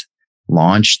left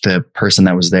Launch. The person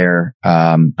that was there,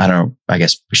 I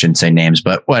guess we shouldn't say names,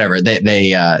 but whatever.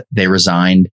 They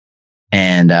resigned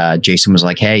and, Jason was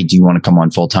like, hey, do you want to come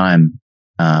on full time?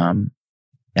 And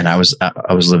I was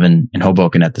living in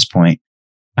Hoboken at this point.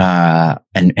 And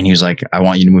he was like, I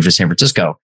want you to move to San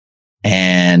Francisco.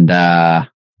 And, I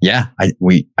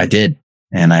did.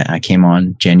 And I came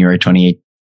on January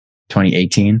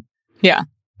 2018. Yeah.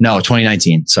 No,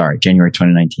 2019. Sorry. January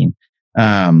 2019.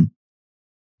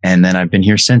 And then I've been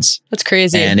here since. That's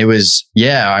crazy. And it was,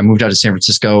 I moved out to San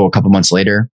Francisco a couple months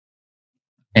later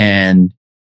and,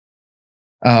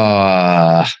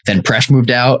 then Presh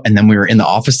moved out and then we were in the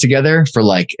office together for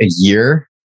like a year,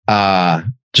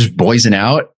 just boysing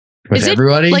out with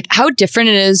everybody. Like how different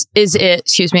is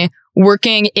it,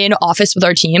 working in office with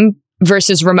our team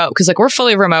versus remote? Cause like we're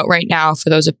fully remote right now. For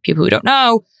those of people who don't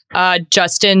know,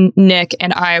 Justin, Nick,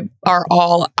 and I are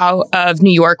all out of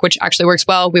New York, which actually works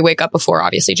well. We wake up before,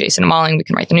 obviously, Jason and Molly, we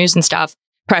can write the news and stuff.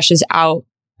 Presh is out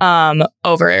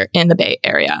over in the Bay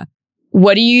Area.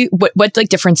 what like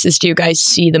differences do you guys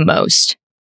see the most?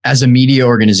 As a media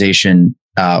organization,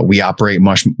 we operate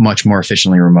much more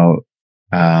efficiently remote.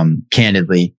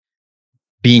 Candidly,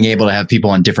 being able to have people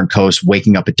on different coasts,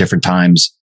 waking up at different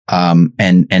times,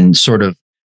 and sort of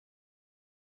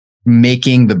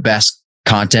making the best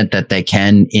content that they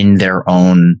can in their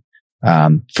own,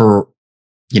 in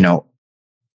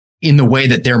the way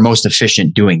that they're most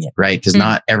efficient doing it, right? Because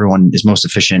not everyone is most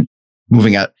efficient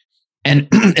moving out. And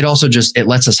it also it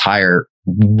lets us hire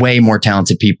way more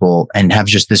talented people and have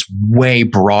just this way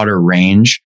broader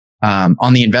range.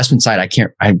 On the investment side, I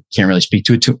can't really speak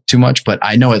to it too much, but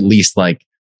I know at least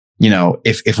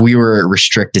if we were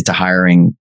restricted to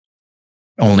hiring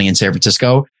only in San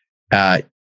Francisco,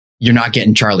 you're not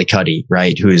getting Charlie Cuddy,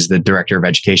 right? Who is the director of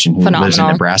education who lives in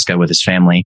Nebraska with his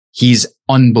family. He's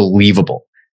unbelievable.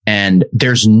 And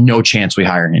there's no chance we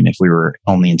hire him if we were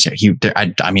only in San Francisco.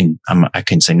 I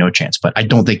couldn't say no chance, but I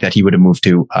don't think that he would have moved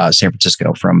to San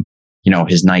Francisco from,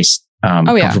 his nice,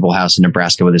 comfortable house in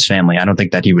Nebraska with his family. I don't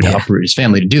think that he would uproot his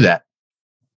family to do that.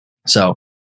 So,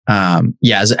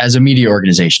 as a media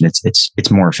organization,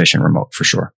 it's more efficient remote for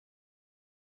sure.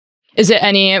 Is it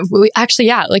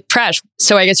like Presh?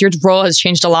 So I guess your role has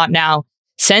changed a lot now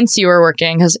since you were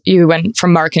working, because you went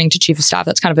from marketing to chief of staff.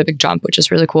 That's kind of a big jump, which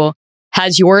is really cool.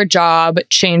 Has your job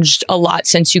changed a lot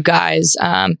since you guys,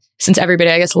 since everybody,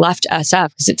 I guess, left SF?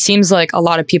 Because it seems like a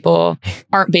lot of people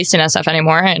aren't based in SF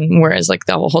anymore. And whereas like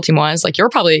the whole team was, like your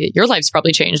life's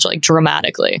probably changed like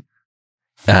dramatically.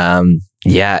 As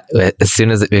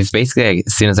soon as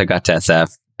I got to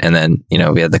SF, and then,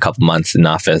 we had the couple months in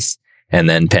office, and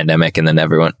then pandemic, and then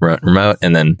everyone went remote,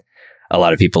 and then a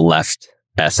lot of people left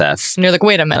SF. And you're like,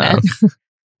 wait a minute.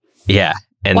 Yeah.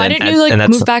 And why didn't you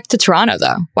move back to Toronto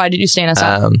though? Why did you stay in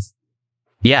SF?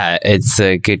 It's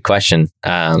a good question.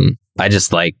 I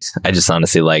just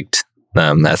honestly liked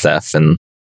SF and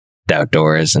the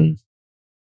outdoors and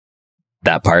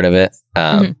that part of it.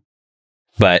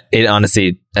 But it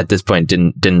honestly at this point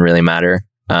didn't really matter.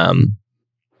 Well,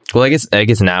 I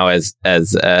guess now as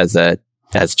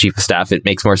chief of staff, it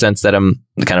makes more sense that I'm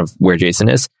kind of where Jason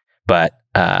is. But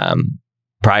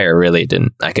prior, really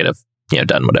didn't. I could have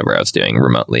done whatever I was doing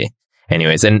remotely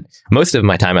anyways. And most of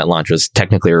my time at launch was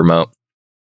technically remote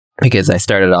because I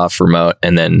started off remote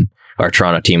and then our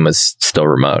Toronto team was still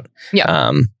remote.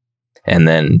 Yeah. And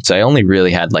then, so I only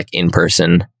really had like in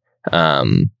person,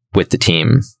 with the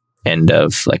team end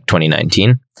of like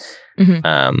 2019.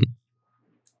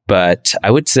 But I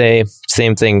would say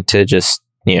same thing to just,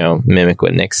 mimic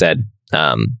what Nick said.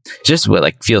 Just what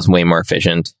like feels way more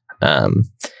efficient.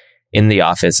 In the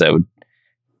office, I would,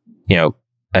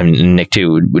 Nick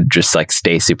too would just like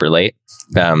stay super late.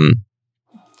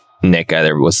 Nick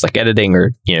either was like editing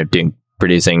or, doing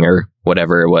producing or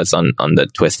whatever it was on the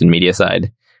Twist and media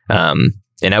side. And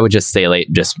I would just stay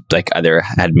late, just like either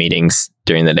had meetings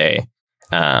during the day,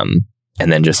 and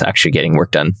then just actually getting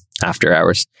work done after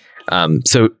hours.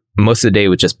 So most of the day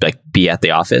would just like be at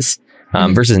the office,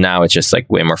 versus now it's just like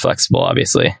way more flexible,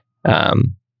 obviously.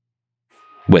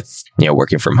 With,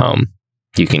 working from home.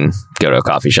 You can go to a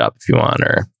coffee shop if you want,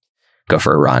 or go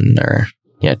for a run, or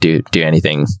do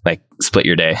anything, like split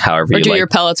your day however you like. Or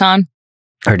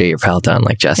do your Peloton.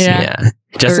 Like Justin. Yeah.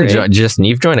 Justin,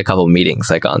 you've joined a couple meetings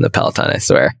like on the Peloton, I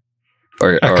swear.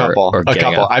 Or a couple.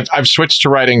 I've switched to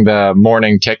writing the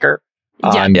morning ticker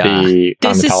on the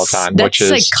Peloton, which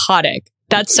is psychotic.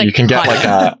 That's psychotic. You can get like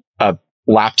a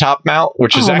laptop mount,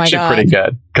 which is actually pretty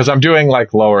good because I'm doing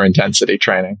like lower intensity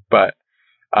training, but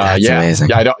that's amazing.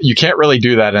 You can't really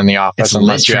do that in the office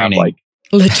unless you have like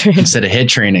instead of head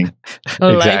training.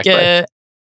 Like it.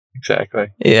 Exactly.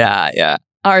 Yeah.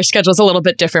 Our schedule's a little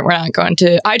bit different. We're not going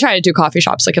to, I try to do coffee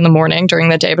shops like in the morning during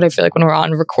the day, but I feel like when we're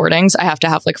on recordings, I have to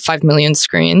have like 5 million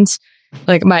screens.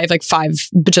 Like I have like 5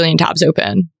 bajillion tabs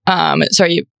open. So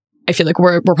I feel like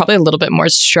we're probably a little bit more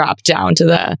strapped down to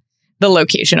the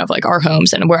location of like our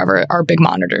homes and wherever our big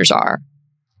monitors are.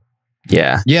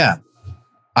 Yeah. Yeah.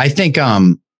 I think,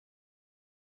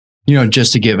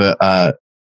 just to give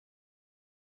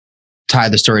tie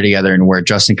the story together and where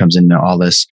Justin comes into all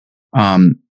this.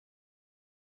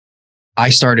 I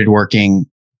started working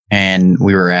and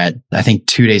we were at, I think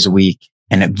 2 days a week,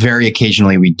 and very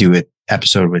occasionally we do an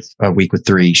episode with a week with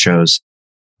 3 shows.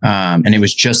 And it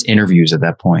was just interviews at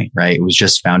that point, right? It was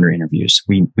just founder interviews.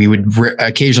 We would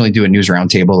occasionally do a news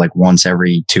roundtable like once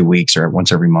every 2 weeks or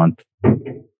once every month.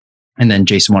 And then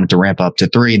Jason wanted to ramp up to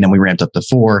 3, and then we ramped up to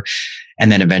 4.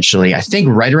 And then eventually, I think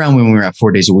right around when we were at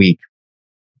 4 days a week,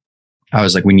 I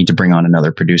was like, we need to bring on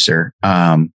another producer,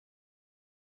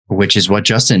 which is what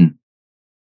Justin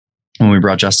when we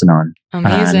brought Justin on.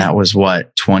 Amazing. And that was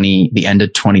the end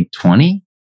of 2020?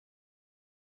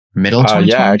 Middle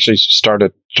 2020? Yeah, actually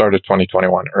started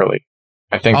 2021 early.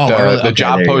 I think the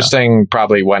job posting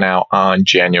probably went out on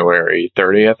January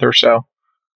 30th or so.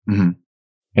 Mm-hmm.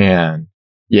 And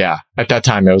yeah, at that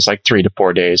time it was like 3 to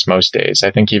 4 days most days.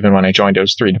 I think even when I joined it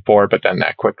was 3 to 4, but then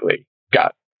that quickly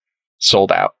got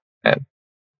sold out and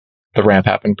the ramp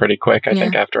happened pretty quick, I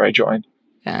think, after I joined.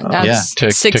 That's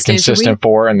to 6 days consistent a week.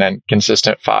 4 and then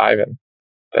consistent 5 and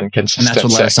then consistent 6. And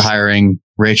that's what led us to hiring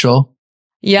Rachel.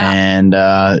 Yeah. And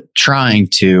trying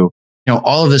to,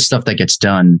 all of this stuff that gets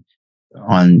done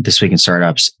on This Week in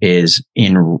Startups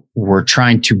we're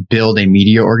trying to build a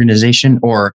media organization,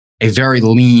 or a very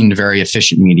lean, very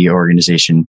efficient media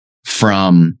organization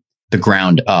from the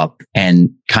ground up, and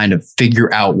kind of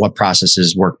figure out what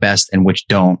processes work best and which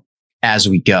don't as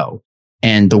we go.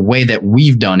 And the way that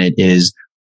we've done it is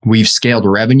we've scaled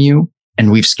revenue and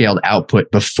we've scaled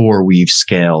output before we've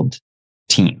scaled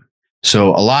team.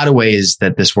 So a lot of ways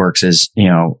that this works is,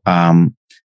 an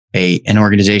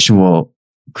organization will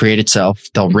create itself,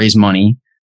 they'll raise money,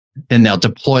 then they'll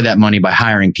deploy that money by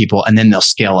hiring people, and then they'll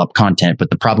scale up content. But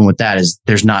the problem with that is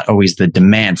there's not always the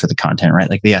demand for the content, right?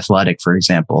 Like The Athletic, for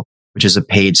example, which is a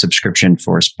paid subscription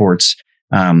for sports.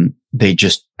 They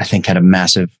just, I think, had a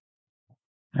massive,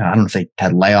 I don't know if they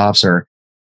had layoffs or,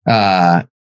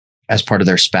 as part of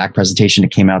their SPAC presentation,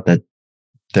 it came out that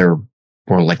they're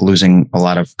like losing a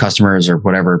lot of customers or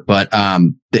whatever, but,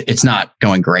 it's not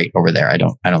going great over there. I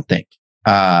don't think,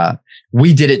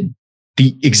 we did it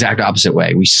the exact opposite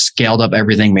way. We scaled up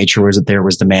everything, made sure there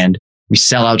was demand. We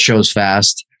sell out shows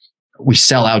fast. We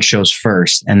sell out shows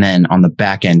first. And then on the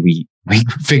back end, we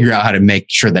figure out how to make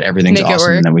sure that everything's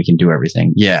awesome and then we can do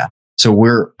everything. Yeah. So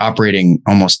we're operating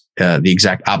almost the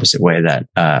exact opposite way that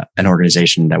an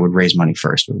organization that would raise money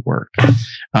first would work.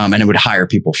 And it would hire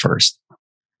people first.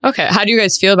 Okay. How do you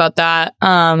guys feel about that?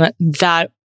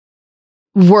 That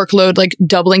workload, like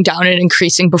doubling down and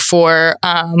increasing before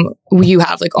you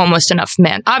have like almost enough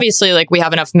obviously, like we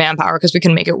have enough manpower because we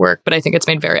can make it work. But I think it's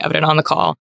made very evident on the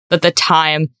call that the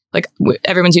time, like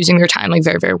everyone's using their time like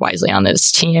very, very wisely on this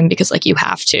team, because like you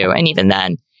have to. And even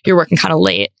then you're working kind of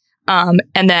late. And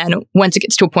then once it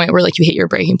gets to a point where like you hit your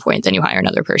breaking point, then you hire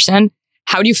another person.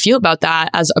 How do you feel about that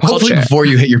as a hopefully culture? Before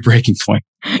you hit your breaking point.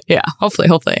 Yeah, hopefully.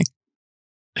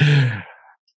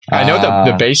 I know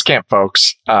the Basecamp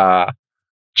folks,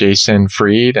 Jason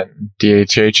Fried and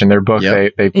DHH in their book,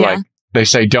 they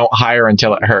say don't hire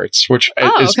until it hurts, which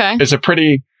is a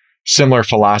pretty similar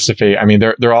philosophy. I mean,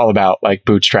 they're all about like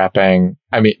bootstrapping.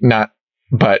 I mean,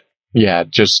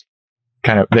 just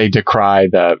kind of, they decry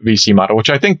the VC model, which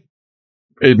I think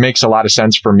it makes a lot of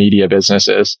sense for media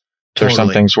businesses. Totally. There's some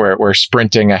things where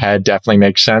sprinting ahead definitely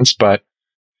makes sense, but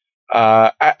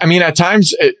I mean, at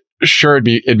times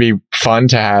it'd be fun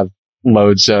to have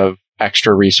loads of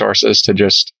extra resources to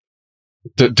just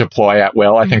deploy at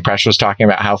will. I think Presh was talking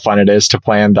about how fun it is to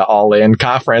plan the all-in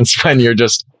conference when you're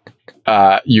just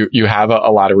you have a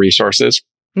lot of resources.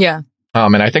 Yeah.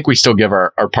 And I think we still give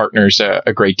our partners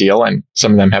a great deal, and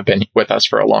some of them have been with us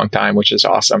for a long time, which is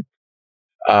awesome.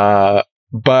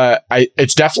 But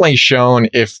it's definitely shown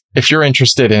if you're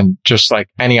interested in just like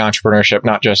any entrepreneurship,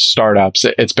 not just startups,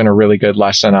 it's been a really good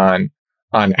lesson on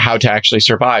how to actually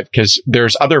survive, because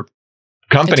there's other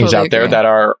companies out there that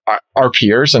are our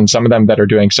peers, and some of them that are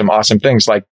doing some awesome things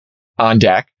like On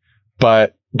Deck,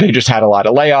 but they just had a lot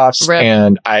of layoffs. Rip.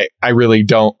 And I really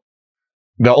don't.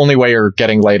 The only way you're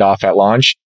getting laid off at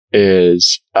launch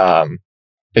is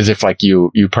if like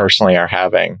you personally are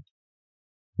having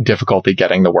difficulty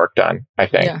getting the work done, I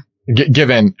think,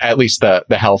 given at least the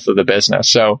health of the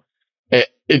business. So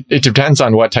it depends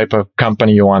on what type of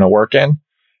company you want to work in.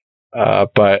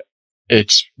 But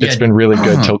it's been really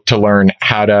good to learn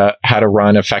how to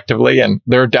run effectively. And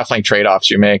there are definitely trade-offs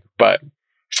you make, but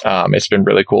it's been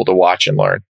really cool to watch and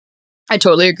learn. I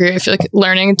totally agree. I feel like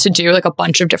learning to do like a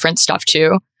bunch of different stuff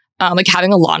too, like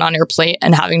having a lot on your plate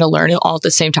and having to learn it all at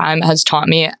the same time has taught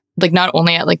me, like, not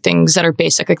only at like things that are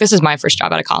basic, like this is my first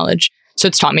job out of college. So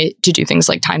it's taught me to do things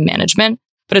like time management,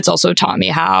 but it's also taught me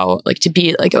how like to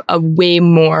be like a way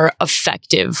more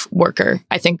effective worker.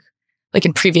 I think like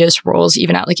in previous roles,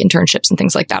 even at like internships and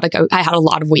things like that, like I had a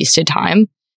lot of wasted time.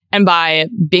 And by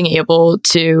being able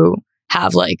to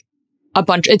have like a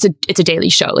bunch, it's a daily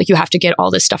show. Like you have to get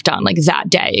all this stuff done like that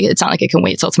day. It's not like it can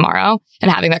wait till tomorrow.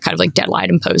 And having that kind of like deadline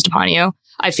imposed upon you,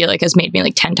 I feel like has made me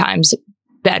like 10 times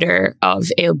better of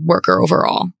a worker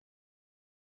overall.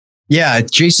 Yeah.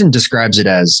 Jason describes it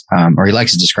as, or he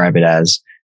likes to describe it as,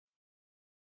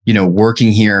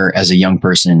 working here as a young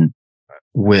person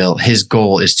his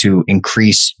goal is to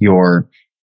increase your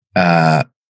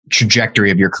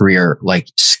trajectory of your career, like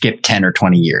skip 10 or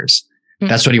 20 years.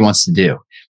 That's what he wants to do.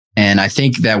 And I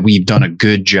think that we've done a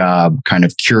good job kind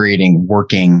of curating,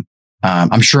 working,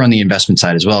 I'm sure on the investment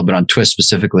side as well, but on Twist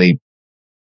specifically.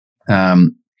 I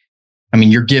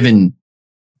mean, you're given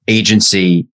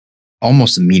agency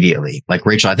almost immediately. Like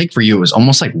Rachel, I think for you, it was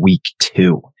almost like week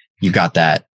 2. You got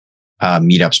that,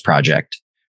 meetups project.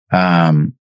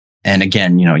 And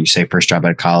again, you know, you say first job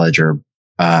out of college or,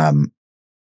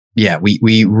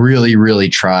 we really, really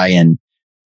try. And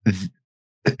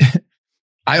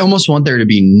I almost want there to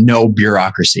be no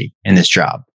bureaucracy in this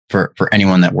job for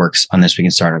anyone that works on This Week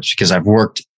in Startups, because I've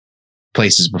worked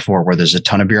places before where there's a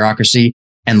ton of bureaucracy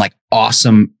and like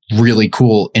awesome, really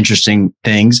cool, interesting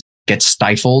things get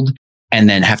stifled and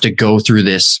then have to go through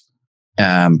this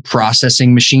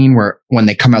processing machine where when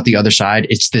they come out the other side,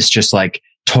 it's this just like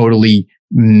totally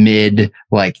mid,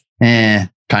 like,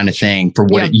 kind of thing for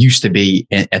what it used to be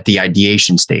at the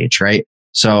ideation stage. Right.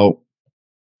 So,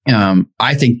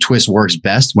 I think Twist works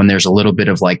best when there's a little bit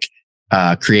of like,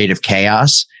 creative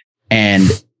chaos, and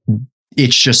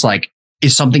it's just like,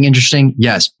 is something interesting?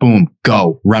 Yes. Boom,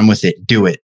 go run with it, do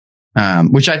it.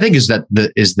 Which I think is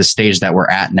the stage that we're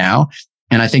at now.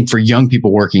 And I think for young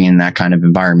people working in that kind of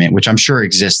environment, which I'm sure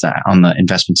exists on the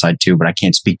investment side too, but I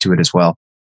can't speak to it as well.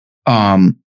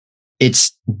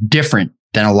 It's different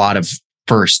than a lot of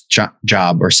first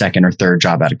job or second or third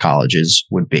job out of colleges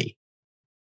would be.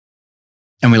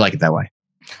 And we like it that way.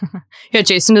 Yeah,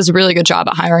 Jason does a really good job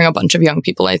at hiring a bunch of young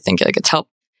people. I think like it's helped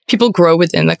people grow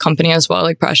within the company as well.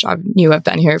 Like Presh, you have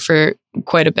been here for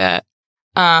quite a bit.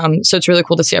 So it's really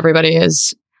cool to see everybody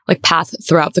is like path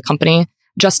throughout the company.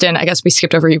 Justin, I guess we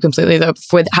skipped over you completely though.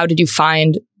 With how did you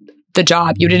find the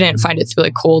job? You didn't find it through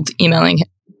like cold emailing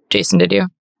Jason, did you?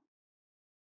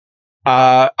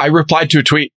 I replied to a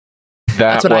tweet.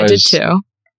 That's what I did too.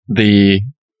 The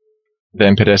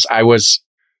impetus. I was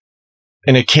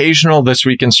an occasional This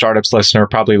Week in Startups listener,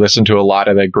 probably listened to a lot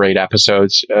of the great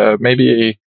episodes,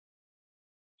 maybe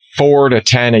 4 to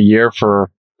 10 a year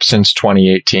since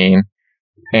 2018.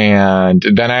 And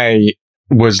then I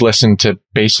was listening to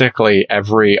basically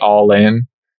every All In.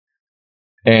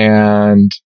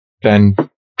 And then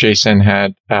Jason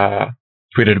had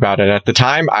tweeted about it. At the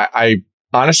time, I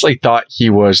honestly thought he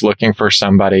was looking for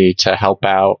somebody to help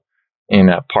out in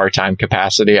a part-time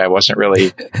capacity. I wasn't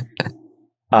really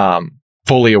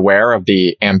fully aware of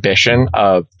the ambition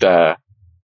of the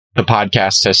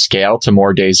podcast to scale to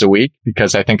more days a week,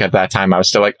 because I think at that time I was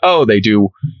still like, oh, they do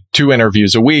 2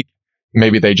 interviews a week.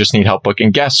 Maybe they just need help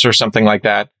booking guests or something like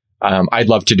that. I'd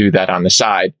love to do that on the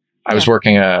side. I was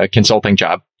working a consulting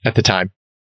job at the time.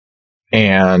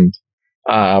 And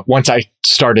once I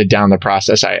started down the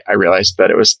process, I realized that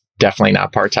it was definitely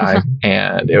not part-time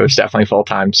and it was definitely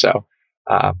full-time. So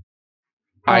I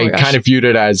kind of viewed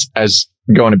it as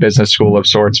going to business school of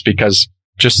sorts, because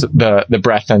just the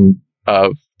breadth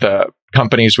of the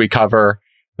companies we cover,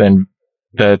 then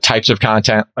the types of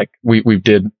content, like we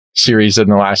did series in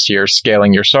the last year,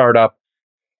 Scaling Your Startup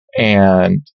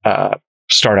and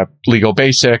Startup Legal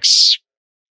Basics,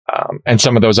 and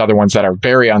some of those other ones that are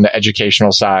very on the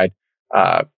educational side,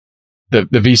 the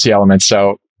VC elements.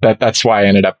 So that's why I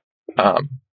ended up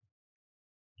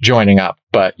joining up.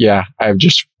 But yeah, I'm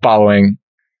just following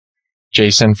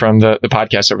Jason from the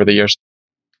podcast over the years.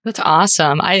 That's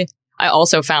awesome. I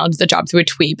also found the job through a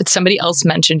tweet, but somebody else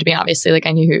mentioned to me, obviously, like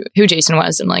I knew who Jason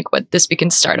was and like what This Week in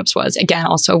Startups was. Again,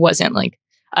 also wasn't like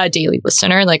a daily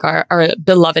listener, like our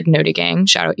beloved Noti gang.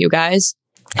 Shout out you guys.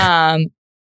 And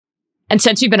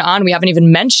since we've been on, we haven't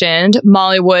even mentioned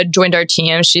Molly Wood joined our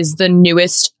team. She's the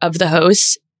newest of the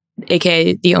hosts,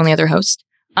 aka the only other host,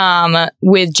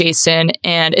 with Jason.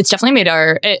 And it's definitely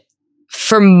made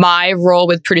for my role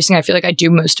with producing, I feel like I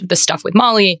do most of the stuff with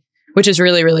Molly, which is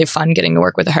really, really fun getting to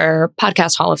work with her.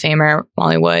 Podcast Hall of Famer,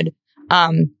 Molly Wood.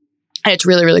 And it's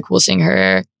really, really cool seeing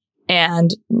her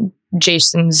and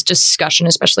Jason's discussion,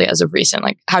 especially as of recent.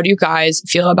 Like, how do you guys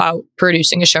feel about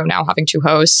producing a show now, having 2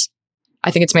 hosts?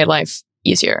 I think it's made life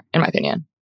easier, in my opinion.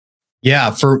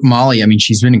 Yeah, for Molly, I mean,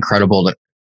 she's been incredible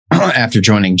after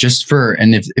joining.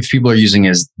 And if people are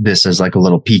using this as like a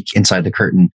little peek inside the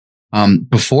curtain,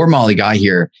 before Molly got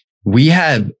here, we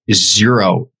have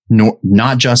zero,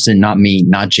 not Justin, not me,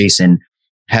 not Jason,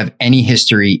 have any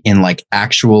history in like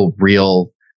actual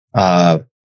real,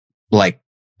 like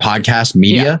podcast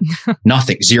media. Yeah.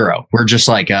 Nothing, zero. We're just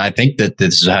like, I think that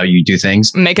this is how you do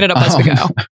things. Making it up as we go.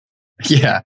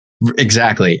 Yeah,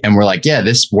 exactly. And we're like, yeah,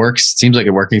 this works. Seems like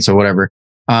it's working. So whatever.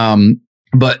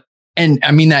 And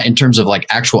I mean that in terms of like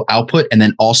actual output, and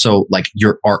then also like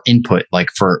our input,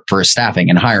 like for staffing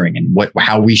and hiring and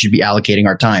how we should be allocating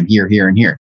our time here, and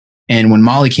here. And when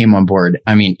Molly came on board,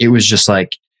 I mean, it was just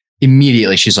like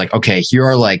immediately she's like, okay, here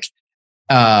are like,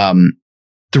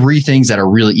 3 things that are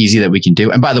really easy that we can do.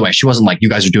 And by the way, she wasn't like, you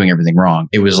guys are doing everything wrong.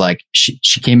 It was like, she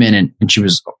came in and she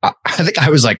was, I think I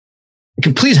was like,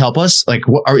 can please help us? Like,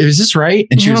 is this right?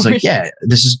 And she was like, yeah,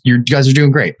 you guys are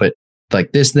doing great. But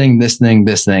like this thing.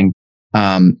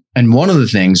 And one of the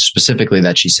things specifically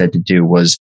that she said to do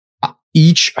was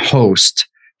each host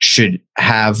should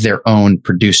have their own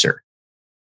producer.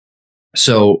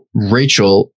 So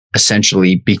Rachel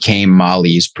essentially became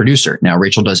Molly's producer. Now,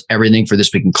 Rachel does everything for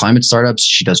This Week in Climate Startups.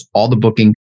 She does all the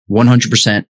booking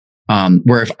 100%.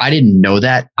 Where if I didn't know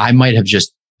that, I might have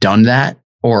just done that,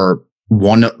 or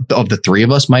one of the 3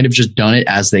 of us might have just done it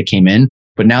as they came in.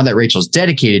 But now that Rachel's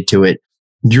dedicated to it,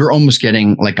 you're almost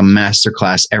getting like a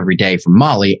masterclass every day from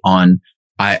Molly on,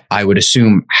 I would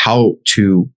assume, how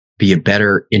to be a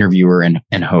better interviewer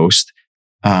and host,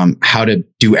 how to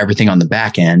do everything on the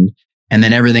back end, and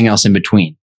then everything else in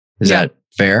between. Is that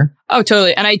fair? Oh,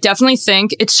 totally. And I definitely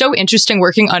think it's so interesting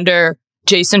working under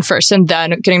Jason first and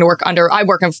then getting to work I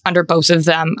work under both of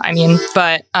them. I mean,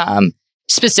 but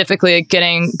specifically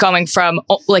going from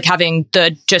like having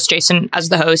just Jason as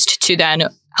the host to then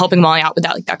helping Molly out with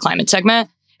that climate segment.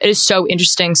 It is so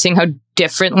interesting seeing how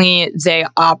differently they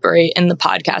operate in the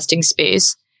podcasting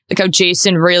space. Like how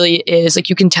Jason really is,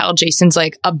 like, you can tell Jason's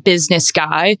like a business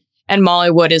guy and Molly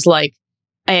Wood is like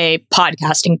a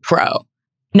podcasting pro.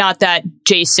 Not that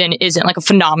Jason isn't like a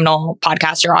phenomenal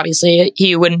podcaster. Obviously,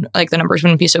 he wouldn't, like, the numbers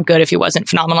wouldn't be so good if he wasn't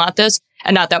phenomenal at this.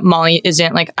 And not that Molly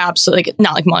isn't like absolutely,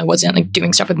 not like Molly wasn't like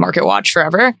doing stuff with Market Watch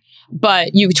forever,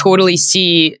 but you totally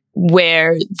see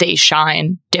where they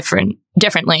shine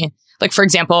differently. Like, for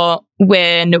example,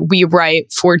 when we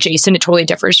write for Jason, it totally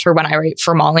differs for when I write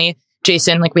for Molly.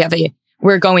 Jason, like,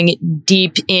 we're going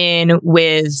deep in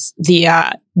with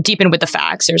the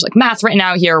facts. There's like math written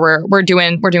out here. We're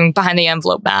doing behind the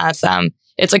envelope math.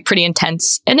 It's like an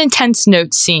intense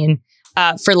note scene,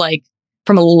 for like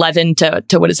from 11 to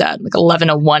what is that? Like 11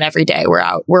 to 1 every day.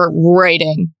 We're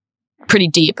writing pretty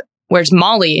deep. Whereas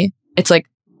Molly, it's like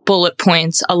bullet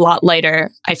points, a lot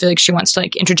lighter. I feel like she wants to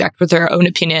like interject with her own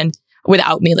opinion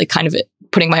without me like kind of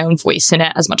putting my own voice in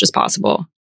it as much as possible,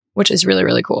 which is really,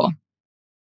 really cool.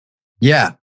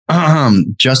 Yeah.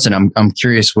 Justin, I'm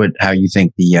curious how you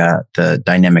think the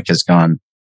dynamic has gone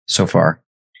so far.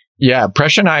 Yeah,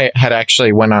 Presh and I had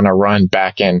actually went on a run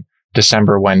back in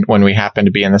December when we happened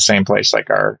to be in the same place,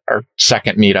 like our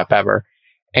second meetup ever.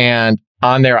 And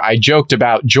on there, I joked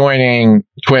about joining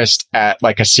Twist at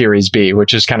like a Series B,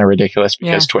 which is kind of ridiculous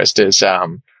because Twist is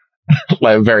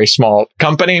like a very small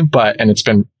company, and it's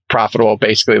been profitable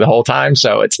basically the whole time.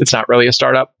 So it's not really a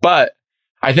startup. But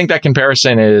I think that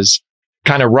comparison is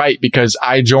kind of right, because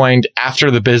I joined after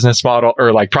the business model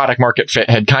or like product market fit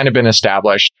had kind of been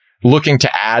established, looking to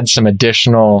add some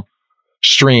additional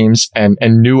streams and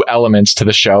new elements to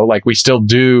the show. Like, we still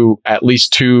do at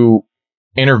least 2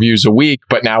 interviews a week,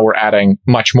 but now we're adding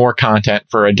much more content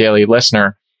for a daily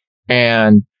listener.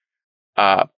 And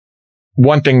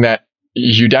one thing that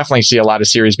you definitely see a lot of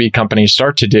Series B companies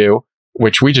start to do,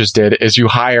 which we just did, is you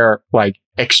hire like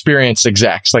experienced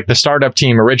execs. Like, the startup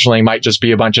team originally might just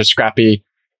be a bunch of scrappy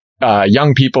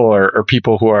young people or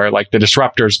people who are like the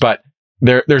disruptors, but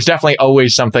there's definitely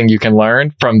always something you can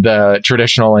learn from the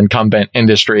traditional incumbent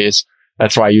industries.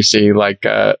 That's why you see like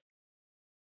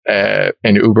an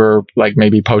Uber like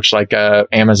maybe poach like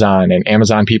Amazon, and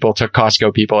Amazon people took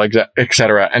Costco people,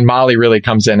 etc. And Molly really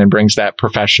comes in and brings that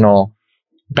professional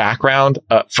background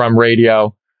from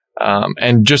radio,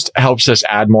 and just helps us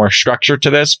add more structure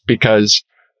to this, because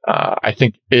I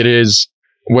think it is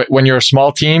when you're a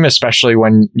small team, especially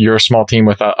when you're a small team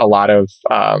with a lot of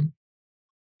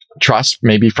trust,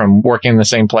 maybe from working in the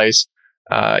same place,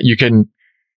 you can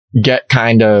get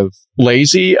kind of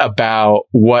lazy about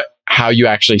how you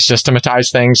actually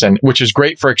systematize things, and which is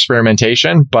great for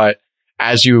experimentation. But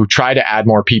as you try to add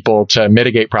more people to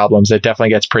mitigate problems, it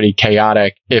definitely gets pretty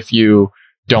chaotic if you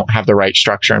don't have the right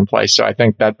structure in place. So I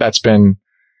think it's been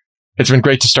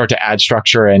great to start to add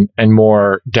structure and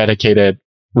more dedicated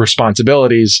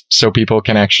responsibilities, so people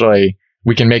can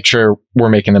we can make sure we're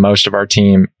making the most of our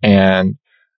team, and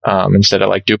instead of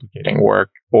like duplicating work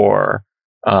or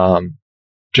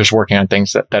just working on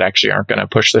things that actually aren't going to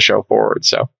push the show forward.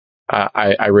 So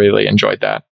I really enjoyed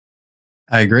that.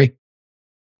 I agree.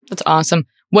 That's awesome.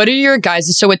 What did you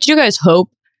guys hope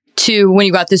to when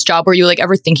you got this job? Were you like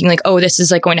ever thinking like, oh, this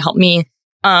is like going to help me?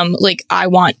 Like, I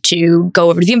want to go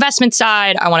over to the investment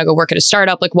side. I want to go work at a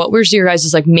startup. Like, what was your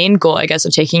guys' like main goal, I guess,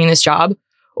 of taking this job?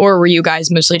 Or were you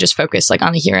guys mostly just focused like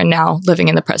on the here and now, living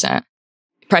in the present?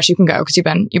 Presh, you can go because you've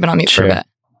been on mute for a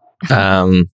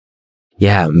bit.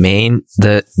 Yeah,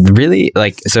 really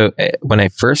like, so when I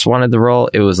first wanted the role,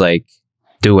 it was like,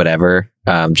 do whatever,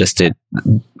 just to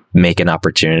make an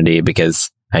opportunity,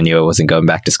 because I knew I wasn't going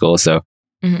back to school. So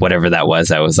whatever that was,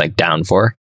 I was like down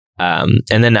for. And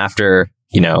then after,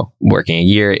 working a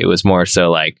year, it was more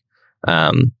so like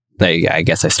I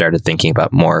guess I started thinking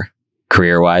about more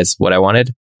career wise what I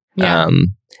wanted. Yeah.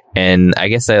 And I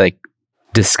guess I like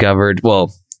discovered,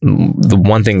 well, the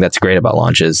one thing that's great about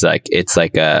Launch is like, it's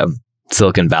like a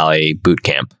Silicon Valley boot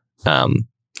camp.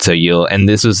 So and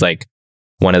this was like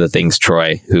one of the things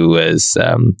Troy, who was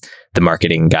the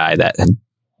marketing guy that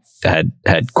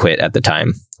had quit at the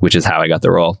time, which is how I got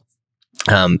the role.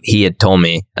 He had told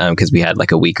me, because we had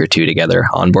like a week or two together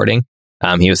onboarding.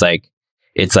 He was like,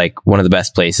 it's like one of the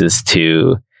best places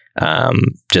to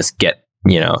just get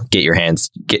your hands,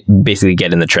 basically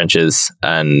get in the trenches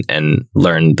and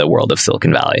learn the world of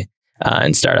Silicon Valley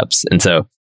and startups. And so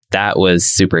that was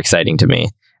super exciting to me.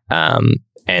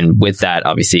 And with that,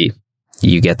 obviously,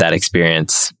 you get that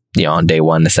experience, on day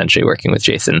one, essentially working with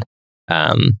Jason.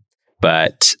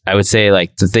 But I would say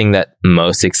like the thing that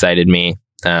most excited me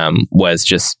was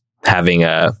just having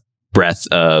a breadth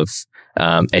of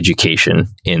education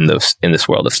in this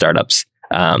world of startups.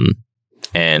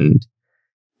 And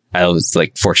I was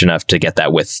like fortunate enough to get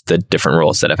that with the different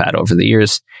roles that I've had over the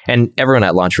years. And everyone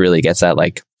at Launch really gets that.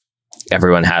 Like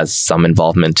everyone has some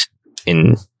involvement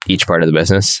in each part of the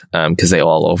business because they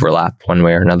all overlap one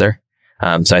way or another.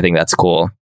 So I think that's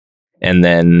cool. And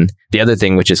then the other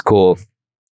thing, which is cool,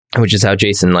 which is how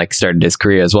Jason like started his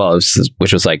career as well,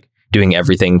 which was like doing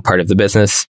everything part of the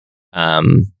business.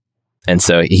 And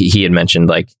so he had mentioned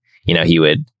like,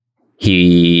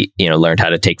 he learned how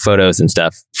to take photos and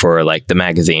stuff for like the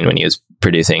magazine when he was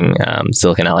producing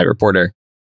Silicon Alley Reporter,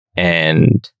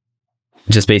 and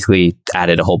just basically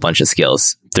added a whole bunch of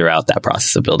skills throughout that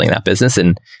process of building that business.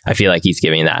 And I feel like he's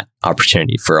giving that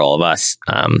opportunity for all of us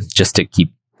just to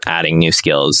keep adding new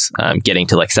skills, getting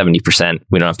to like 70%.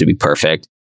 We don't have to be perfect.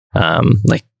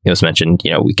 Like it was mentioned,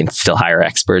 we can still hire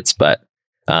experts, but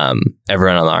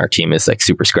everyone on our team is like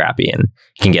super scrappy and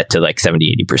can get to like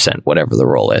 70-80%, whatever the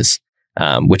role is,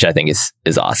 which I think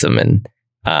is awesome. And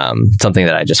something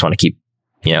that I just want to keep,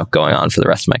 going on for the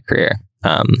rest of my career.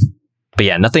 But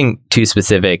yeah, nothing too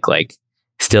specific, like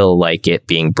still like it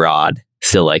being broad,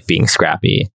 still like being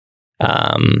scrappy.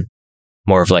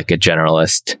 More of like a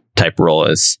generalist type role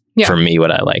is for me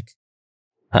what I like.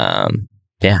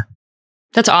 Yeah.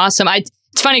 That's awesome.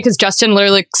 It's funny because Justin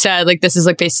literally said like this is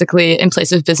like basically in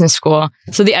place of business school.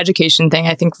 So the education thing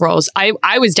I think rolls.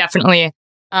 I was definitely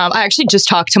I actually just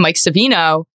talked to Mike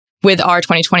Savino with our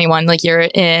 2021 like year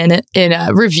in a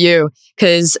review,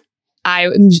 because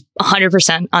I'm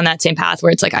 100% on that same path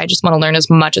where it's like I just want to learn as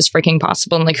much as freaking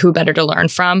possible, and like who better to learn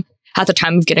from at the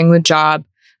time of getting the job.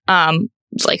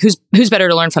 It's like who's better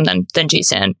to learn from than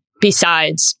Jason,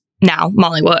 besides now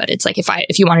Molly Wood. It's like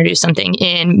if you want to do something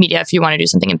in media, if you want to do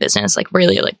something in business, like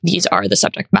really like these are the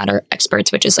subject matter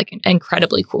experts, which is like an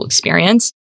incredibly cool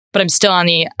experience. But I'm still on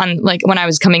like when I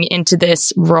was coming into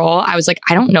this role, I was like,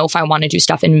 I don't know if I want to do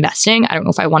stuff in investing. I don't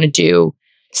know if I want to do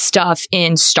stuff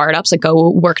in startups, like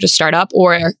go work at a startup,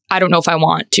 or I don't know if I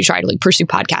want to try to like pursue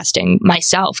podcasting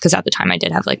myself. Cause at the time I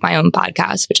did have like my own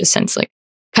podcast, which has since like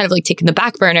kind of like taken the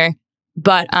back burner,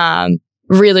 but,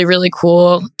 really, really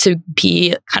cool to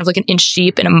be kind of like an inch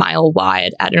deep and a mile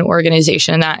wide at an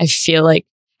organization that I feel like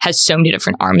has so many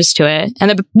different arms to it.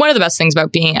 And one of the best things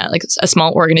about being at like a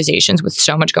small organizations with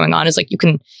so much going on is like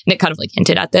Nick kind of like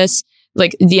hinted at this,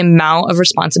 like the amount of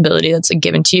responsibility that's like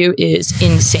given to you is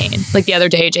insane. Like the other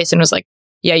day, Jason was like,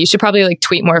 yeah, you should probably like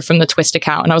tweet more from the Twist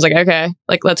account. And I was like, okay,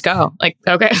 like, let's go. Like,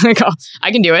 okay,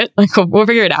 I can do it. Like, we'll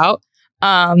figure it out.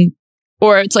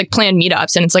 Or it's like plan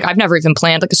meetups. And it's like, I've never even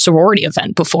planned like a sorority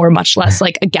event before, much less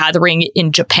like a gathering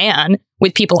in Japan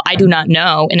with people I do not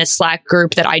know in a Slack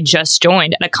group that I just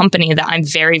joined at a company that I'm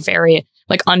very, very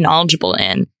like unknowledgeable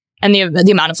in. And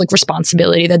the amount of like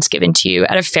responsibility that's given to you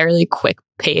at a fairly quick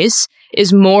pace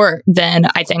is more than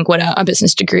I think what a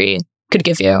business degree could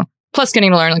give you. Plus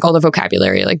getting to learn like all the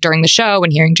vocabulary, like during the show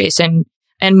and hearing Jason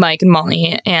and Mike and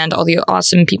Molly and all the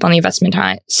awesome people on the investment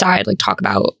side, like talk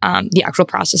about the actual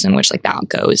process in which like that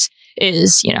goes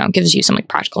is, gives you some like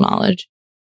practical knowledge.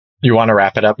 You want to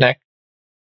wrap it up, Nick?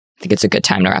 I think it's a good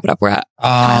time to wrap it up. We're at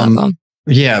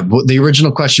yeah. The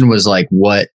original question was like,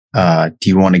 what do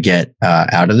you want to get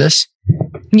out of this?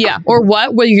 Yeah. Or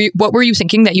what were you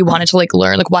thinking that you wanted to like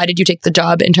learn? Like, why did you take the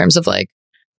job in terms of like,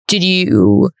 did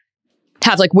you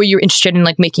have like, were you interested in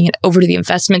like making it over to the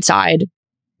investment side?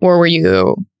 Or were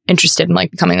you interested in like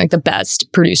becoming like the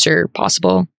best producer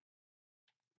possible?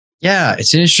 Yeah,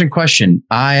 it's an interesting question.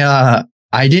 I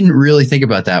I didn't really think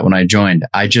about that when I joined.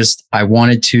 I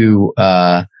wanted to,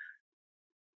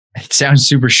 it sounds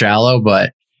super shallow,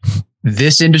 but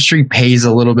this industry pays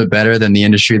a little bit better than the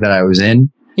industry that I was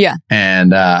in. Yeah.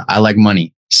 And I like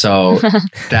money. So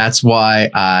that's why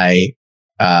I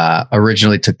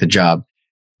originally took the job.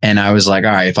 And I was like,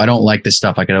 all right, if I don't like this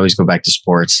stuff, I could always go back to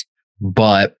sports.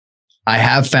 But I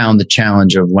have found the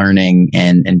challenge of learning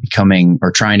and becoming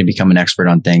or trying to become an expert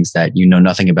on things that you know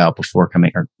nothing about before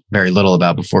coming or very little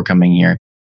about before coming here.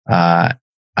 I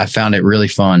found it really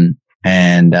fun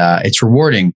and it's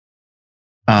rewarding.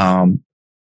 There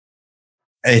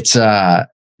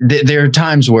are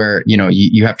times where, you know,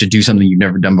 you have to do something you've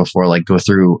never done before, like go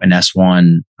through an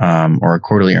S1 or a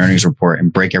quarterly earnings report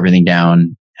and break everything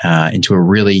down into a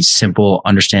really simple,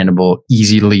 understandable,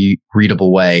 easily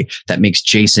readable way that makes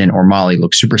Jason or Molly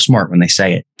look super smart when they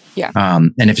say it. Yeah.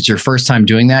 And if it's your first time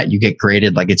doing that, you get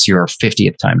graded like it's your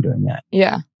 50th time doing that.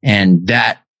 Yeah. And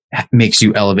that makes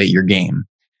you elevate your game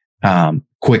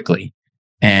quickly.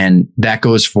 And that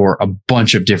goes for a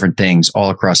bunch of different things all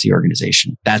across the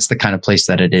organization. That's the kind of place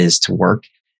that it is to work.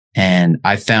 And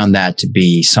I found that to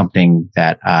be something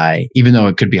that even though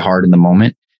it could be hard in the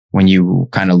moment, when you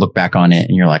kind of look back on it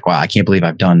and you're like, wow, I can't believe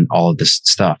I've done all of this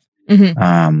stuff.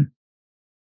 Mm-hmm.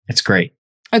 It's great.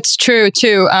 It's true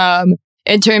too.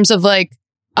 In terms of like,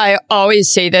 I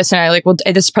always say this and I like, well,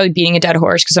 this is probably beating a dead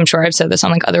horse because I'm sure I've said this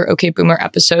on like other OK Boomer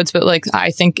episodes, but like,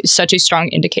 I think such a strong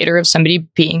indicator of somebody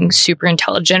being super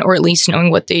intelligent or at least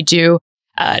knowing what they do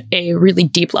at a really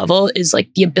deep level is like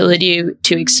the ability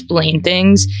to explain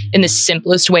things in the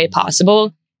simplest way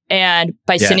possible. And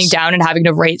by sitting down and having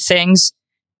to write things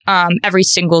every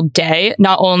single day,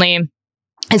 not only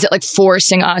is it like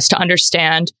forcing us to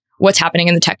understand what's happening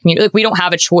in the tech community. Like we don't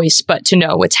have a choice but to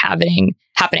know what's happening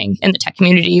in the tech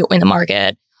community, in the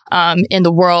market, in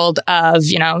the world of,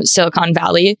 you know, Silicon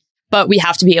Valley. But we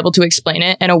have to be able to explain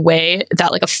it in a way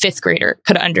that like a fifth grader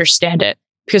could understand it.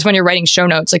 Because when you're writing show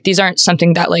notes, like these aren't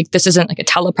something that like, this isn't like a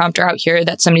teleprompter out here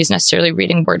that somebody's necessarily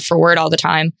reading word for word all the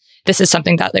time. This is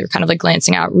something that they're kind of like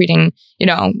glancing out, reading, you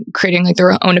know, creating like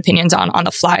their own opinions on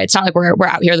the fly. It's not like we're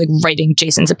out here like writing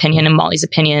Jason's opinion and Molly's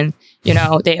opinion. You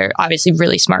know, they are obviously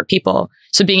really smart people.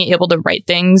 So being able to write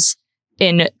things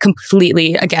in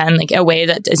completely, again, like a way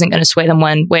that isn't going to sway them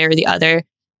one way or the other,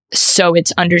 so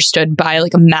it's understood by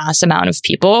like a mass amount of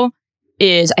people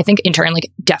is, I think, in turn,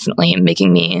 like definitely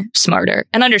making me smarter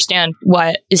and understand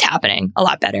what is happening a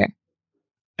lot better.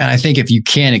 And I think if you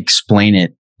can't explain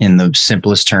it in the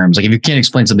simplest terms, like if you can't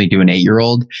explain something to an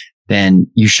 8-year-old, then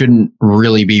you shouldn't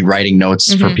really be writing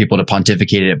notes for people to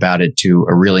pontificate about it to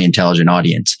a really intelligent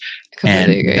audience.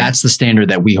 And agree. That's the standard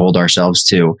that we hold ourselves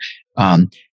to.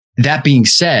 That being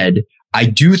said, I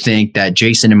do think that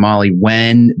Jason and Molly,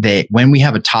 when we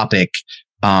have a topic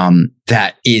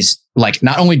that is like,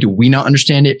 not only do we not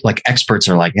understand it, like experts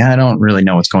are like, yeah, I don't really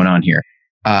know what's going on here.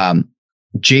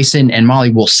 Jason and Molly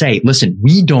will say, listen,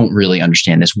 we don't really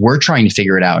understand this. We're trying to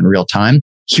figure it out in real time.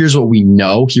 Here's what we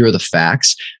know. Here are the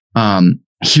facts.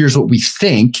 Here's what we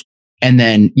think. And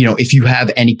then, you know, if you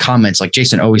have any comments, like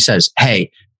Jason always says,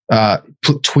 hey,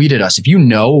 tweet at us. If you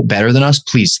know better than us,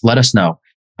 please let us know.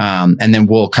 And then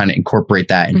we'll kind of incorporate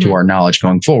that into our knowledge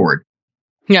going forward.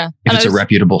 Yeah. If it's a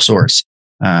reputable source,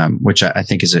 which I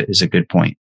think is a good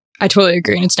point. I totally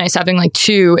agree. And it's nice having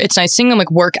it's nice seeing them like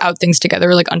work out things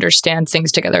together, like understand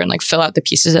things together and like fill out the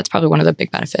pieces. That's probably one of the big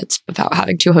benefits about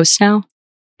having two hosts now.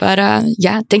 But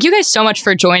yeah, thank you guys so much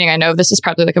for joining. I know this is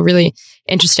probably like a really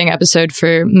interesting episode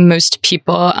for most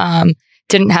people.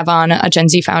 Didn't have on a Gen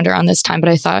Z founder on this time, but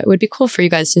I thought it would be cool for you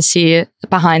guys to see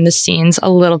behind the scenes a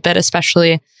little bit,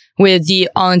 especially with the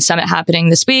All In Summit happening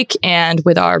this week and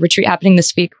with our retreat happening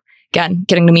this week. Again,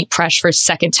 getting to meet Presh for a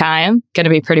second time. Going to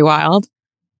be pretty wild.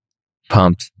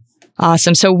 Pumped.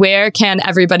 Awesome. So where can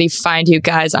everybody find you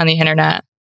guys on the internet?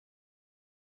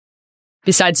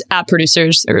 Besides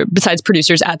producers at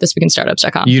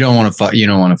thisweekinstartups.com. You don't want to follow me. You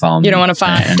don't want to follow Nick.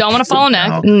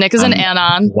 No. Nick is an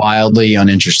anon. Wildly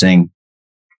uninteresting.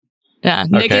 Yeah.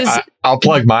 Nick is. I'll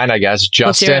plug mine, I guess.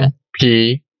 Justin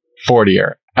P.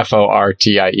 Fortier.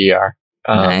 Fortier.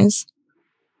 Nice.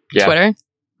 Yeah. Twitter.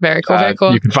 Very cool. Very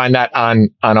cool. You can find that on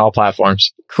all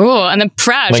platforms. Cool. And then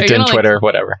Presh. LinkedIn, Twitter,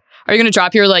 whatever. Are you going to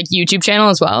drop your YouTube channel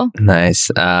as well? Nice.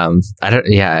 You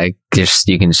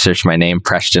can search my name,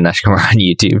 Presh Dinesh Kumar, on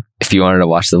YouTube if you wanted to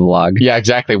watch the vlog. Yeah,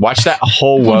 exactly. Watch that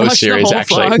whole WoW series,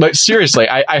 actually. Vlog. But seriously,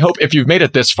 I hope if you've made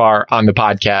it this far on the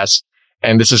podcast,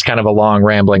 and this is kind of a long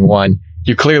rambling one,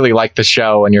 you clearly like the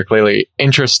show and you're clearly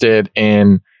interested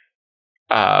in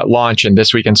launch and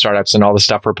This Week in Startups and all the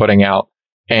stuff we're putting out.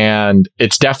 And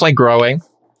it's definitely growing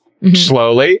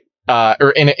slowly.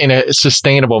 or in a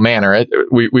sustainable manner.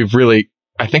 We've really,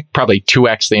 I think, probably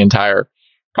 2x the entire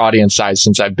audience size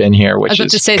since I've been here, which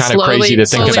is kind of crazy to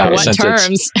think about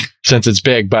since it's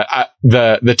big. But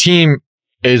the team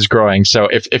is growing. So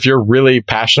if you're really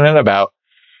passionate about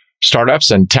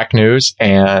startups and tech news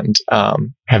and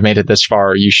have made it this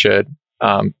far, you should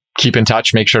keep in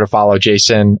touch. Make sure to follow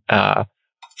Jason.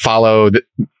 Follow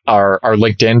our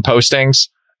LinkedIn postings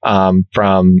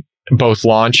from both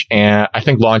Launch, and I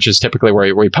think Launch is typically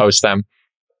where we post them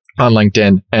on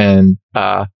LinkedIn. And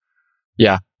I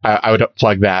would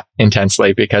plug that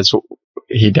intensely because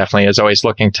he definitely is always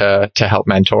looking to help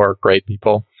mentor great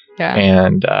people. Yeah.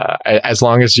 And as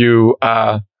long as you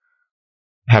have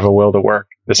a will to work,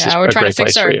 this is we're a trying great to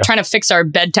fix place for you. trying to fix our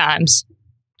bedtimes.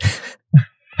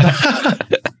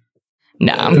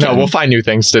 No, we'll find new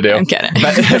things to do. I'm kidding.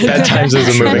 Bedtimes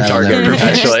is a moving target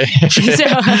perpetually. So,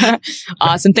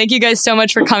 awesome. Thank you guys so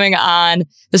much for coming on.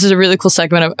 This is a really cool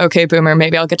segment of OK Boomer.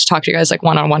 Maybe I'll get to talk to you guys like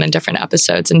one-on-one in different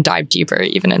episodes and dive deeper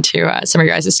even into some of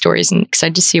your guys' stories, and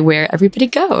excited to see where everybody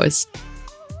goes.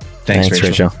 Thanks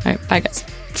Rachel. All right, bye guys.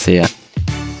 See ya.